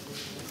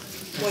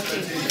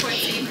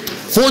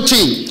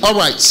 14. All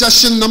right,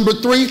 session number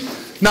 3.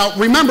 Now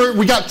remember,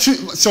 we got two.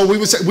 So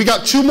we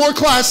got 2 more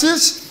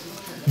classes.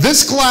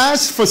 This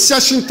class for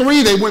session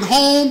 3, they went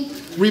home.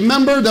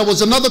 Remember, there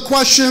was another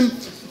question.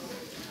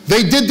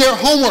 They did their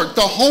homework.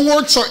 The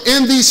homeworks are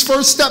in these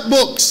first step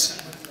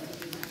books.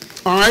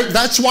 All right,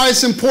 that's why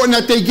it's important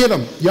that they get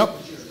them. Yep.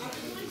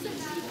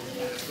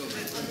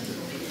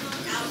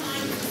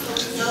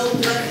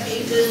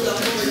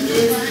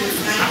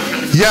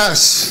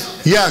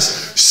 Yes,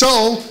 yes.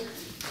 So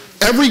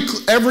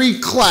every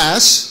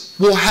class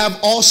will have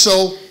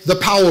also the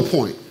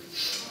PowerPoint.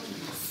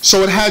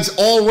 So it has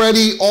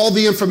already all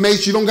the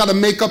information. You don't got to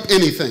make up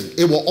anything.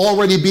 It will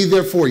already be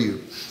there for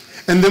you.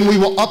 And then we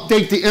will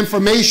update the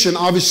information,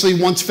 obviously,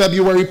 once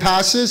February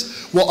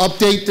passes. We'll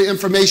update the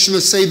information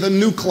to say the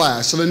new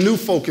class or the new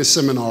focus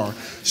seminar.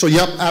 So,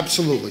 yep,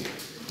 absolutely.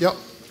 Yep.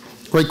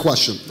 Great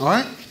question. All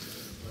right?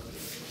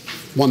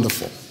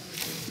 Wonderful.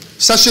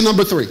 Session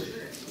number 3.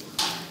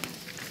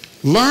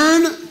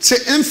 Learn to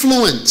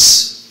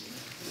influence.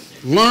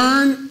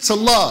 Learn to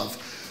love.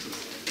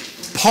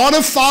 Part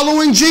of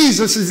following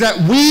Jesus is that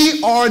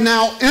we are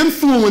now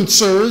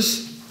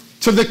influencers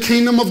to the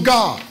kingdom of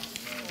God.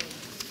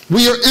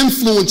 We are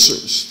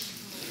influencers.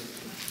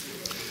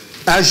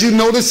 As you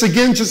notice,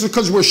 again, just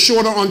because we're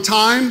shorter on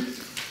time,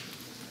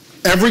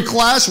 every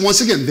class, once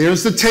again,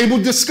 there's the table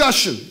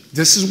discussion.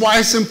 This is why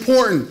it's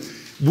important.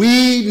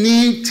 We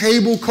need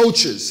table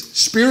coaches,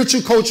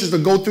 spiritual coaches to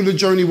go through the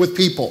journey with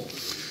people.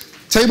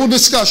 Table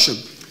discussion.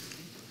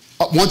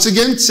 Once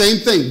again, same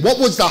thing. What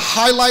was the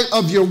highlight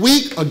of your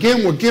week?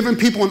 Again, we're giving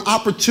people an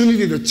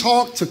opportunity to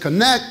talk, to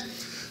connect.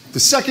 The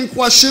second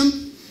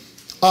question,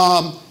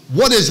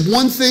 what is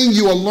one thing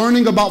you are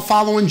learning about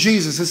following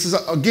Jesus? This is,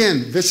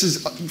 again, this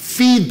is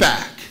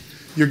feedback.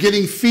 You're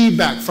getting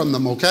feedback from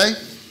them, okay?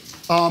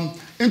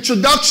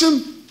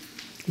 Introduction,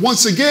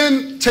 once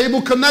again,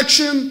 table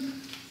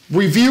connection,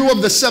 review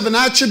of the 7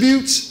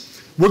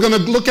 attributes. We're going to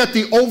look at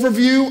the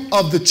overview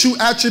of the 2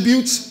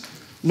 attributes,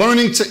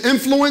 learning to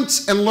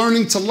influence and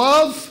learning to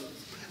love.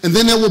 And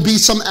then there will be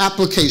some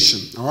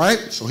application, all right?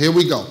 So here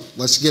we go.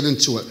 Let's get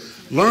into it.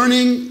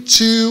 Learning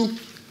to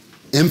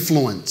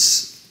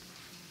influence.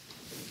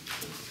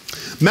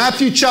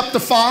 Matthew chapter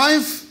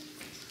 5,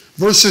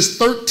 verses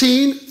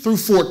 13 through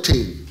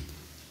 14.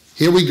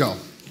 Here we go.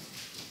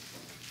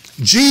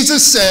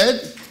 Jesus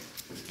said,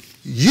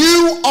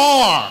 you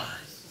are,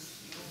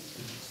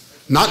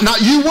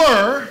 not you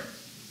were,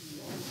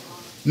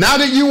 now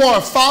that you are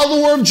a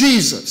follower of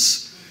Jesus,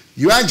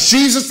 you ask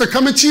Jesus to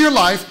come into your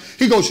life,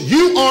 he goes,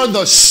 you are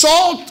the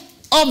salt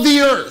of the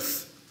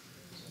earth.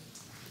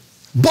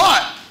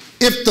 But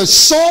if the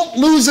salt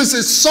loses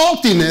its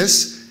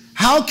saltiness,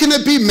 how can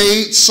it be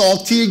made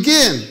salty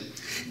again?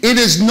 It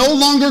is no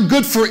longer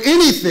good for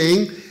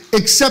anything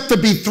except to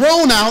be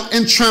thrown out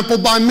and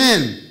trampled by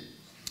men.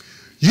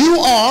 You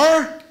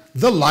are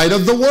the light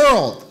of the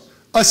world.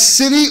 A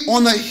city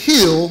on a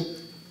hill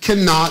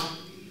cannot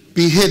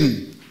be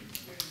hidden.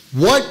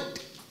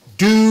 What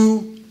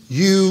do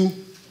you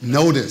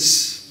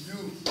notice?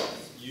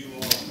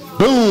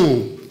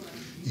 Boom.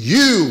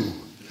 You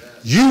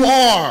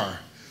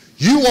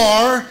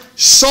are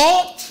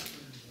salt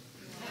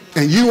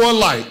and you are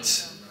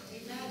light.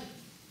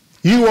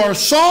 You are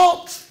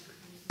salt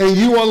and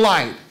you are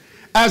light.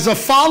 As a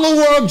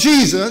follower of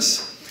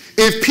Jesus,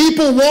 if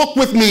people walk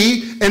with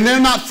me and they're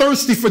not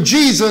thirsty for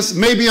Jesus,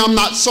 maybe I'm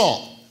not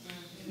salt.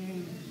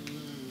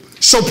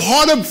 So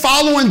part of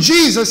following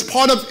Jesus,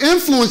 part of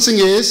influencing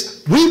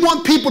is, we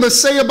want people to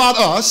say about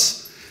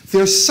us,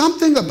 there's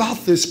something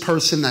about this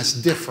person that's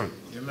different.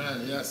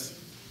 Amen, yes.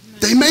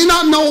 They may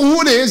not know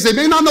who it is, they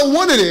may not know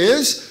what it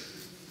is,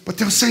 but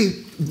they'll say,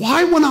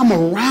 why when I'm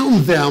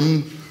around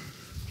them,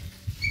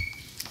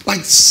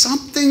 like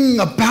something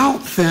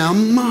about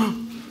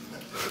them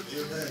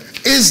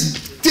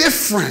is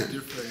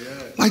different.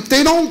 Like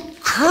they don't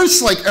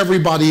curse like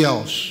everybody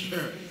else.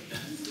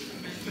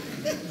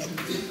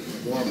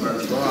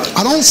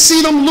 I don't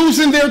see them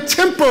losing their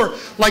temper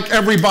like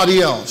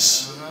everybody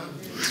else.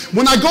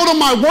 When I go to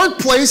my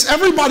workplace,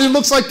 everybody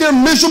looks like they're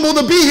miserable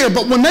to be here.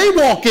 But when they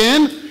walk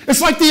in,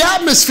 it's like the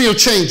atmosphere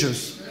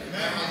changes.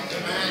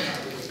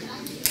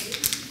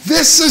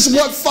 This is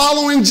what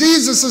following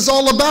Jesus is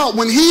all about.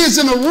 When he is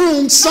in a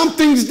room,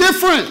 something's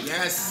different.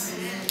 Yes.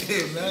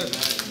 Amen.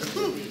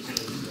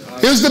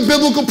 Here's the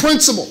biblical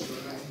principle.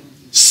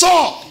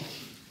 Salt.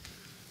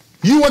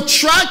 You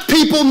attract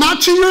people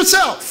not to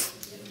yourself.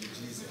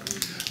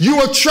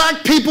 You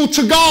attract people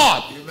to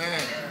God.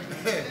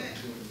 Amen.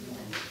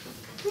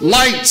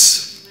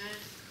 Lights.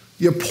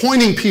 You're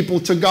pointing people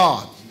to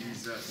God.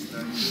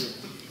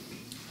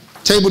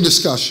 Table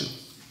discussion.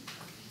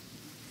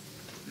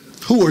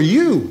 Who are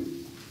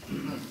you?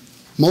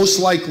 Most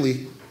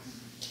likely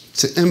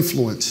to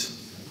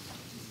influence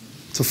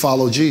to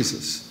follow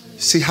Jesus?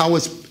 See how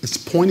it's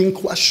pointing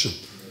question.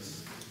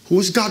 Who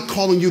is God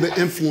calling you to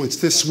influence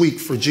this week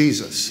for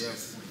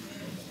Jesus?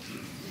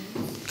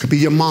 It could be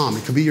your mom.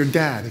 It could be your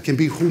dad. It can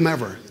be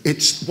whomever.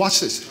 Watch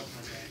this.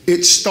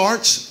 It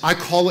starts, I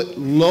call it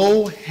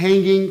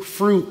low-hanging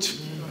fruit.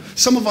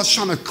 Some of us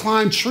trying to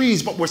climb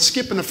trees, but we're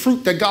skipping the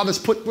fruit that God has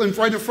put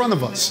right in front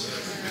of us.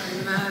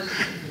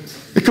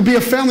 It could be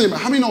a family member.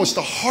 How many know it's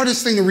the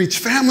hardest thing to reach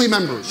family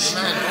members?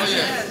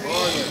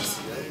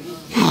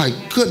 My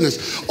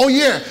goodness. Oh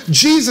yeah,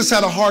 Jesus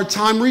had a hard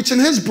time reaching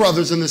his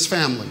brothers in his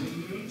family.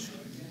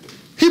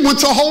 He went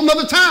to a whole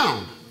nother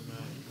town.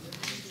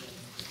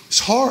 It's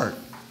hard.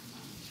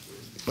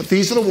 But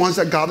these are the ones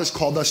that God has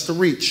called us to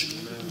reach.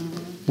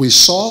 We're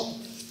salt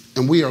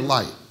and we are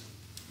light.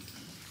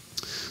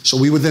 So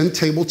we would then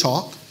table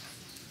talk.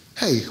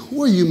 Hey,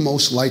 who are you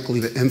most likely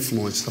to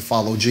influence to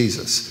follow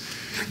Jesus?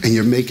 And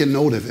you're making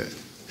note of it.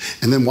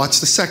 And then watch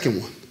the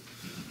second one.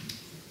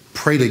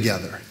 Pray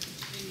together.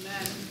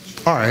 Amen.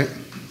 All right.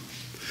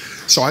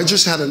 So I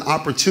just had an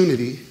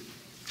opportunity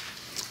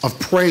of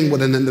praying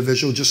with an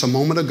individual just a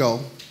moment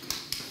ago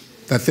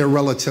that their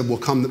relative will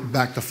come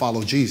back to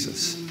follow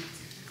Jesus.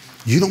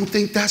 You don't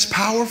think that's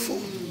powerful?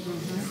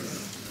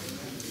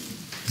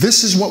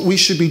 This is what we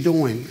should be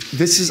doing.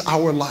 This is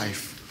our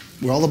life.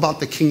 We're all about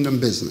the kingdom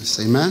business.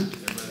 Amen?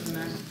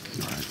 Amen.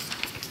 All right.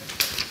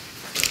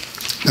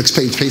 Next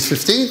page, page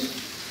 15.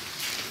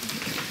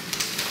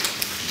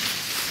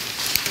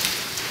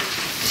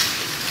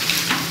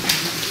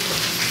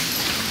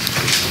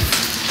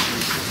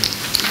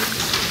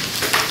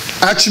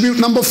 Attribute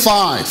number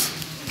 5.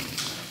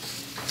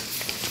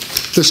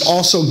 This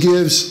also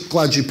gives,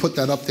 glad you put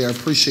that up there, I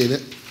appreciate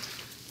it.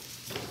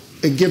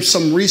 It gives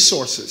some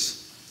resources.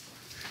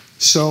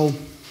 So,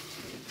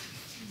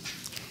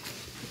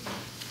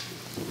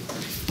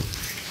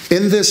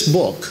 in this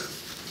book,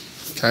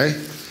 okay,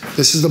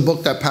 this is the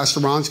book that Pastor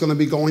Ron's going to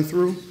be going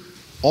through.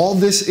 All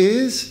this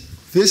is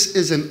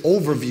an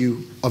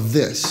overview of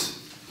this.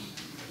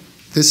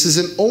 This is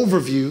an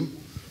overview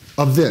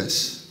of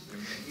this.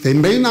 They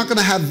may not going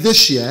to have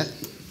this yet.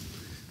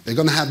 They're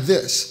going to have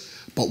this.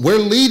 But we're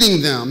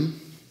leading them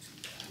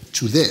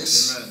to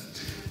this. Amen.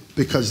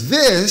 Because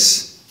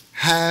this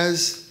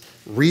has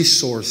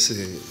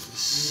resources.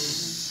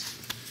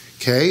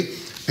 Okay?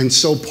 And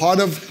so part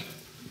of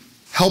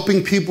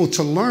helping people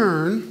to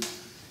learn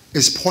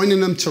is pointing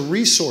them to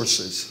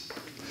resources.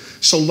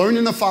 So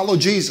learning to follow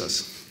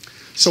Jesus.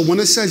 So when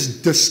it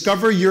says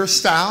discover your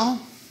style,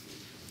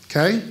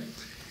 okay?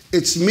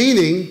 It's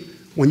meaning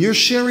when you're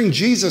sharing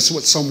Jesus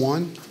with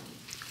someone,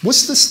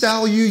 what's the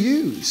style you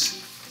use?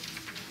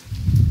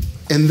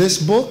 In this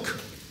book,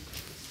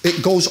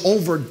 it goes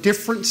over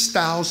different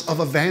styles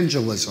of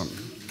evangelism.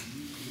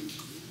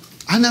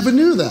 I never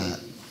knew that.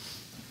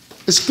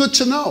 It's good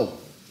to know.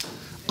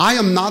 I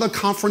am not a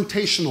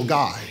confrontational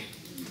guy.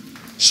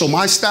 So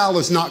my style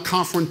is not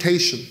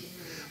confrontation.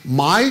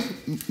 The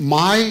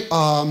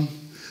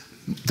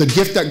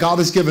gift that God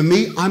has given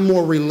me, I'm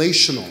more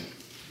relational.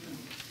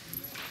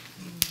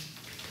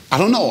 I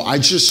don't know, I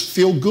just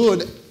feel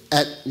good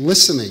at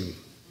listening.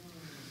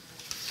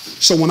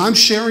 So when I'm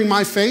sharing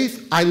my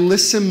faith, I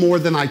listen more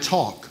than I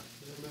talk.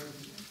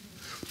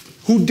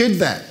 Who did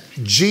that?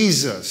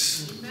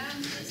 Jesus.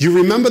 You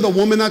remember the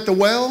woman at the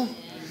well?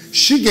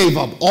 She gave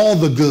up all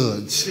the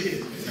goods.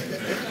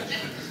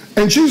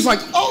 And she was like,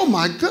 oh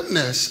my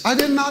goodness, I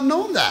did not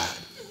know that.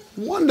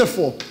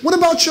 Wonderful. What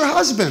about your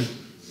husband?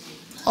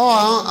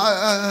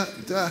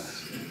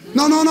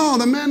 No,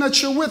 the man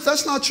that you're with,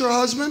 that's not your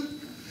husband.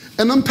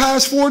 And them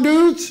past 4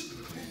 dudes?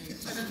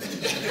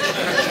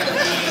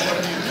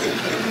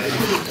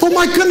 Oh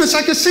my goodness,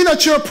 I can see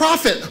that you're a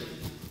prophet.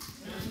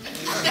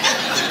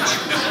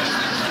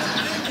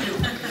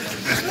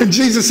 And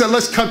Jesus said,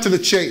 let's cut to the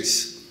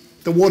chase.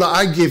 The water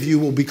I give you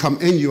will become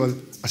in you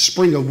a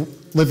spring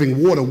of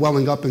living water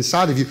welling up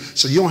inside of you,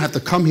 so you don't have to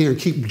come here and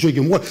keep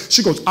drinking water.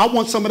 She goes, I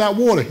want some of that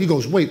water. He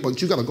goes, wait,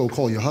 but you got to go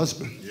call your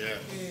husband. Yeah.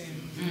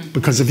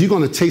 Because if you're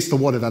going to taste the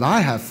water that I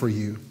have for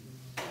you,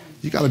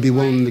 you got to be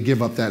willing to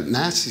give up that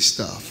nasty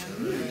stuff.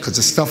 Because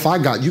the stuff I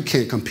got, you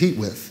can't compete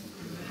with.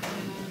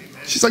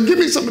 She's like, give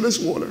me some of this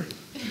water.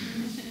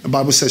 The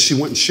Bible says she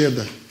went and shared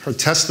her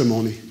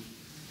testimony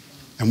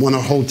and won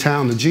her whole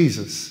town to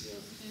Jesus.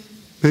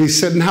 And he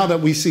said, now that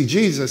we see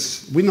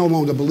Jesus, we no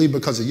longer believe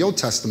because of your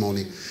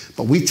testimony,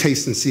 but we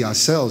taste and see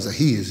ourselves that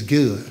he is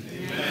good.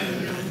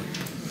 Amen.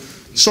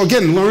 So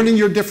again, learning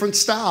your different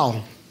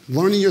style,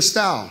 learning your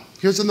style.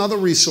 Here's another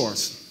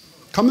resource.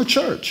 Come to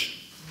church.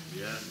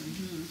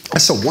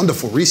 That's a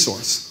wonderful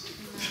resource.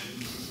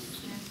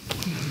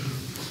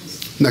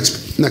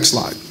 Next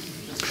slide.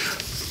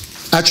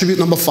 Attribute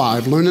number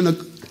 5, learning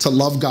to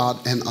love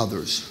God and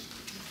others.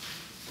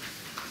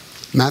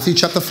 Matthew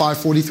chapter 5,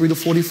 43 to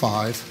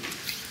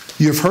 45.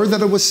 You have heard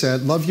that it was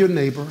said, love your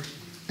neighbor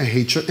and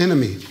hate your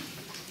enemy.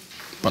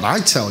 But I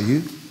tell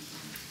you,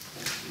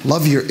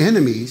 love your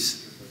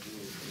enemies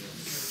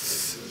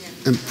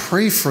and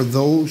pray for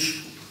those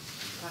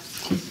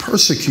who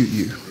persecute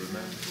you,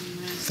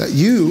 that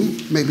you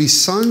may be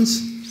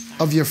sons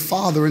of your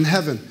Father in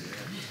heaven.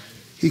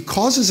 He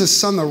causes his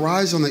sun to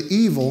rise on the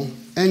evil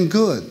and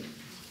good.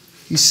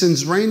 He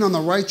sends rain on the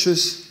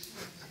righteous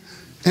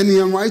and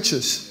the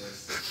unrighteous.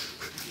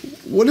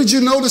 What did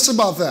you notice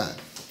about that?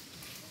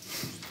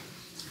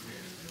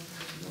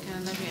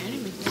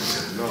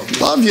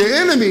 Love your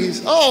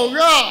enemies. Oh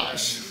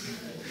gosh.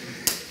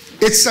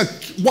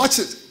 Watch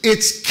it.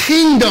 It's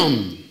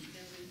kingdom.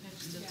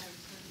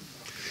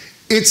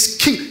 It's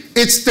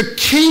the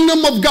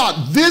kingdom of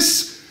God.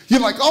 This, you're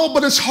like, oh,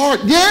 but it's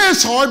hard. Yeah,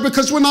 it's hard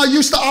because we're not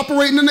used to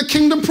operating in the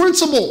kingdom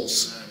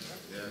principles.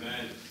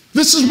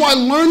 This is why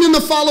learning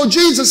to follow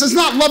Jesus is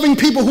not loving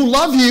people who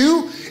love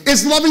you.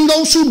 It's loving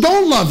those who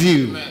don't love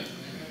you.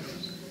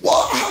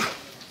 Well,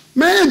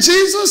 man,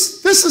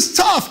 Jesus, this is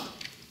tough.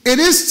 It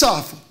is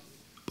tough.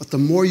 But the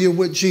more you're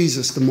with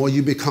Jesus, the more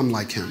you become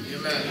like him.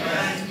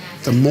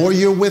 The more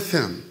you're with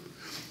him.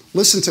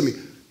 Listen to me.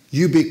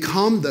 You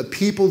become the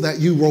people that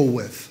you roll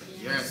with.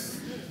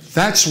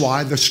 That's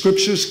why the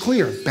scripture is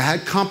clear.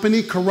 Bad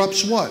company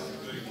corrupts what?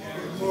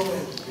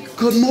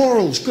 Good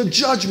morals, good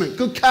judgment,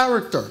 good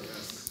character.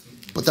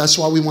 But that's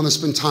why we want to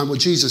spend time with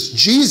Jesus.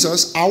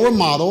 Jesus, our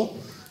model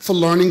for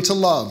learning to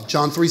love.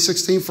 John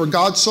 3:16, for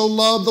God so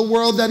loved the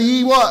world that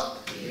he what?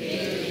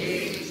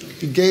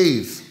 He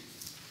gave.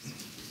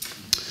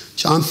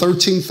 John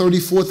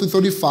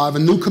 13:34-35, a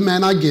new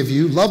command I give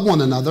you, love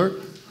one another.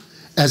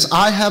 As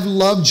I have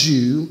loved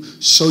you,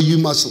 so you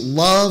must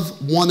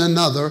love one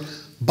another.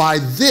 By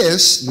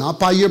this, not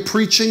by your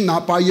preaching,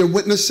 not by your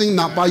witnessing,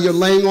 not by your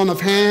laying on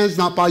of hands,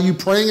 not by you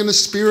praying in the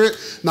Spirit,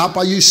 not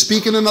by you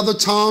speaking in other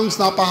tongues,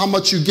 not by how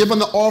much you give in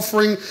the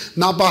offering,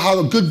 not by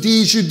how good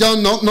deeds you've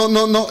done. No.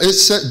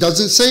 It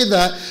doesn't say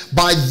that.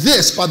 By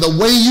this, by the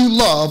way you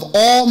love,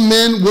 all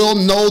men will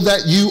know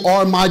that you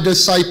are my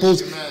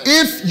disciples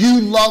if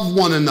you love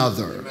one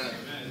another.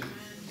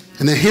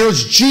 And then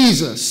here's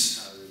Jesus.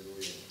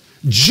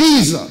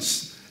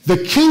 Jesus,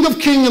 the King of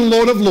Kings and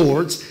Lord of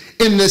Lords.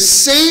 In the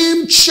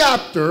same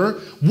chapter,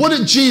 what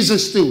did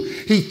Jesus do?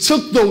 He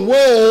took the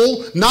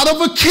role, not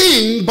of a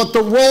king, but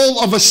the role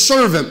of a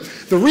servant.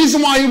 The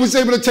reason why he was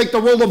able to take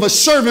the role of a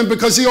servant,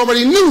 because he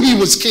already knew he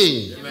was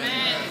king.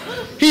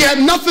 Amen. He had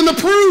nothing to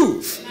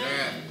prove.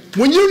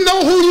 When you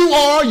know who you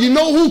are, you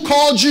know who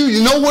called you,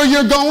 you know where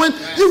you're going,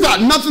 you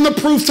got nothing to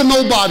prove to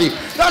nobody.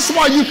 That's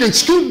why you can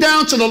scoot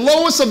down to the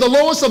lowest of the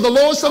lowest of the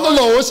lowest of the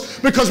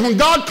lowest, because when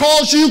God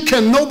calls you,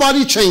 can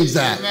nobody change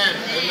that.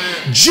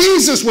 Amen.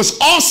 Jesus was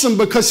awesome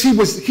because he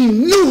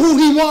knew who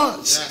he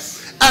was.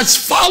 Yes. As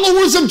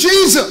followers of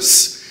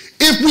Jesus,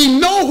 if we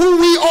know who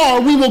we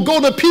are, we will go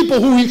to people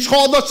who he's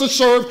called us to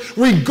serve,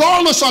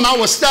 regardless on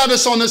our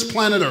status on this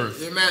planet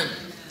Earth. Amen.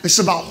 It's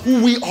about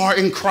who we are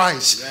in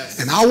Christ. Yes.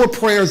 And our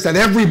prayer is that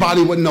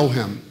everybody would know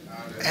him.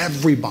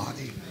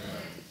 Everybody.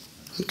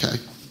 Okay.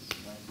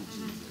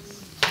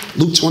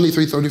 Luke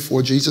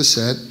 23:34, Jesus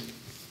said,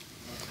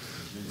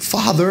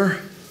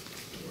 Father,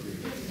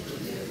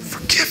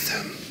 forgive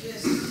them.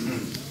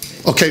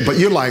 Okay, but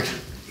you're like,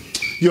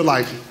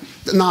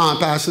 nah,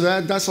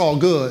 Pastor, that's all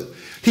good.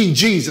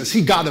 Jesus,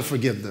 he got to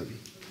forgive them.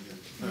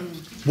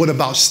 What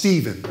about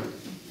Stephen?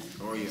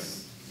 Oh, yeah.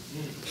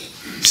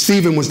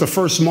 Stephen was the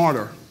first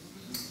martyr.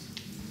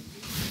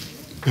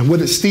 And what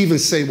did Stephen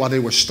say while they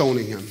were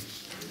stoning him?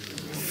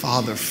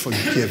 Father,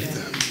 forgive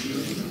them.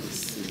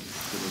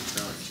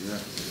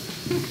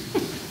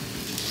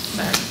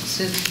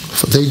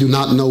 For they do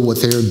not know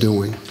what they are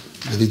doing.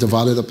 And he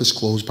divided up his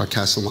clothes by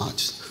casting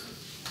lots.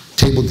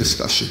 Table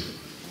discussion.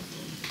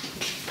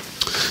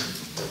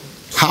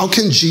 How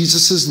can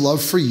Jesus'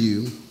 love for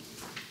you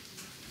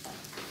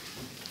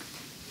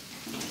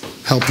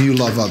help you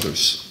love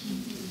others?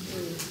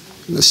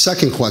 And the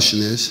second question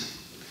is,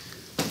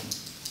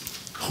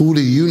 who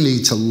do you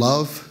need to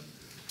love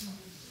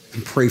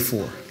and pray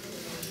for?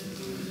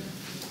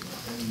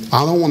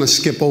 I don't want to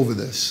skip over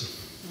this.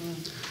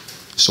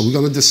 So we're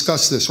going to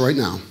discuss this right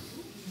now.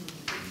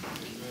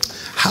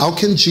 How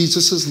can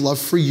Jesus' love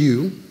for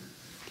you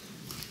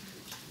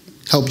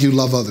help you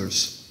love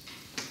others?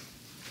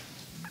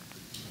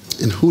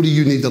 And who do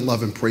you need to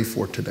love and pray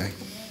for today?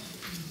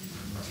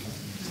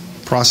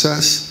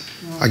 Process?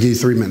 I'll give you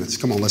 3 minutes.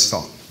 Come on, let's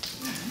talk.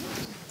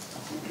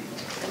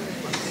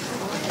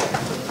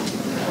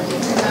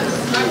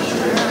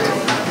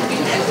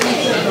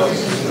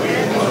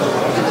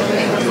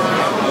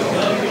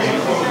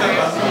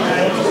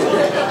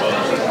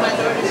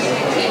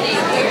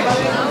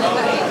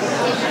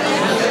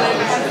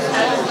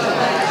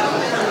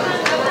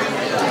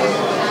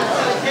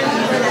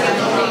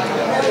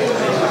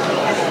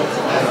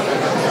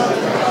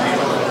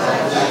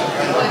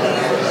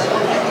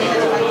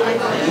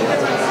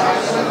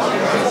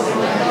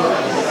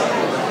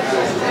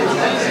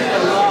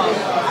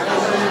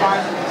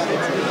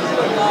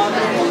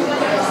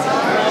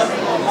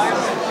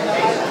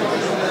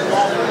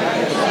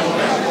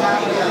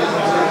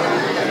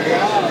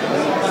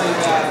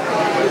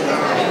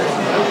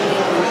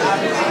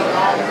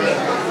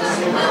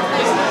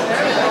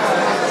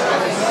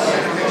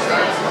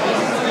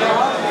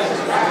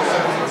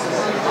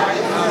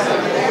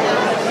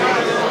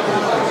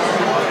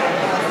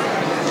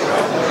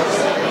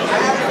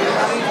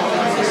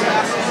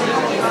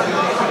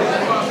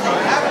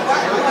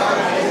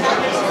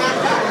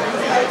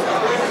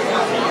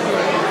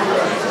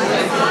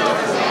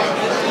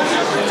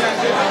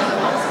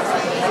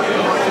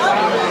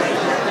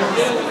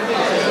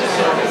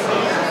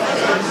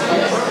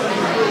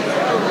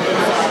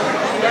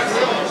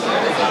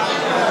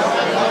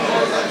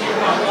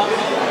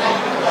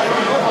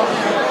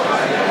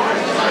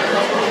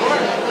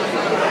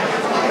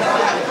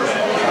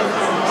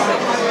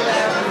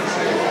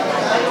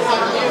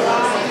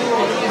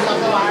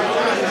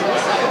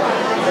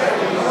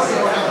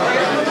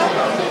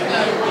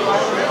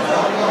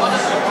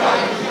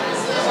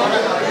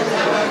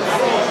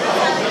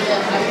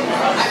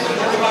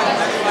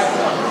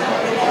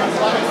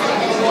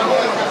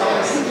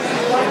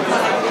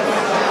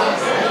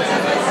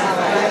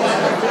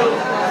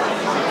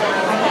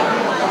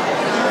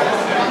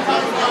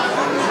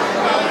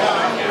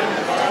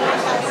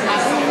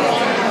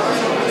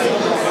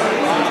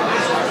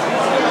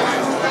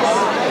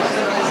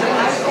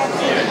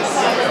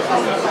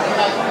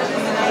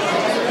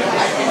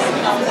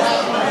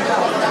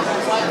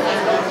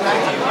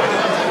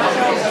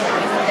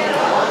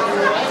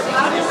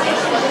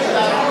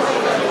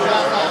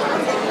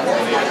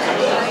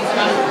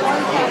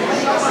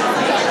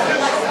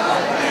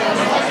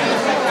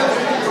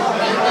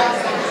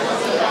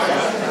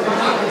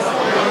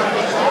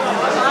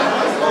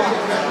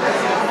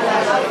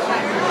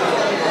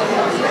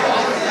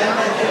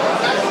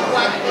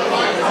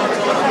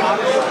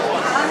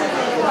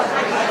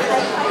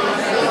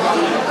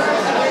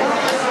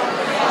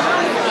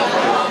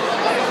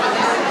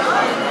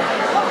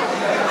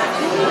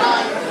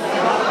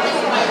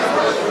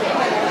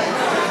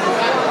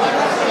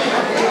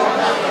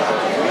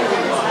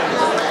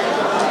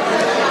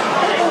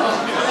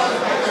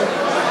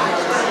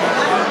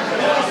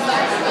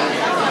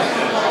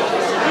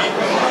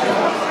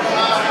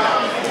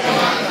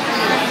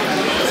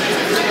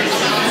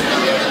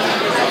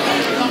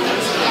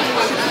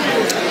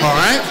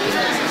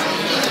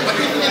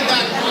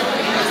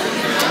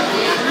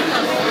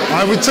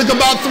 right, we took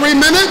about 3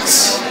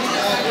 minutes.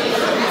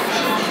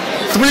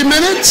 3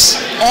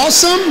 minutes.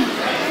 Awesome.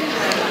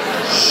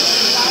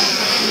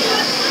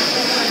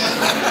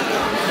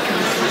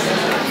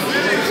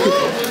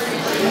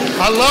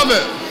 I love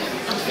it.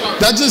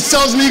 That just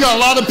tells me you got a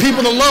lot of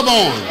people to love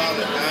on.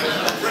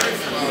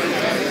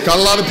 Got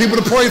a lot of people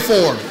to pray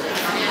for.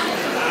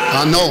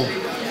 I know.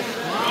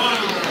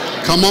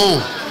 Come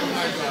on.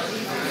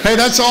 Hey,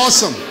 that's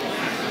awesome.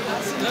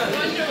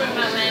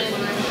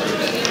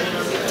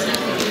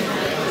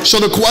 So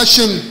the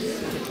question,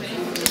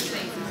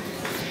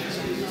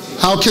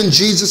 how can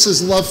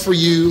Jesus' love for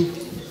you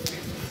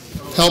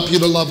help you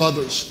to love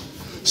others?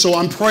 So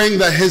I'm praying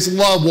that his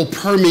love will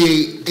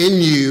permeate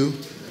in you,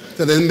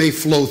 that it may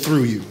flow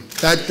through you.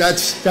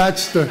 That's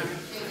the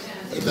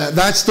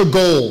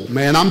goal,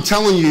 man. I'm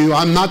telling you,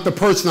 I'm not the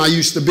person I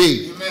used to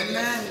be.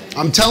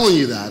 I'm telling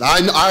you that.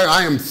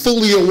 I am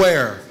fully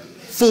aware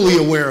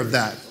of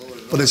that.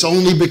 But it's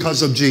only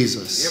because of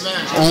Jesus.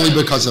 Only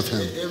because of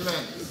him.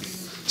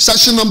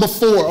 Session number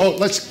 4. Oh,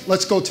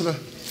 let's go to the,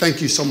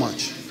 thank you so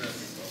much.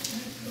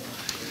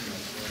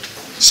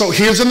 So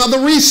here's another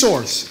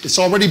resource. It's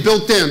already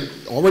built in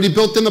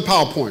the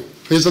PowerPoint.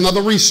 Here's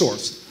another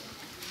resource.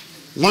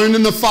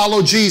 Learning to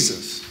follow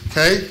Jesus,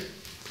 okay?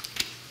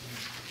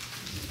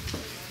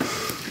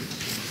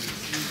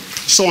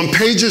 So on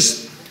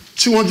pages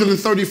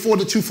 234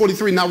 to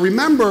 243. Now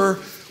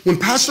remember, when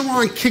Pastor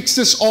Ron kicks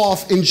this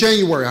off in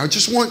January, I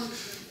always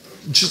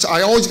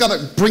got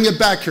to bring it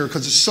back here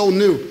because it's so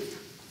new.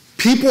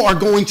 People are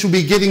going to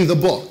be getting the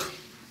book,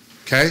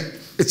 okay?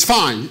 It's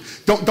fine.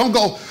 Don't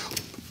go,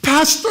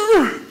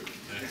 Pastor,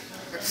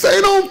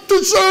 they don't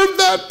deserve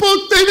that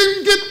book. They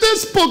didn't get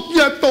this book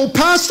yet, though,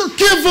 Pastor.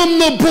 Give them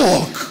the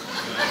book.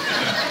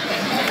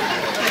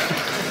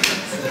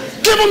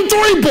 Give them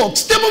 3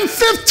 books. Give them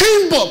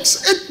 15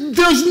 books.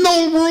 There's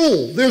no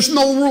rule. There's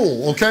no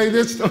rule, okay?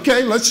 There's no,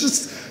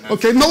 there's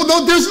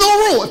no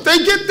rule. If they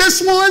get this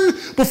one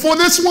before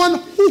this one,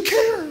 who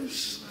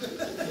cares?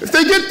 If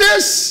they get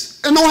this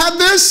and don't have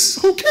this,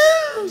 who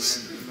cares?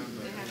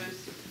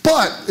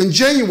 But in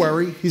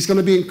January, he's going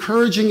to be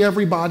encouraging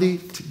everybody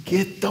to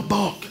get the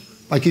book,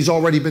 like he's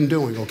already been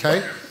doing,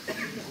 okay?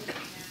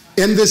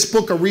 In this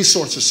book of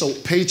resources, so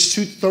page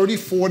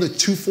 234 to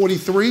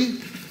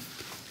 243,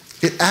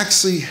 it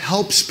actually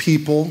helps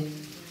people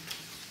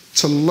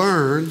to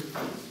learn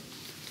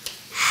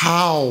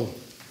how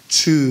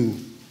to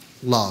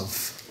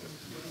love.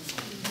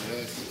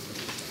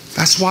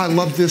 That's why I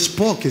love this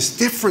book. It's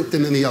different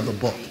than any other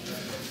book.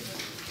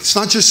 It's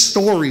not just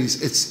stories.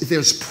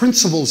 There's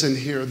principles in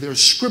here.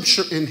 There's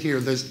scripture in here.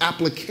 There's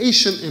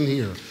application in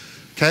here.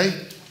 Okay?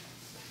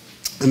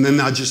 And then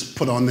I just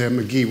put on there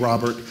McGee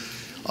Robert.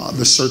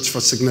 The Search for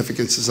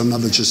Significance is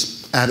another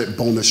just added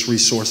bonus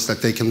resource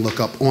that they can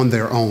look up on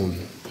their own.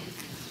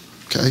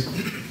 Okay?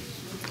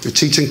 You're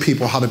teaching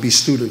people how to be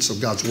students of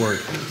God's Word.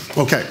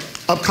 Okay.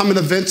 Upcoming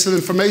events and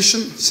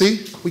information.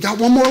 See? We got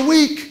one more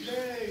week.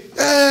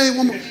 Hey,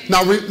 one more.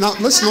 Now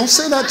listen, don't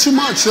say that too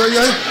much.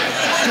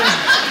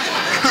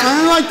 I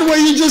don't like the way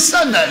you just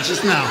said that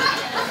just now.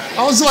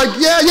 I was like,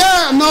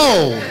 yeah,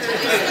 no.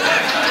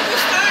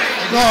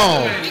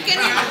 No.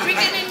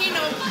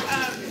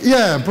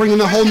 Yeah, bringing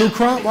a whole new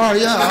crop? All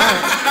right, yeah, all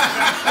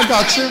right. I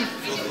got you.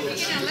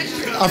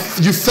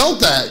 You felt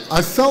that.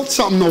 I felt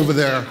something over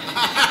there.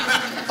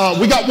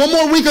 We got one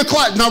more week of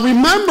class. Now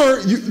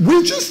remember,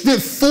 we just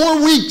did 4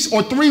 weeks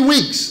or 3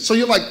 weeks. So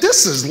you're like,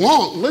 this is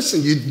long.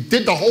 Listen, you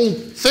did the whole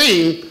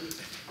thing.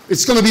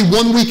 It's going to be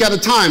 1 week at a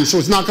time, so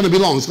it's not going to be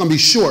long. It's going to be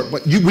short,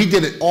 but we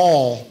did it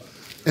all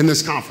in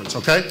this conference,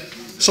 okay?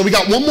 So we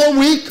got one more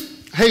week.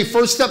 Hey,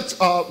 First Steps,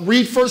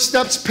 read First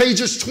Steps,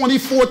 pages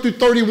 24 through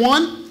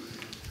 31.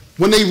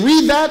 When they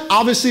read that,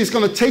 obviously it's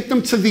going to take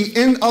them to the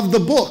end of the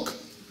book.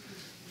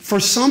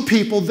 For some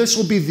people, this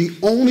will be the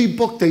only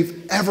book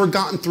they've ever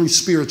gotten through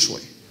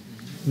spiritually.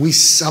 We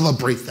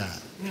celebrate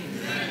that.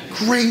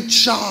 Great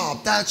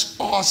job. That's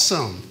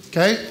awesome,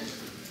 okay?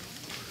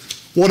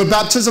 Water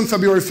baptism,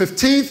 February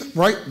 15th,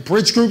 right?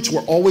 Bridge groups,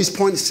 we're always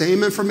pointing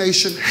same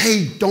information.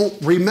 Hey, don't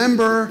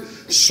remember,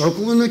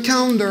 circle in the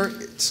calendar.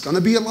 It's going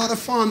to be a lot of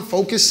fun.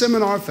 Focus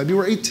seminar,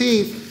 February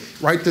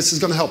 18th, right? This is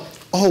going to help.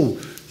 Oh,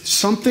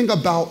 something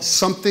about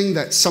something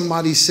that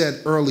somebody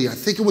said earlier. I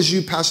think it was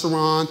you, Pastor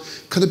Ron.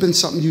 Could have been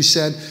something you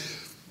said.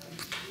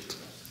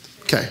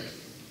 Okay.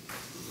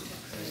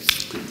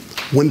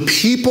 When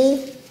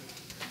people,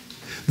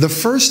 the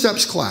First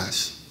Steps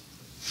class,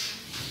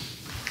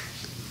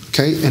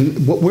 okay,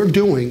 and what we're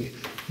doing,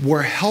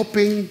 we're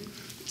helping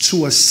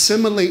to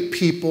assimilate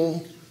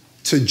people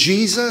to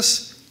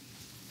Jesus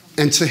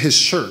and to his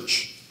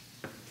church.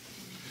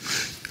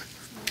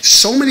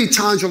 So many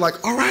times you're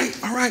like, all right,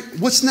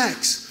 what's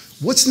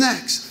next? What's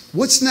next?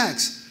 What's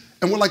next?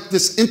 And we're like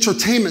this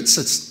entertainment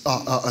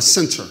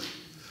center.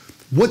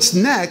 What's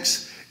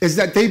next is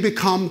that they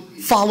become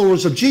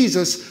followers of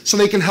Jesus so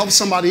they can help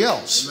somebody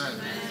else.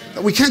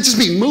 Amen. We can't just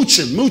be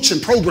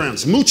mooching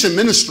programs, mooching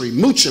ministry,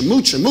 mooching.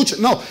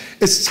 No,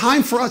 it's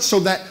time for us so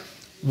that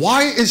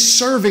Why is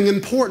serving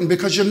important?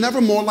 Because you're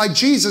never more like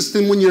Jesus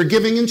than when you're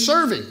giving and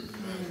serving.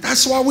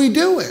 That's why we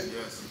do it.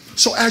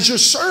 So as you're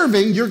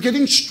serving, you're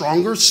getting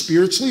stronger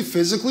spiritually,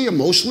 physically,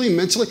 emotionally,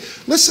 mentally.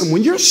 Listen,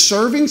 when you're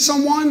serving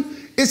someone,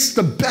 it's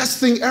the best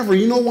thing ever.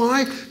 You know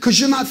why? Because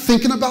you're not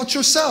thinking about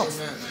yourself.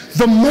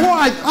 The more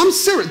I'm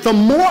serious, the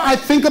more I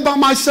think about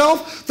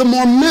myself, the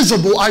more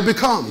miserable I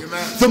become.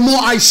 The more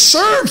I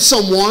serve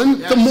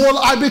someone, the more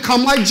I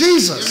become like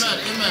Jesus.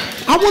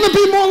 I want to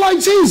be more like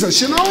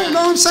Jesus, you know what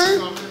I'm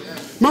saying?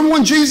 Remember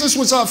when Jesus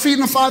was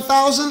feeding the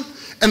 5,000?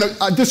 And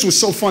this was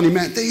so funny,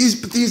 man.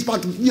 He's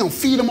about to,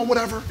 feed them or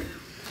whatever.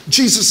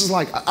 Jesus is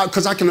like,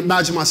 because I can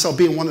imagine myself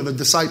being one of the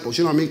disciples,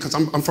 you know what I mean? Because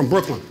I'm from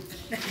Brooklyn.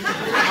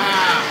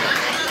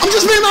 I'm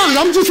just being honest.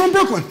 I'm just from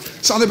Brooklyn.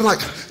 So they've been like,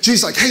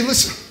 Jesus like, hey,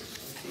 listen.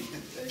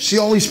 See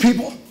all these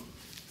people?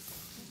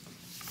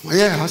 Well,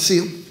 yeah, I see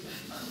them.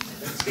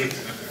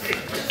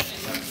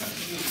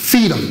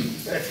 Feed them.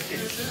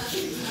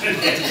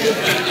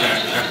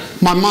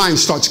 My mind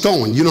starts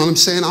going. You know what I'm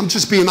saying? I'm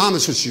just being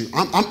honest with you.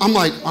 I'm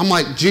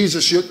like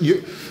Jesus.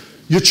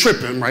 You're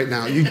tripping right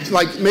now.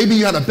 Maybe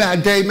you had a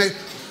bad day.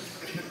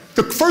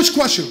 The first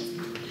question: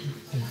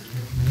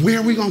 where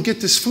are we gonna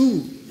get this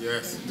food?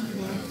 Yes.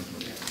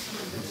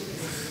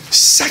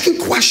 Second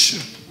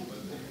question: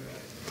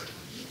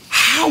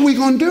 how are we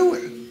gonna do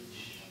it?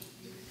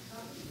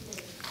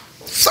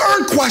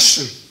 Third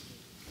question: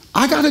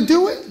 I gotta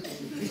do it.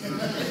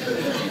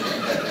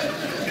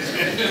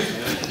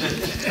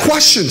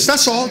 Questions,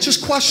 that's all,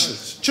 just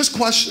questions, just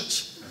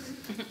questions.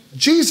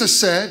 Jesus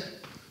said,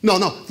 no,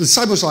 the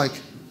disciples like,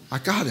 I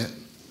got it.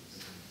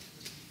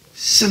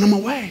 Send them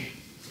away.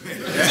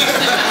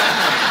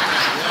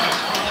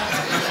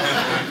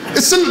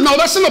 That's in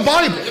the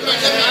Bible.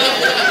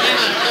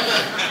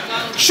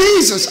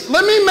 Jesus,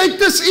 let me make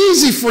this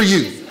easy for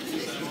you.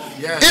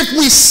 If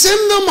we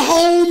send them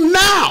home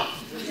now,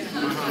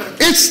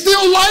 it's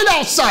still light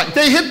outside.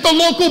 They hit the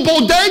local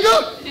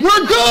bodega,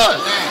 we're good.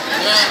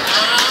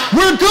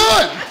 We're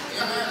good.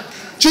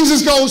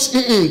 Jesus goes,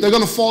 they're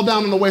going to fall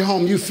down on the way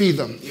home. You feed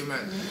them.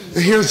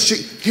 And here's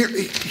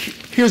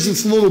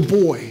this little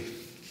boy.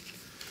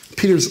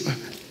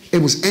 It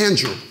was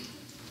Andrew.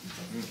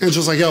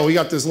 Andrew's like, yo, we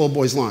got this little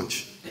boy's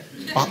lunch.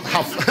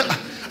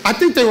 I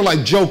think they were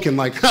like joking,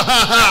 like, ha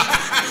ha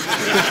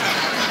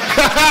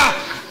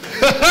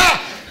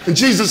ha. And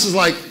Jesus is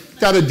like,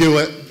 that'll do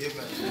it.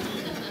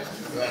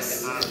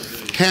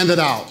 Hand it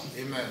out.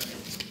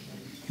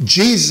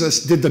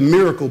 Jesus did the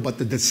miracle, but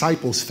the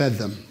disciples fed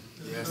them.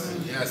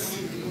 Yes.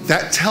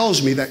 That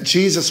tells me that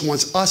Jesus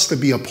wants us to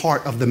be a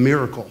part of the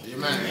miracle.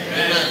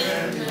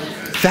 Amen.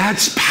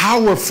 That's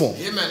powerful.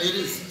 Amen. It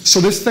is. So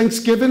this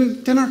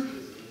Thanksgiving dinner,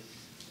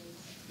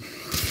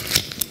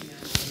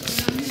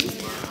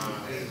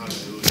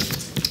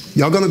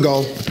 y'all gonna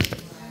go.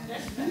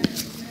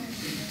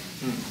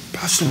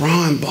 Pastor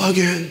Ron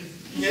bugging.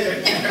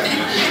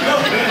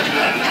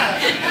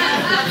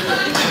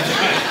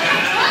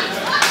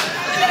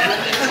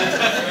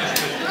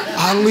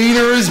 Our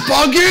leader is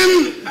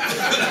bugging.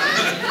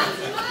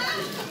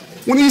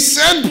 When he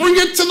said bring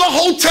it to the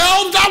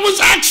hotel, that was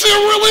actually a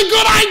really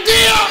good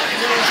idea.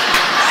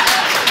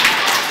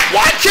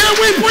 Why can't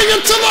we bring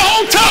it to the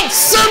hotel?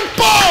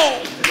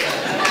 Simple.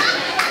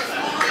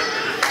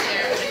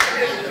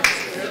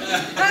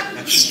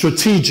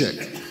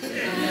 Strategic.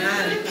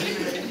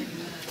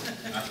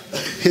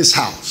 His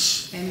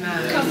house.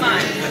 Come on.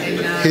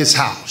 His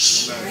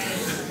house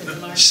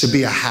should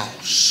be a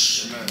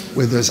house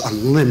where there's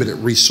unlimited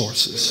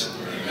resources.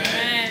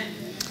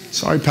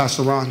 Sorry,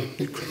 Pastor Ron.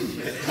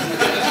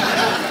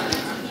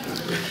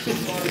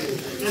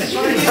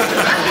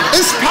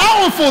 It's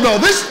powerful, though.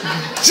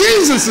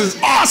 Jesus is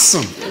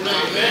awesome.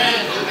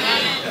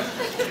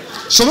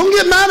 So don't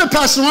get mad at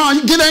Pastor Ron.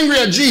 You get angry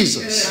at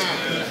Jesus.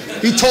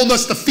 He told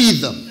us to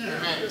feed them.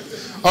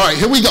 All right,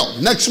 here we go.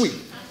 Next week.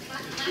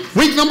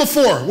 Week number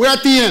 4. We're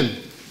at the end.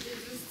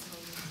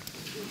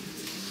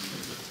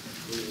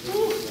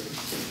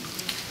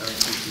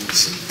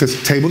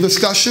 This table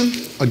discussion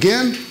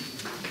again.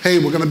 Hey,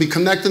 we're going to be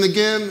connecting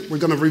again. We're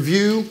going to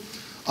review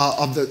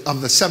of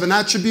the 7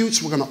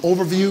 attributes. We're going to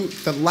overview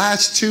the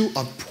last 2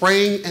 of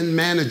praying and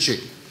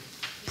managing.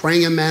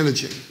 Praying and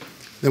managing.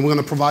 Then we're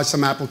going to provide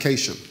some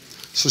application.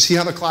 So see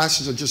how the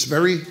classes are just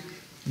very,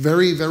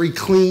 very, very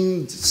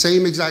clean,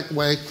 same exact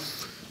way.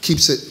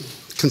 Keeps it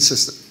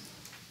consistent.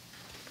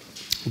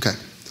 Okay.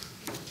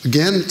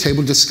 Again,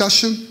 table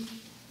discussion.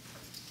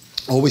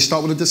 Always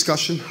start with a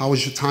discussion. How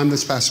was your time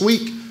this past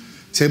week?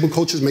 Table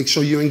coaches, make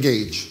sure you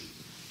engage.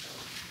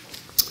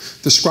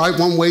 Describe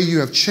one way you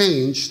have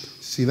changed.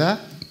 See that?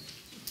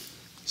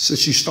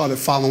 Since you started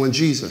following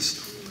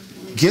Jesus.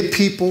 Get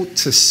people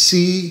to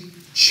see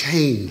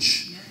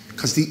change.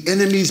 Because the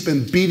enemy's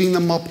been beating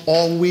them up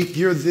all week.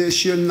 You're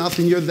this, you're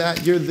nothing, you're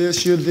that, you're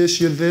this, you're this,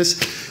 you're this.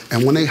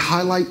 And when they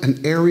highlight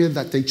an area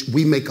that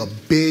we make a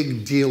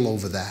big deal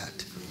over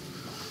that.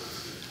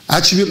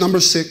 Attribute number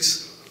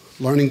 6,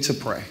 learning to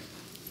pray.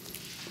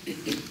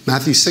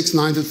 Matthew 6,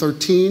 9 to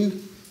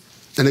 13.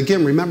 And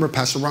again, remember,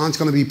 Pastor Ron's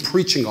going to be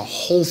preaching a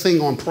whole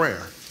thing on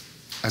prayer.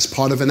 as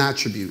part of an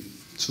attribute.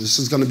 So this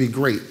is going to be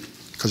great.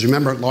 Because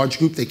remember, large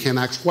group, they can't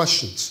ask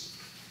questions.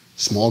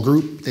 Small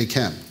group, they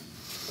can.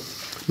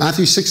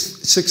 Matthew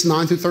 6,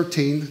 9 through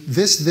 13.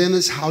 This then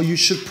is how you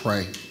should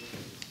pray.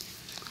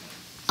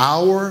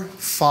 Our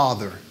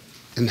Father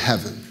in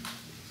heaven,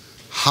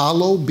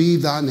 hallowed be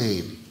thy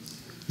name.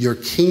 Your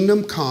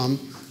kingdom come,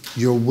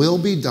 your will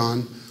be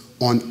done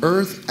on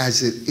earth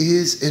as it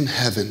is in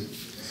heaven.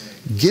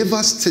 Give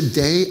us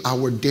today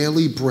our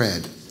daily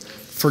bread.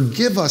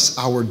 Forgive us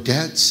our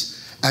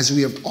debts as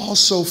we have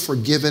also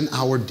forgiven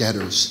our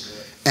debtors.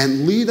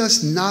 And lead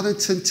us not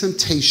into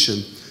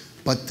temptation,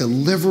 but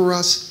deliver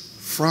us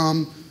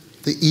from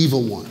the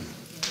evil one.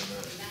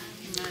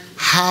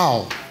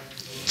 How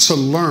to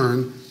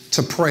learn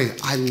to pray.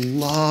 I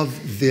love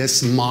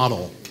this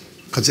model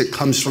because it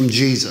comes from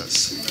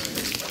Jesus.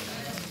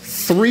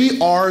 3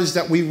 R's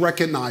that we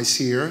recognize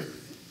here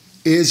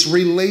is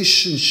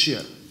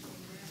relationship.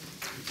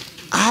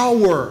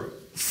 Our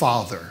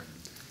Father.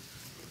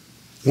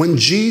 When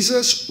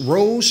Jesus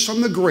rose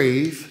from the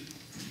grave,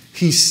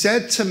 he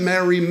said to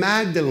Mary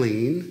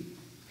Magdalene,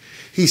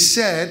 he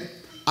said,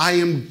 I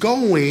am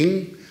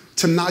going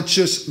to not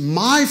just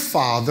my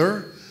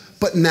Father,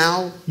 but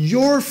now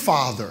your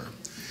Father.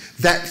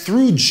 That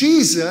through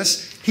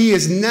Jesus, he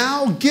has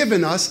now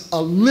given us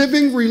a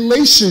living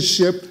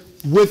relationship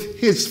with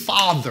his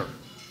Father.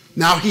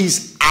 Now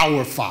he's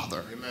our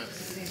Father. Amen.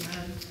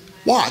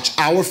 Watch,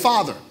 our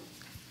Father.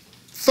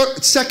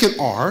 Second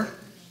R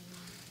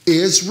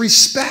is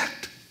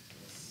respect.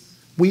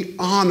 We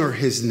honor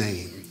his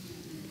name.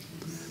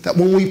 That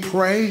when we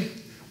pray,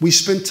 we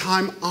spend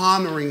time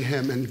honoring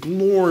him and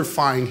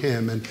glorifying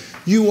him. And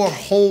you are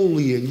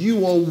holy and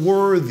you are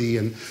worthy.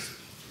 And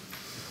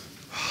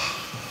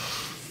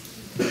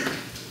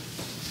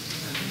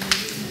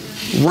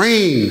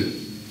reign.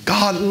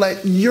 God,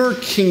 let your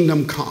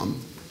kingdom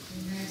come.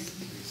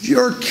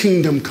 Your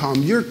kingdom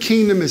come. Your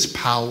kingdom is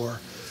power.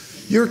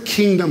 Your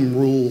kingdom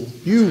rule.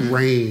 You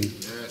reign.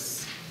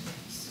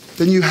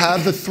 Then you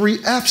have the 3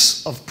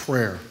 F's of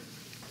prayer.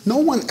 No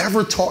one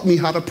ever taught me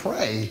how to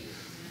pray.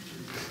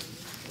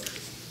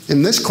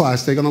 In this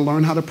class, they're going to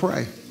learn how to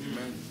pray.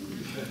 Amen.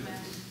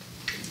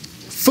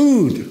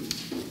 Food.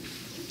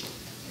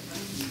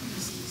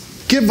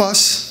 Give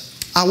us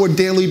our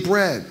daily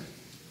bread.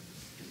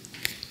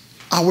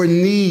 Our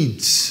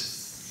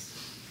needs.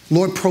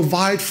 Lord,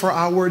 provide for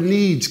our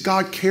needs.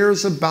 God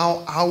cares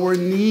about our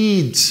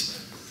needs.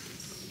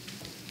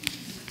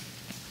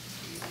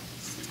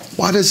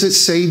 Why does it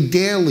say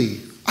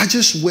daily? I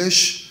just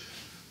wish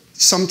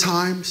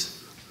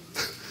sometimes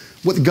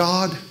with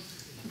God,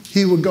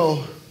 he would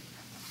go,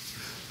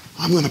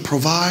 I'm going to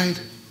provide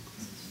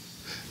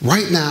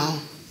right now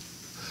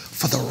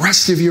for the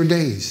rest of your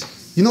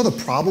days. You know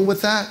the problem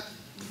with that?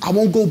 I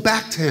won't go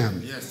back to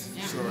him. Yes,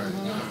 sure.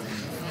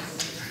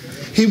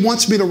 He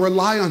wants me to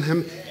rely on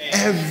him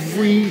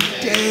every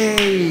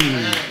day.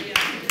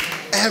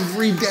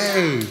 Every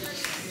day.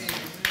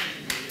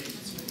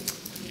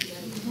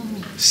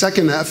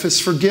 Second F is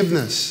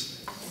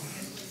forgiveness.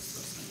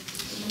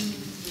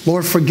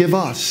 Lord, forgive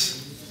us,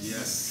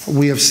 for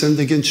we have sinned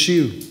against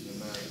you.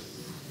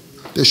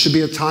 There should be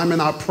a time in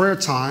our prayer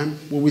time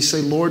where we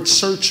say, Lord,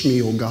 search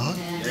me, O God.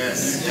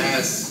 Yes,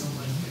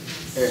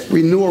 yes.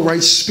 Renew a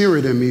right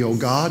spirit in me, O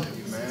God.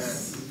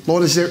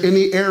 Lord, is there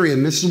any area,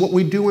 and this is what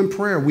we do in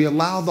prayer, we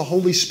allow the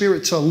Holy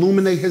Spirit to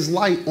illuminate his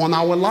light on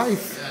our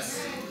life.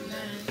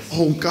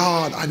 Oh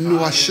God, I knew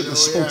I shouldn't have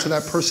spoke to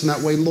that person that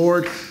way.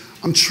 Lord,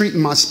 I'm treating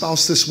my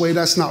spouse this way.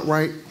 That's not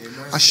right.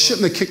 I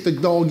shouldn't have kicked the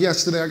dog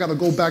yesterday. I got to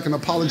go back and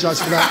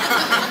apologize for that.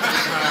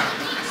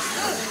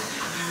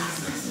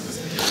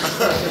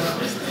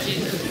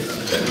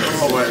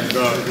 Oh my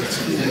God.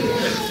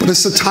 But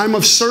it's a time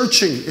of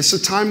searching. It's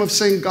a time of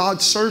saying,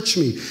 God, search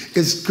me.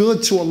 It's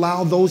good to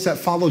allow those that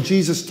follow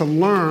Jesus to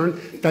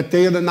learn that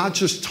they are to not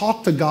just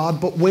talk to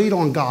God, but wait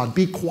on God.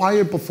 Be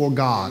quiet before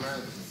God.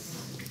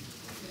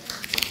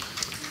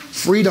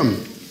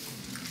 Freedom.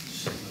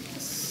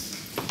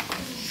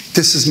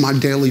 This is my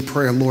daily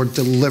prayer. Lord,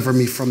 deliver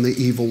me from the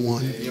evil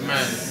one.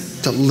 Amen.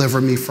 Deliver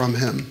me from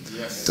him.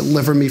 Yes.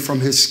 Deliver me from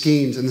his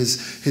schemes and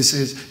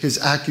his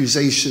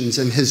accusations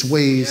and his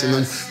ways and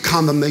then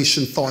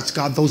condemnation thoughts.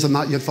 God, those are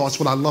not your thoughts.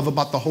 What I love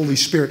about the Holy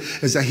Spirit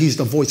is that he's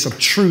the voice of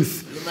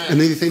truth. Amen.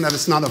 And anything that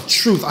is not of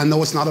truth, I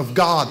know it's not of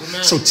God.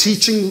 Amen. So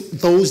teaching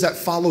those that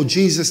follow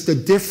Jesus the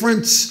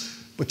difference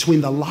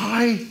between the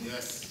lie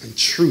and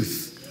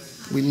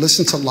truth. We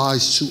listen to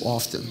lies too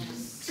often.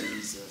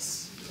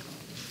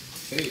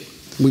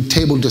 We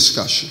table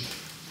discussion.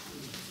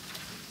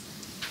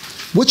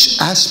 Which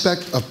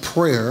aspect of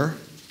prayer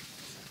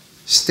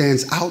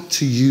stands out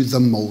to you the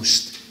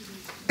most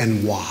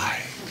and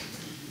why?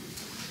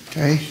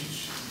 Okay?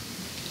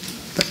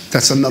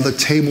 That's another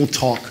table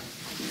talk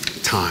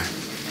time,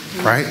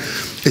 right?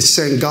 It's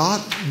saying,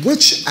 God,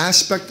 which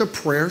aspect of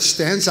prayer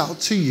stands out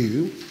to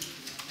you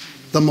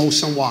the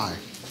most and why?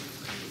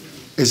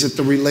 Is it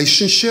the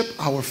relationship,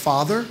 our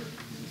Father,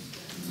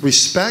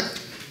 respect,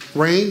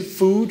 reign,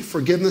 food,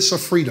 forgiveness, or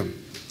freedom?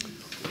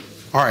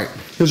 All right,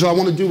 here's what I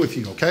want to do with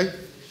you, okay?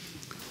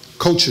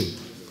 Coaching.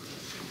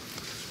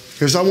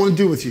 Here's what I want to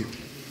do with you.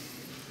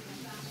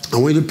 I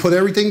want you to put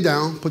everything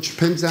down, put your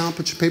pens down,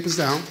 put your papers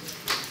down.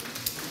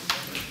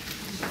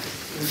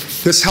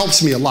 This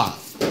helps me a lot.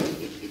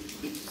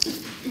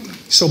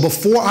 So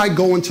before I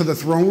go into the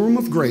throne room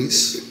of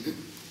grace,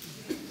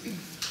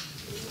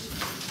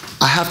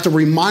 I have to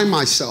remind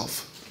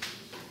myself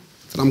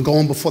that I'm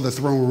going before the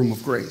throne room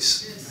of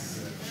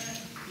grace.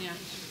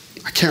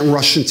 I can't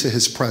rush into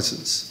his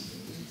presence.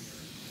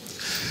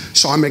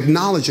 So I'm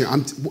acknowledging,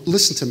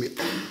 listen to me,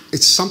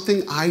 it's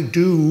something I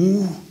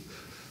do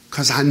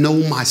because I know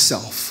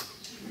myself.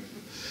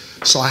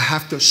 So I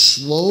have to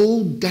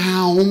slow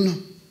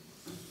down,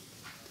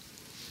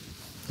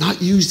 not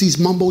use these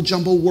mumbo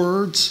jumbo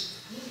words.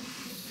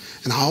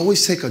 And I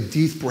always take a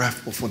deep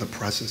breath before the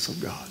presence of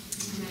God.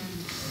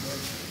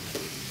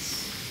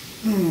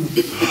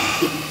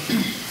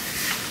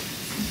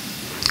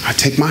 I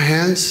take my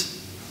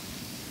hands,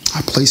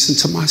 I place them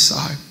to my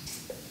side.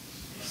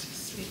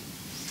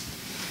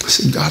 I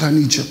said, God, I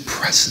need your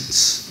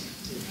presence.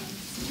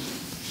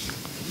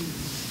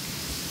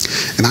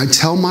 And I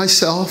tell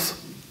myself,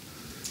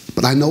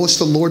 but I know it's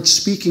the Lord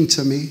speaking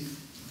to me,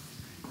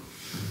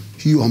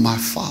 you are my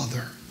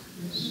Father.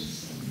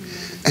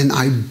 And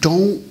I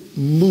don't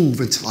move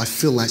until I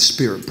feel that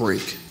spirit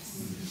break.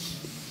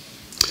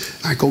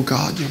 I go,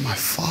 God, you're my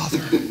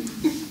Father.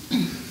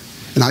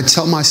 And I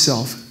tell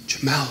myself,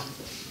 Jermel,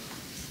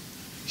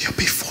 you're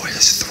before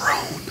his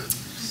throne.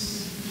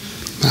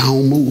 And I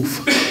don't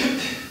move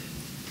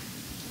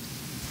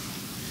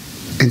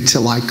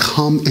until I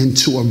come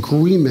into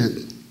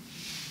agreement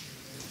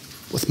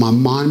with my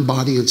mind,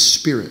 body, and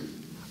spirit.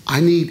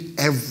 I need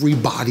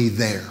everybody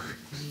there.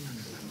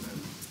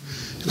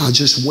 And I'll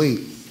just wait.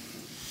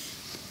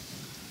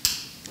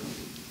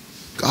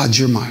 God,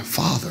 you're my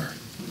Father.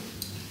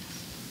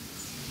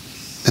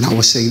 And I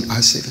say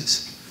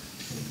this.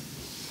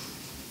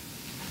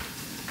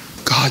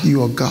 God,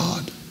 you are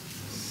God.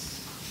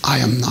 I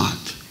am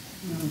not.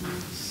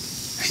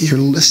 And you're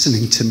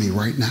listening to me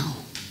right now.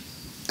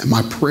 And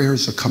my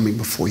prayers are coming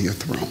before your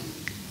throne.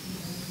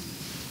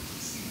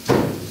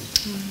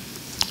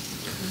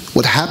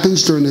 What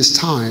happens during this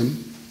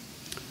time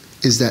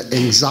is that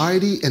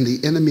anxiety and the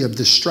enemy of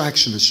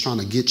distraction is trying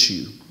to get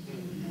you.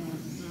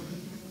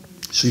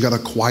 So you got to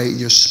quiet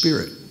your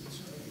spirit.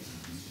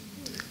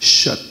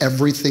 Shut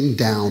everything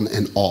down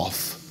and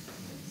off.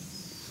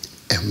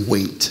 And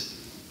wait.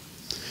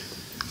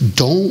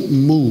 Don't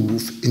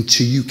move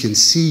until you can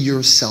see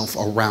yourself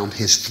around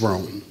his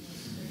throne.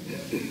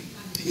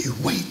 You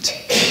wait.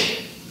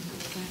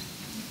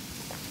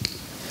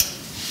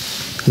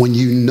 When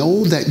you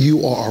know that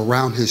you are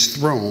around his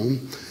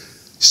throne,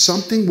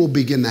 something will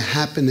begin to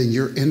happen in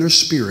your inner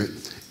spirit,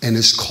 and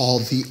it's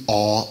called the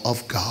awe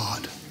of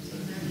God.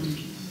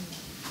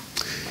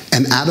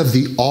 And out of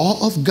the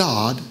awe of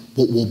God,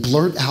 what will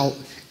blurt out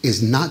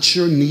is not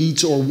your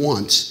needs or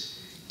wants.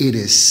 It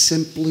is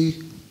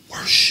simply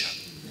worship.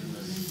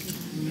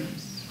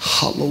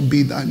 Hallowed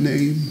be thy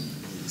name.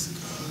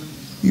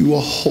 You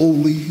are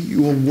holy.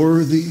 You are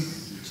worthy.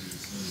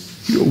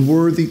 You are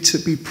worthy to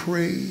be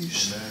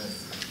praised.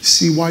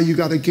 See why you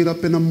got to get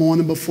up in the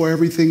morning before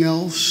everything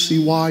else? See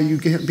why you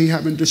can't be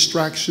having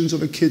distractions, or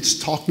the kids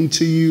talking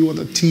to you, or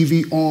the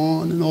TV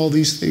on, and all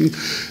these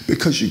things?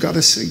 Because you got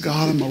to say,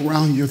 God, I'm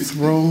around your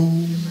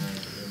throne.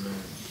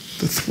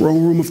 The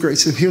throne room of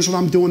grace. And here's what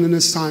I'm doing in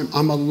this time.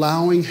 I'm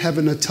allowing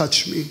heaven to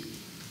touch me.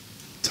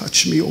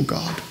 Touch me, oh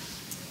God.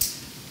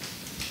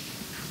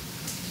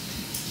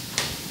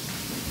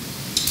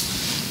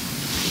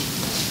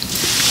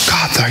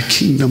 God, thy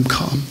kingdom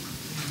come.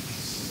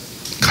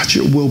 God,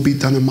 your will be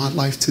done in my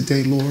life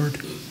today, Lord.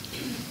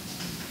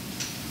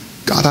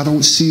 God, I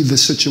don't see the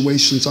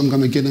situations I'm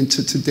going to get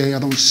into today. I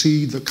don't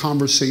see the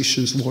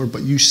conversations, Lord,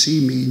 but you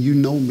see me and you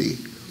know me.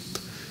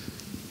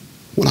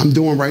 What I'm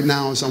doing right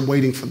now is I'm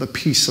waiting for the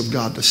peace of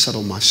God to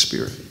settle my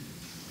spirit.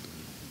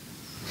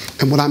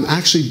 And what I'm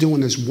actually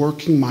doing is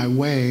working my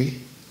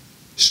way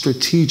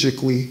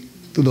strategically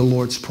through the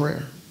Lord's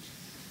Prayer.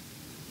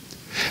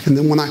 And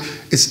then when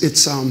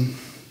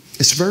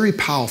it's very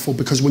powerful,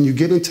 because when you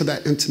get into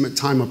that intimate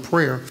time of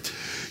prayer,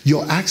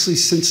 you'll actually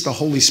sense the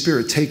Holy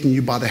Spirit taking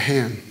you by the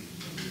hand,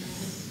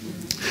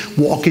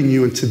 walking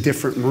you into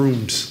different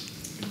rooms.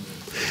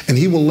 And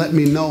he will let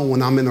me know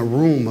when I'm in a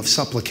room of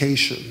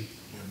supplication.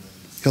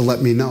 He'll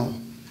let me know.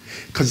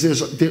 Because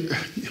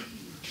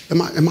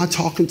am I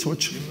talking to a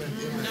church?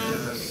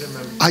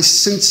 I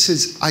sense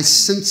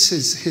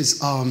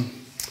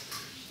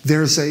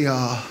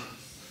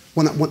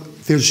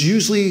there's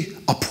usually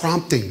a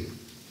prompting.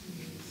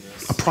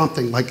 A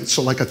prompting, like a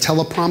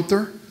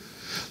teleprompter.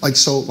 Like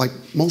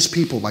most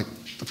people, like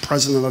the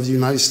President of the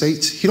United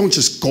States, he don't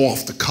just go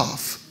off the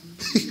cuff.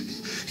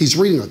 He's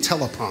reading a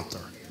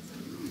teleprompter.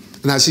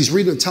 And as he's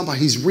reading a teleprompter,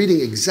 he's reading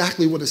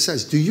exactly what it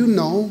says. Do you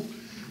know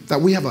that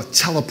we have a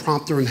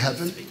teleprompter in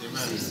heaven?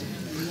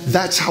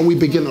 That's how we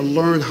begin to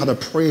learn how to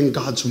pray in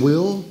God's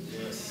will.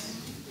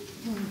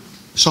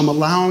 So I'm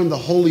allowing the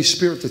Holy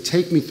Spirit to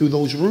take me through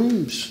those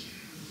rooms.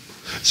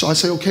 So I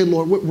say, okay,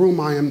 Lord, what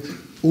room I am?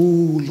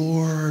 Ooh,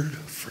 Lord,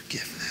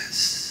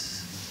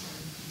 forgiveness.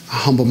 I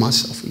humble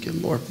myself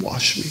again. Lord,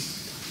 wash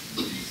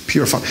me.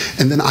 Purify.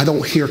 And then I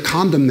don't hear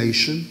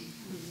condemnation.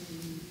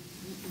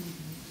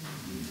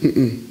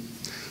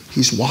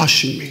 He's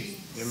washing me.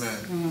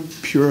 Amen.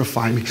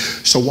 Purify me.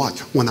 So what?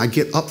 When I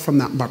get up from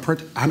that,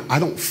 I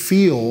don't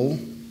feel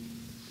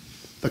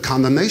the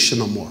condemnation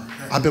no more.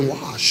 I've been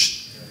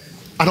washed.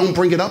 I don't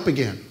bring it up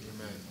again.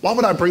 Why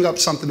would I bring up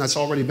something that's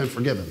already been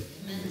forgiven?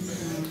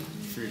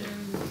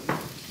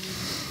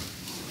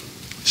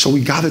 So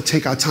we got to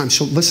take our time.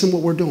 So listen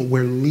what we're doing.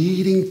 We're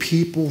leading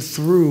people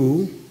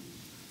through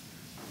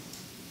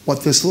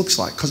what this looks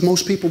like, because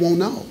most people won't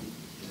know.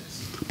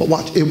 But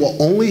watch, it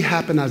will only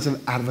happen out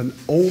of an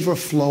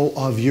overflow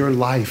of your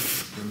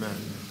life. Amen.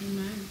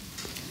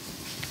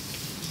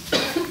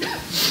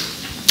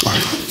 All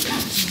right.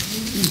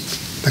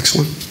 Next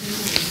one.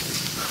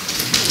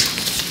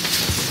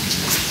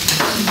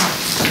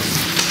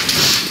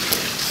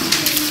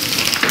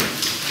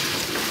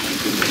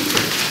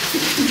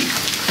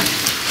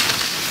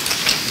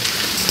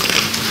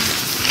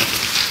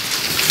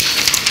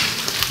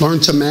 Learn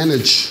to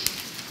manage.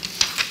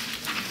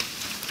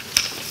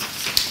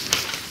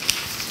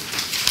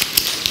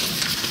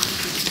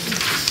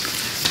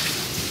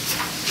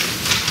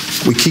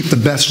 We keep the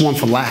best one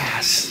for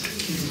last.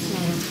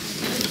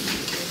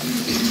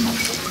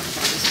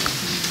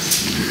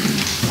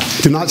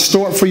 Do not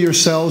store up for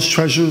yourselves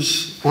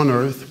treasures on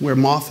earth where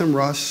moth and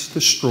rust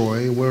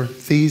destroy, where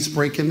thieves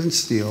break in and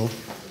steal.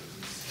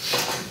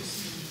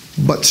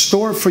 But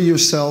store up for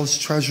yourselves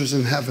treasures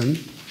in heaven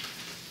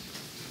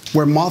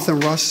where moth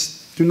and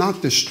rust do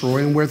not destroy,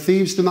 and where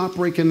thieves do not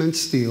break in and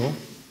steal.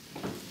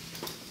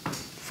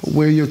 For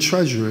where your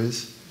treasure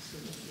is,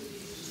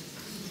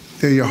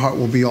 there your heart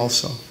will be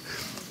also.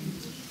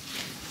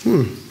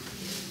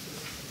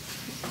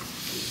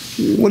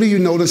 What do you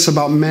notice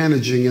about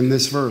managing in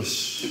this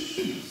verse?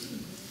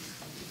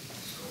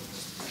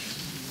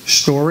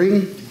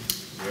 Storing?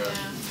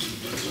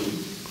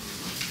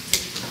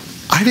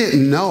 I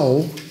didn't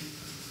know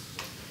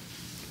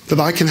that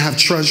I can have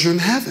treasure in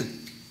heaven.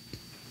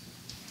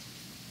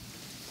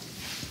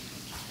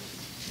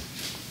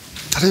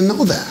 I didn't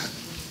know that.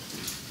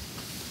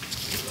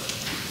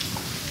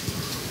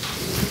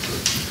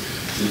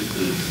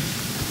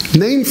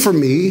 Name for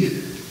me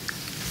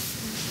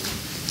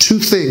two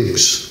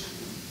things.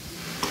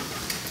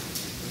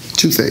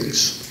 Two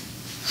things.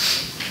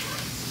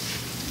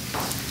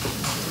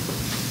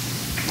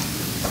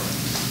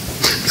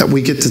 That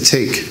we get to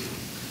take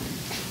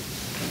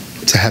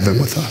to heaven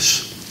with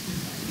us.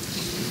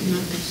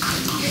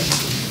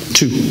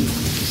 Two.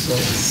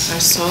 Our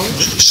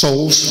souls.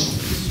 Souls.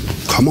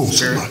 Come on,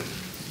 somebody.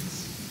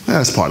 Yeah,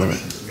 that's part of it.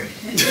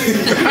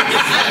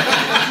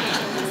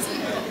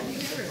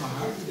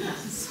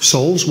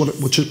 Souls,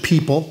 which are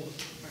people.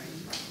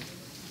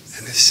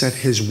 And it said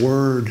his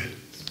word.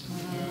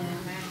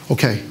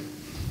 Okay.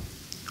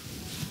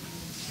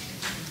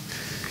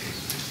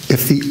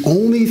 If the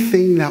only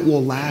thing that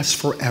will last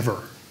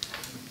forever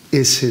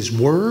is his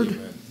word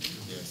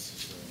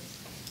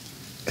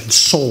and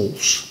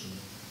souls,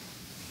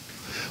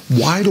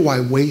 why do I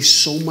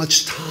waste so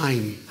much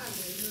time,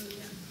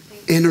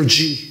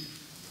 energy,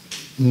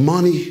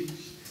 money,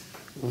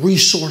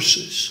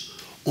 resources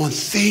on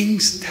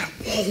things that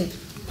won't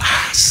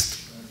last?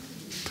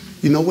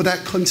 You know what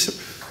that concept?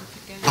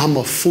 I'm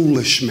a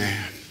foolish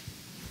man.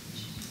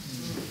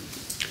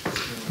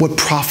 What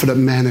profit a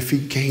man if he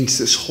gains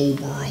this whole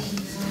world,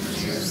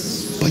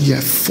 but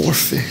yet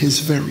forfeit his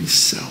very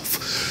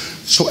self?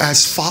 So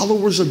as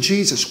followers of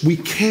Jesus, we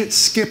can't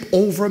skip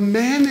over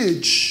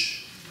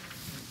manage.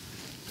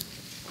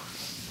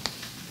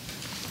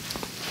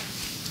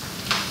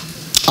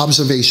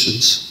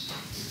 Observations.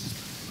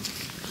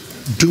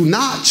 Do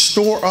not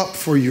store up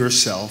for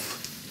yourself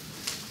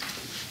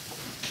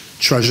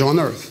treasure on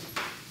earth.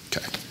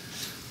 Okay.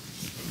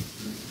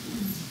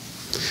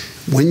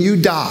 When you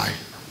die,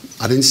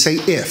 I didn't say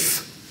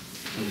if.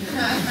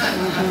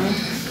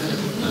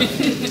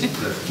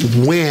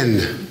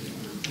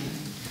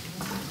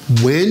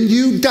 When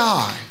you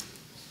die,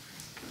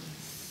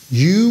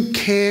 you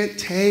can't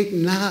take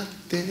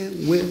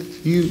nothing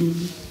with you.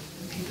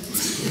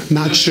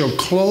 Not your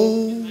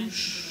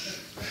clothes,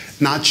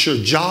 not your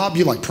job.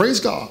 You're like,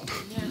 praise God.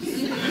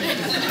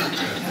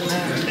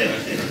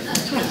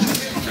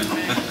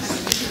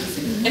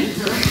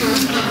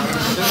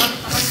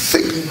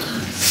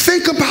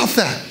 Think about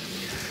that.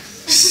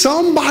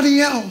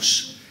 Somebody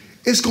else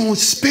is going to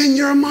spend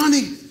your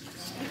money.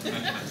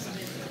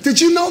 Did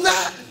you know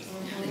that?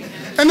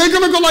 And they're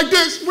going to go like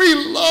this. We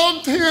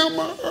loved him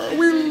or her.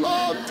 We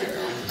loved him.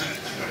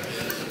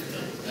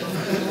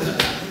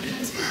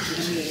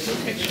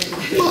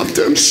 Loved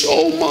him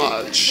so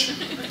much.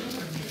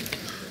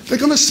 They're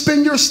going to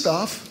spend your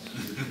stuff.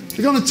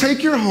 They're going to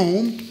take your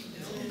home.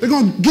 They're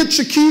going to get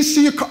your keys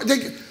to your car.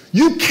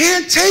 You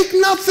can't take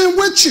nothing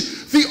with you.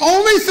 The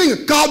only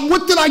thing, God,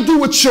 what did I do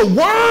with your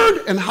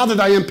word and how did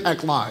I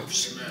impact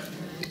lives?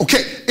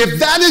 Okay, if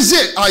that is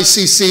it,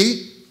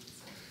 ICC,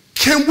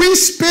 Can we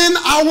spend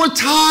our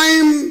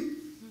time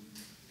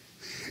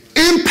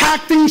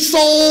impacting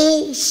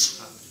souls?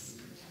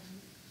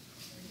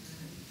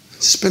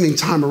 Spending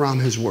time around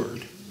his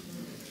word.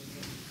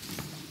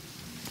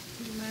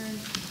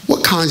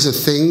 What kinds of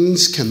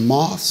things can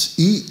moths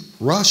eat,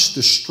 rust,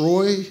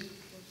 destroy,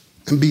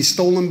 and be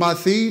stolen by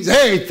thieves?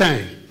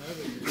 Everything.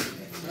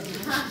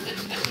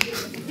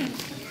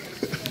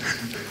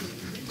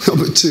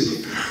 Number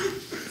 2.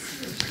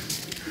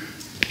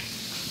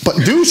 But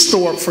do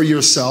store up for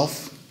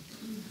yourself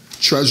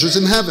treasures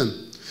in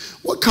heaven.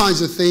 What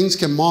kinds of things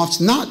can moths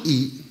not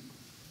eat,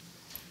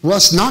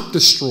 rust not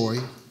destroy,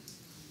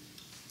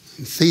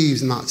 and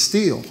thieves not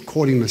steal,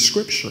 according to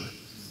Scripture?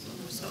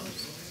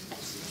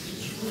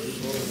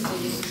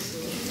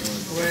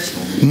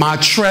 My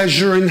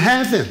treasure in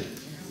heaven.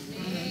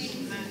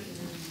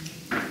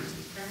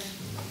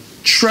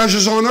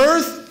 Treasures on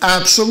earth?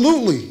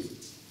 Absolutely.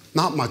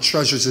 Not my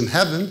treasures in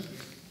heaven.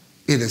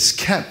 It is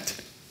kept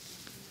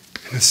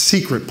in a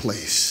secret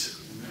place.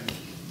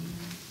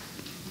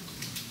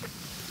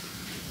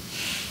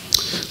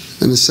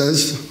 And it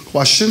says,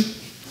 question,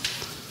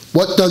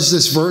 what does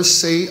this verse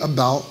say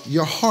about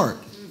your heart?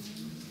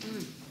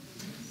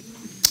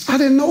 I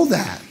didn't know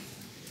that.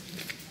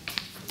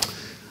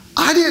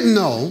 I didn't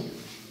know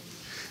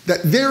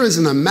that there is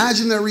an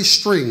imaginary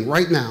string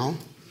right now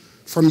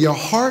from your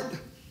heart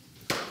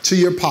to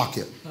your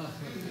pocket.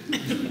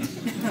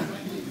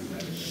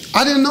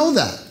 I didn't know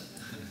that.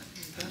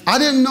 I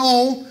didn't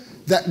know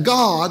that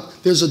God,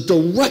 there's a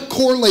direct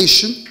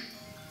correlation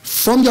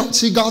from your,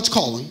 see God's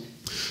calling,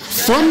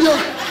 from your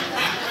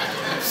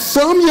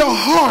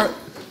heart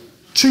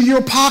to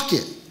your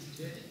pocket.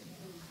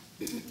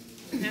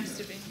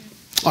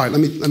 All right,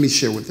 let me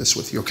share this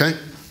with you, okay?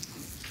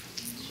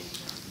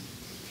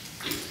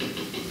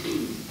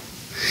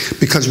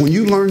 Because when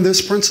you learn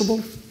this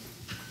principle,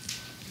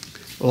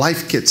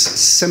 life gets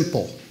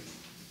simple.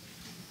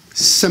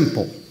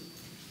 Simple.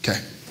 Okay.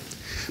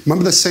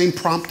 Remember the same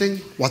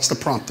prompting? What's the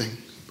prompting?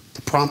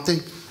 The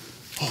prompting?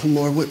 Oh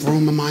Lord, what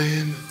room am I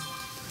in?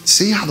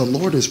 See how the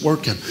Lord is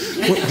working.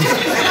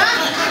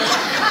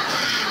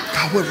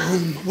 God,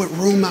 what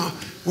room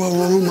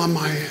am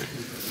I in?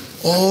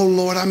 Oh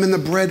Lord, I'm in the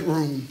bread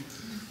room.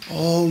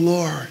 Oh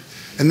Lord.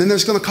 And then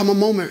there's going to come a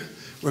moment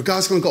where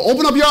God's going to go,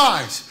 open up your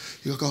eyes.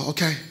 You'll go,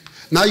 okay.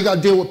 Now you got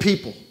to deal with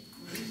people.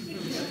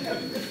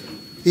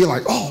 You're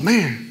like, oh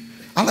man,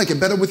 I like it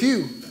better with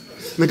you.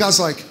 And the guy's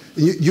like,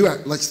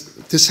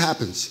 this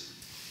happens.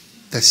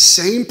 The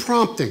same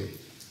prompting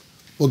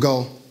will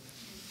go,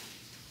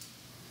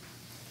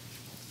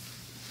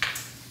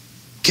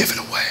 give it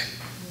away.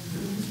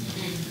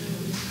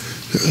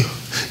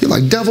 You're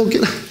like, devil,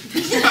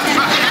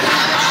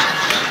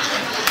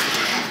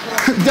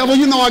 devil,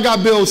 you know I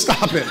got bills,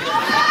 stop it.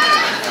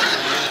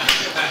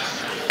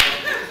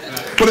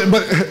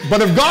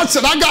 But if God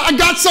said, I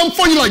got something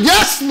for you, like,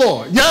 yes,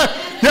 Lord. Yeah,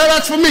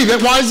 that's for me.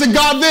 Then why is it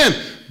God then?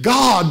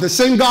 God, the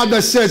same God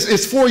that says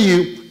it's for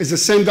you, is the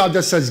same God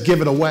that says give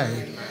it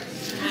away.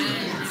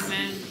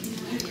 Amen.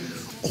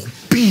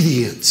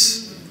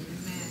 Obedience.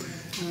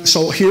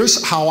 So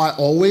here's how I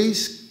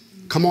always,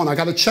 come on, I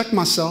got to check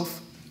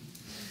myself.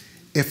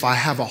 If I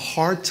have a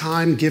hard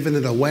time giving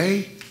it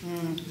away,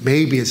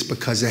 maybe it's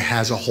because it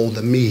has a hold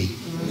of me.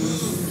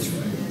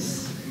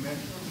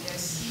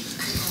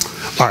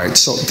 All right,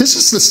 so this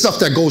is the stuff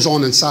that goes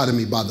on inside of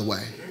me, by the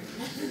way.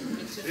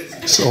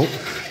 So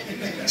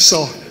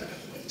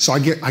I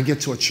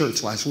get to a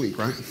church last week,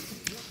 right?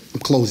 I'm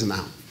closing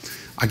out.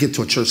 I get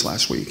to a church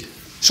last week.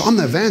 So I'm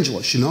the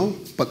evangelist, you know?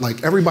 But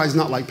like everybody's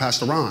not like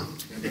Pastor Ron.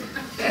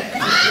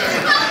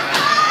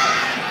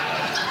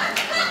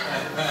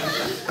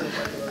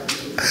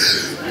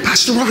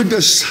 Pastor Ron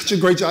does such a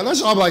great job.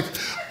 That's why I'm like,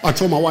 I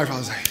told my wife, I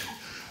was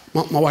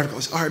like, my wife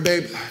goes, all right,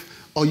 babe.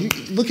 Oh, you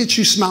look at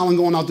you smiling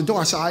going out the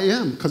door. I said, I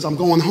am, because I'm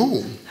going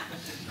home.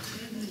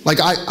 Like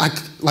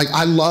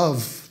I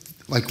love,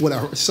 like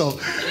whatever. So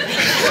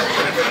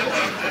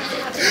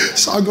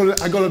I go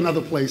to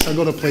another place. I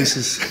go to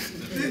places.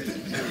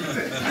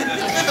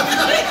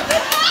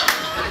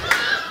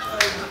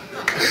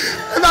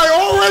 And I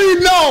already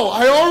know,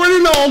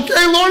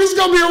 okay, Lord, it's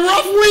gonna be a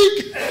rough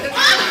week.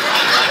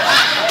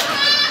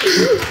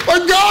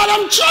 But God,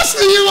 I'm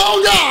trusting you,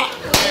 oh God.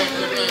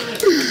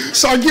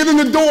 So I get in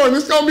the door, and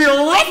it's going to be a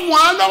rough one.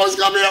 I know it's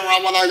going to be a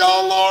rough one. I go,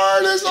 oh,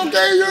 Lord, it's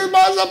okay. You're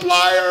my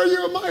supplier.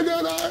 You're my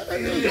God.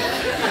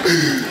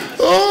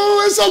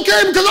 Oh, it's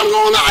okay, because I'm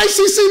going to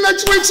ICC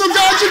next week. So,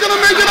 God, you're going to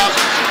make it up.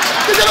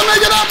 You're going to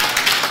make it up.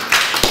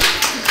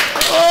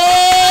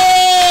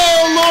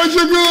 Oh, Lord,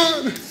 you're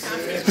good.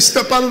 I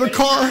step out of the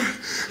car,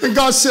 and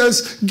God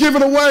says, give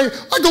it away.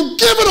 I go,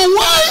 give it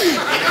away?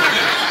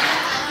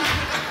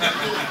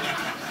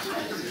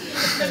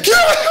 Give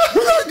it.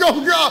 I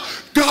go,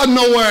 God,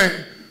 no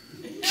way.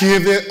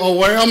 Give it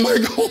away. I'm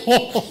like,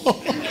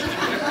 oh.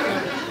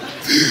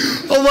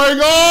 I'm like,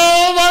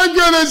 oh my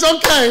goodness.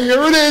 Okay,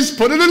 here it is.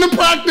 Put it into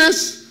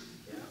practice.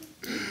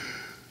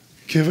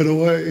 Give it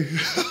away.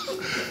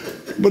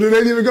 But it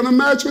ain't even going to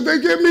match what they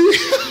give me.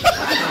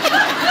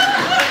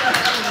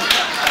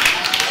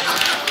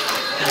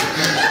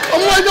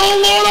 like, oh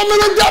Lord, I'm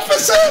in a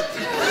deficit.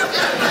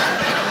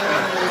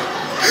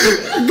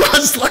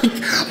 God's like,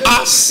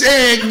 I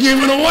said, give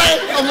it away.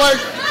 I'm like,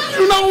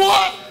 you know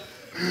what?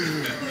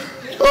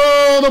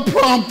 Oh, the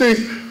prompting.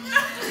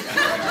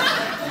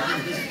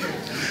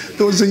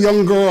 There was a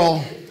young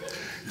girl.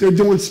 They're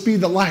doing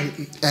Speed the Light,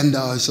 and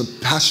it's a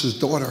pastor's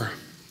daughter.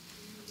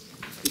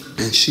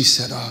 And she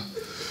said,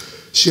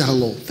 she had a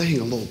little thing,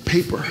 a little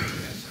paper.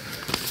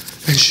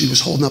 And she was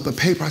holding up a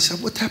paper. I said,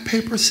 what'd that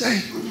paper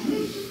say?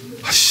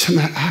 I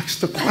shouldn't have asked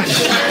the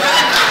question.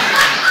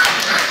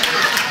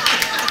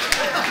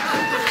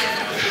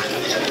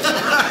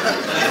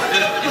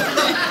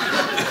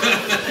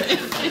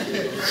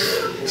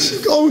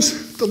 She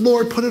goes, the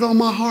Lord put it on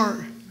my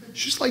heart.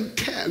 She's like,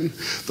 Ken,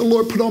 the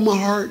Lord put on my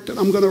heart that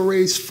I'm going to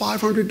raise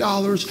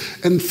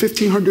 $500 and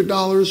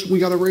 $1,500 we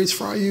got to raise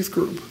for our youth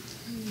group.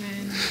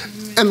 Amen.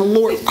 And the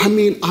Lord, I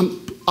mean,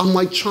 I'm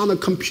like trying to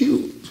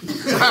compute.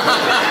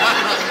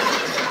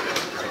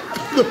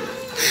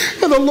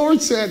 And the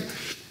Lord said,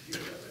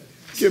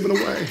 give it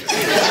away.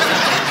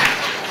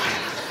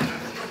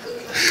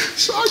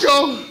 So I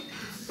go,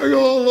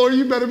 oh Lord,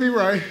 you better be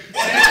right.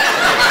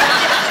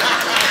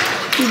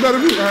 You better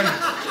be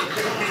right.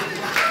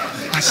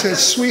 I said,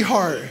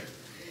 sweetheart,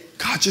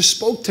 God just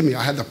spoke to me.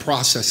 I had to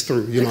process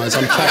through, as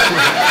I'm talking.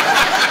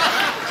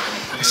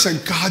 I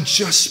said, God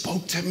just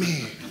spoke to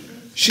me.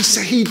 She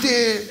said, he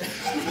did.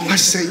 I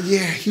said,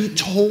 yeah, he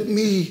told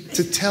me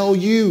to tell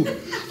you.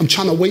 I'm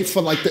trying to wait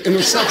for like the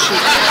interception.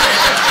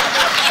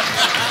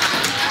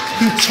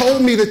 He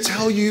told me to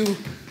tell you,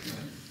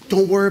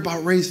 don't worry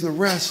about raising the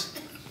rest.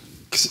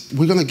 Because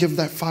we're going to give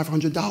that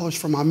 $500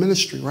 from our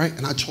ministry, right?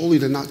 And I told you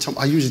to not tell.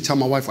 I usually tell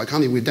my wife, like,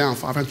 honey, we're down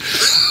 $500.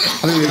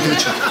 I didn't even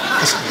get you.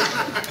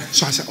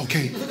 So I said,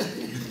 okay.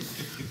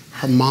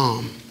 Her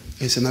mom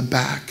is in the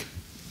back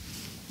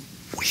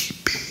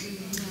weeping.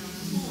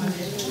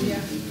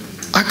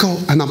 I go,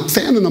 and I'm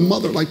fanning the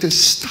mother like this,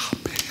 stop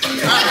it.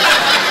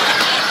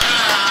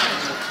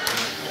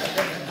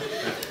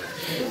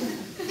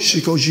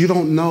 She goes, you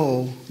don't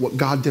know what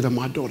God did in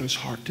my daughter's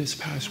heart this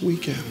past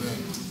weekend.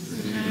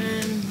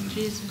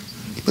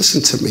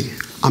 Listen to me.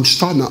 I'm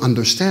starting to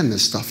understand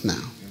this stuff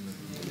now.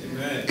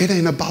 Amen. It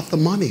ain't about the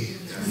money.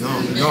 No.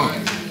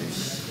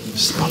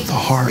 It's about the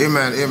heart.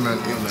 Amen.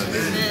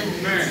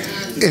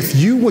 If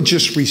you would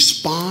just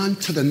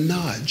respond to the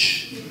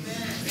nudge,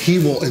 he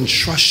will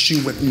entrust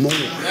you with more.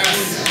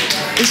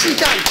 Isn't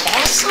that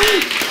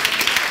awesome?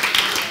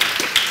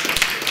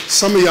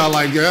 Some of y'all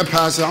like, yeah,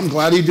 Pastor, I'm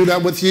glad he do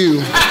that with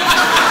you.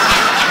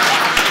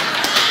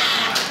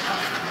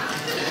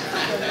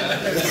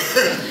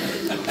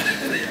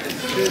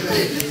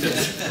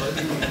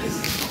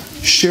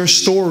 Share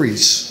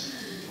stories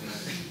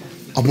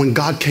of when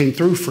God came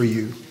through for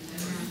you,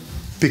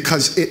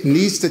 because it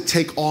needs to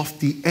take off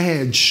the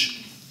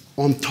edge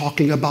on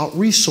talking about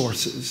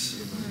resources.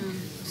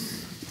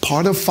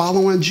 Part of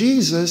following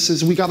Jesus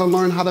is we got to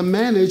learn how to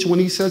manage when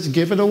he says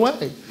give it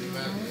away.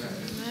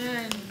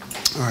 Amen.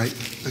 All right,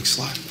 next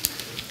slide.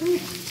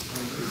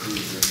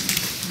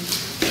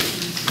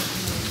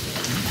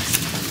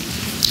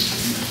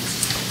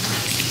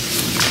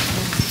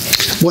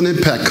 What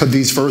impact could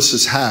these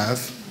verses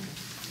have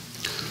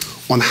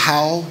on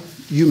how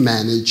you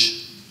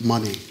manage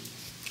money?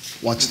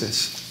 Watch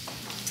this.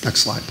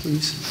 Next slide,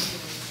 please.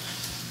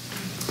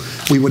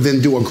 We would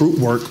then do a group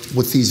work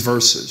with these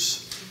verses.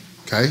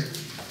 Okay?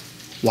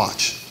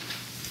 Watch.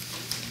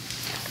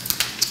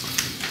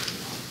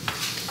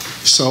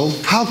 So,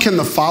 how can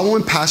the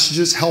following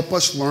passages help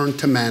us learn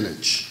to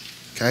manage?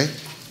 Okay?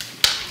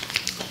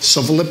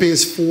 So,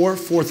 Philippians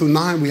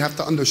 4:4-9, we have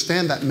to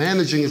understand that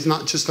managing is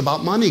not just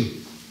about money.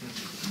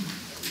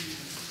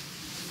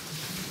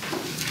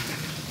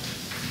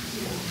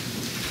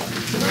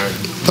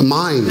 The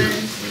mind.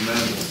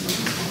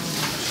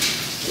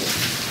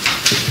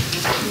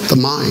 The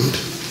mind.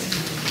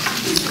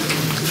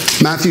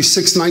 Matthew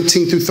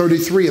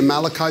 6:19-33 and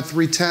Malachi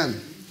 3:10.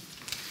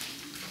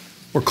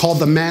 We're called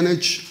to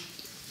manage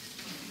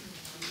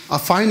our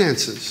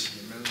finances.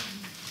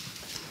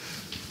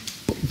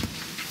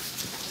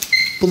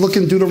 But look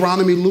in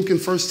Deuteronomy, Luke, and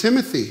 1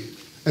 Timothy.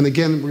 And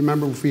again,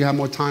 remember, if we have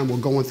more time, we're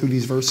going through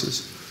these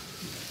verses.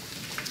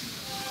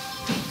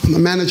 I'm going to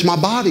manage my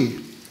body.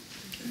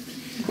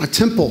 My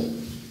temple.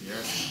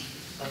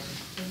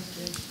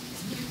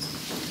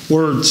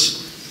 Words.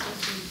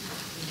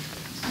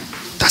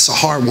 That's a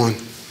hard one.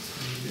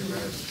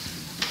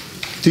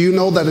 Do you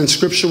know that in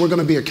Scripture we're going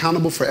to be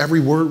accountable for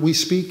every word we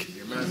speak?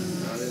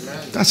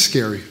 That's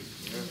scary.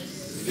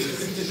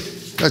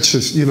 That's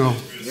just,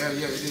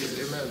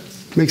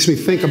 makes me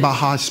think about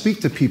how I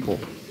speak to people,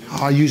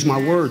 how I use my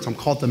words. I'm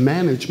called to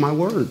manage my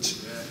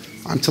words.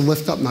 I'm to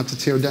lift up, not to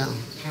tear down.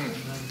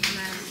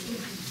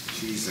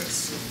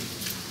 Jesus.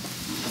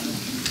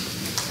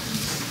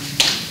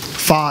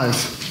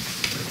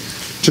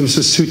 5,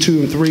 Genesis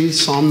 2:2-3,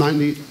 Psalm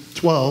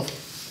 90:12.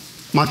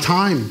 My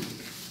time.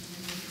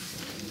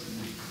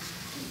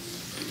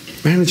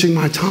 Managing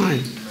my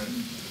time.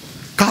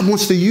 God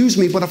wants to use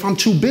me, but if I'm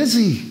too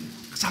busy,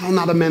 because I don't know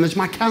how to manage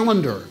my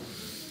calendar.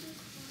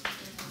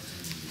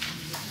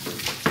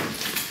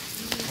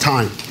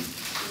 time.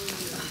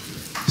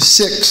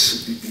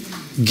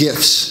 6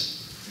 gifts.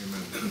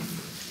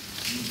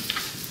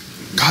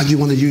 God, you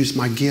want to use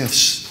my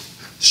gifts.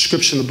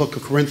 Scripture in the book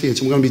of Corinthians,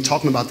 and we're going to be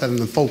talking about that in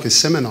the Focus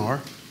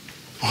Seminar,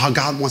 how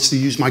God wants to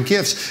use my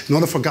gifts. In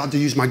order for God to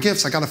use my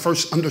gifts, I got to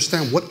first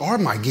understand, what are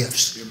my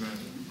gifts?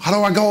 How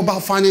do I go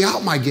about finding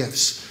out my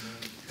gifts?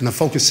 In the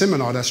Focus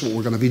Seminar, that's what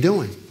we're going to be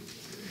doing.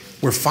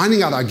 We're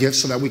finding out our gifts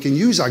so that we can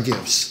use our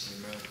gifts.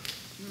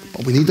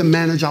 But we need to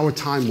manage our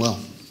time well.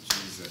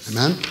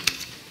 Amen?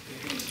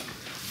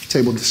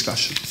 Table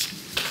discussion.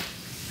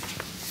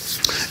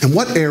 In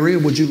what area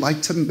would you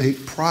like to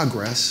make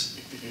progress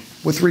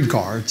with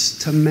regards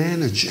to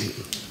managing?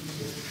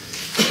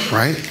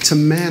 Right? To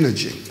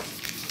managing.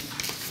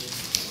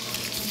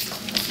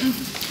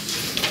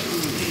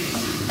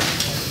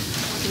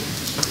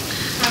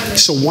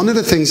 So one of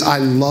the things I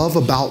love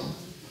about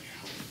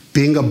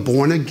being a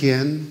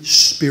born-again,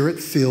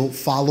 spirit-filled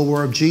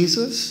follower of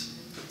Jesus,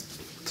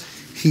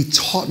 he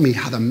taught me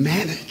how to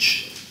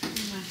manage.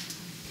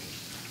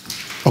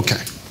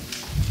 Okay.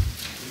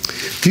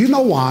 Do you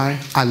know why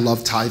I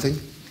love tithing?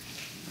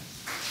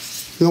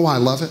 You know why I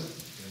love it?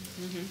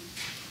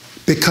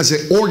 Because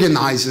it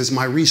organizes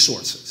my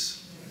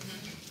resources.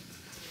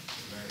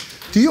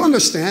 Do you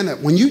understand that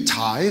when you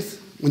tithe,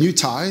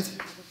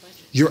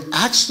 you're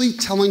actually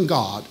telling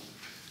God,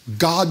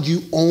 God,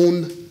 you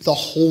own the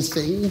whole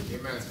thing?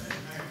 Amen.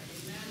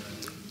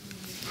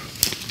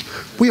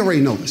 We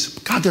already know this.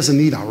 God doesn't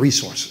need our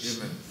resources.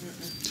 Amen.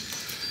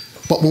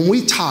 But when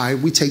we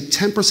tithe, we take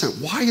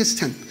 10%. Why is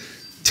 10?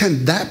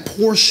 10, that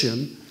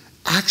portion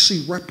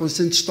actually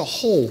represents the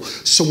whole.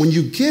 So when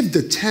you give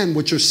the 10,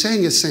 what you're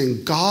saying is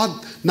saying,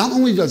 God, not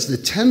only does the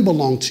 10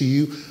 belong to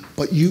you,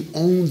 but you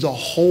own the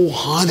whole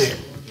 100.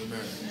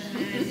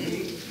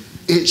 Amen.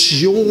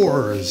 It's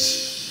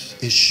yours.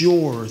 It's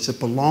yours. It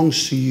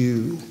belongs to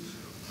you.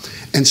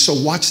 And so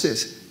watch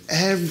this.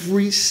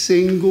 Every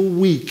single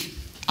week,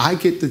 I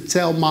get to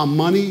tell my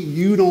money,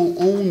 you don't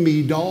own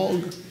me,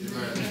 dog.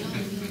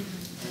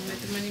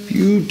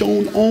 You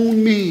don't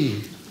own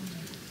me.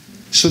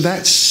 So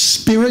that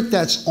spirit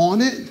that's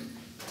on it,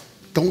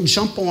 don't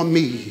jump on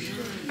me.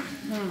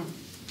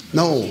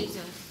 No.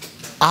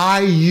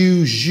 I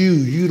use you.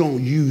 You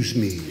don't use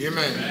me.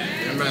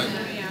 Amen.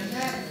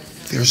 Amen.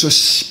 There's a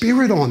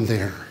spirit on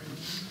there.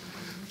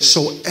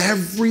 So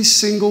every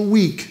single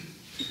week,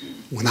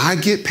 when I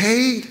get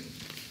paid,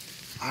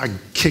 I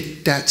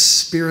kick that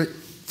spirit.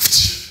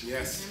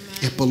 Yes.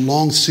 It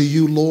belongs to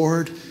you,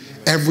 Lord.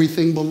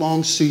 Everything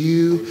belongs to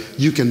you.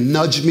 You can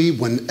nudge me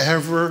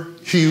whenever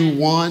you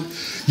want.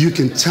 You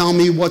can tell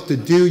me what to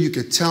do. You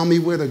can tell me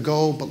where to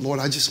go. But Lord,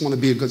 I just want to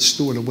be a good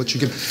steward of what you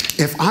give.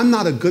 If I'm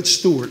not a good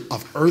steward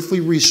of earthly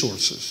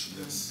resources,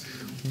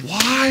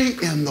 why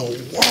in the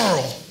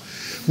world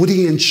would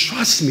he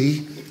entrust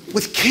me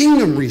with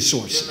kingdom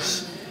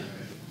resources?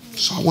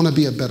 So I want to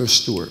be a better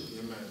steward.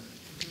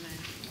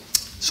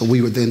 So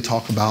we would then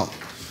talk about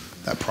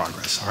that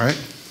progress, all right?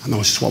 I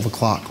know it's 12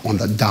 o'clock on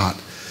the dot.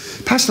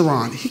 Pastor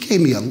Ron, he gave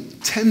me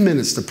 10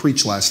 minutes to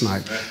preach last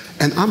night.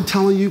 And I'm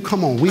telling you,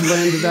 come on, we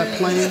landed that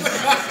plane.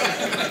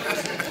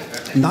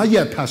 Not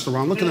yet, Pastor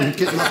Ron. Look at him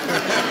getting up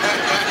there.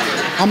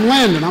 I'm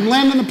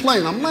landing the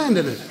plane. I'm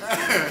landing it.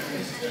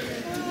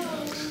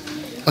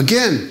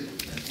 Again,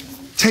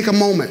 take a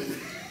moment.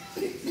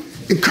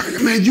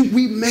 Encourage, man,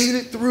 we made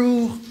it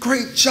through.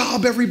 Great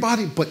job,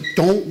 everybody. But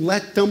don't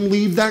let them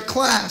leave that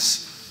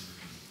class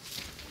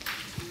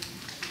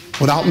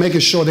without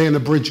making sure they're in the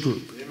bridge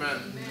group. Amen.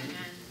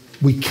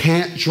 We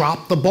can't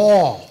drop the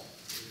ball.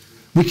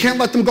 We can't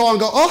let them go and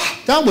go, oh,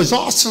 that was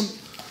awesome.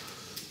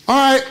 All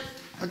right,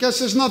 I guess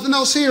there's nothing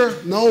else here.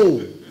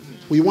 No,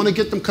 we want to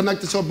get them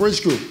connected to a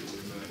bridge group.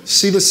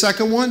 See the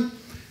second one?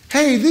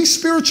 Hey, these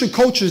spiritual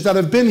coaches that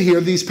have been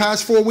here these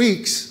past 4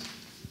 weeks,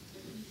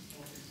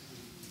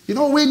 you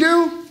know what we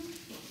do?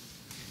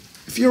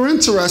 If you're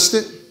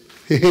interested,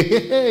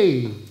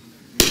 hey,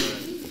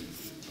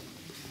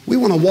 we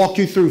want to walk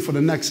you through for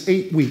the next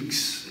 8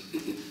 weeks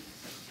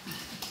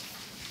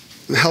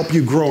and help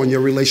you grow in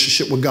your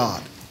relationship with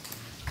God.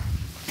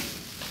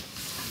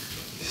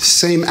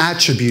 Same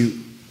attribute,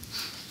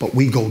 but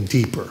we go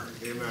deeper.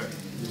 Amen.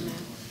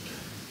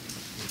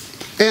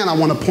 And I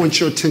want to point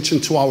your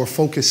attention to our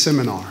Focus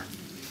Seminar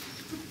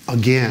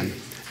again.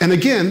 And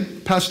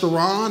again, Pastor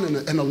Ron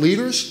and the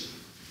leaders,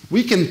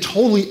 we can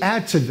totally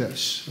add to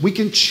this. We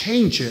can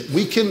change it.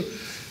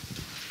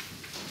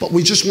 But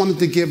we just wanted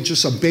to give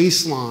just a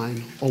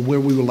baseline of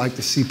where we would like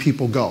to see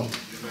people go.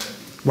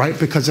 Right?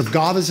 Because if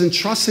God is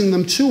entrusting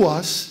them to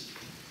us,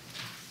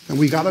 then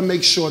we got to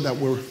make sure that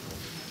we're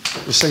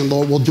saying,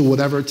 Lord, we'll do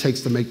whatever it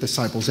takes to make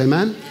disciples.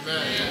 Amen?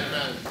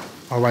 Amen.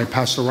 All right,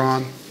 Pastor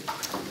Ron.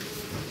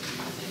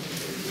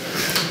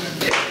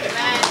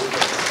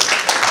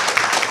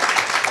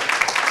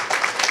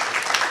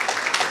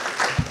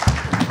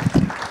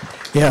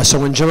 Yeah, so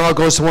when Jermel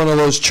goes to one of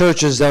those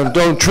churches that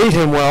don't treat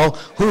him well,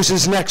 who's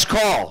his next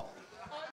call?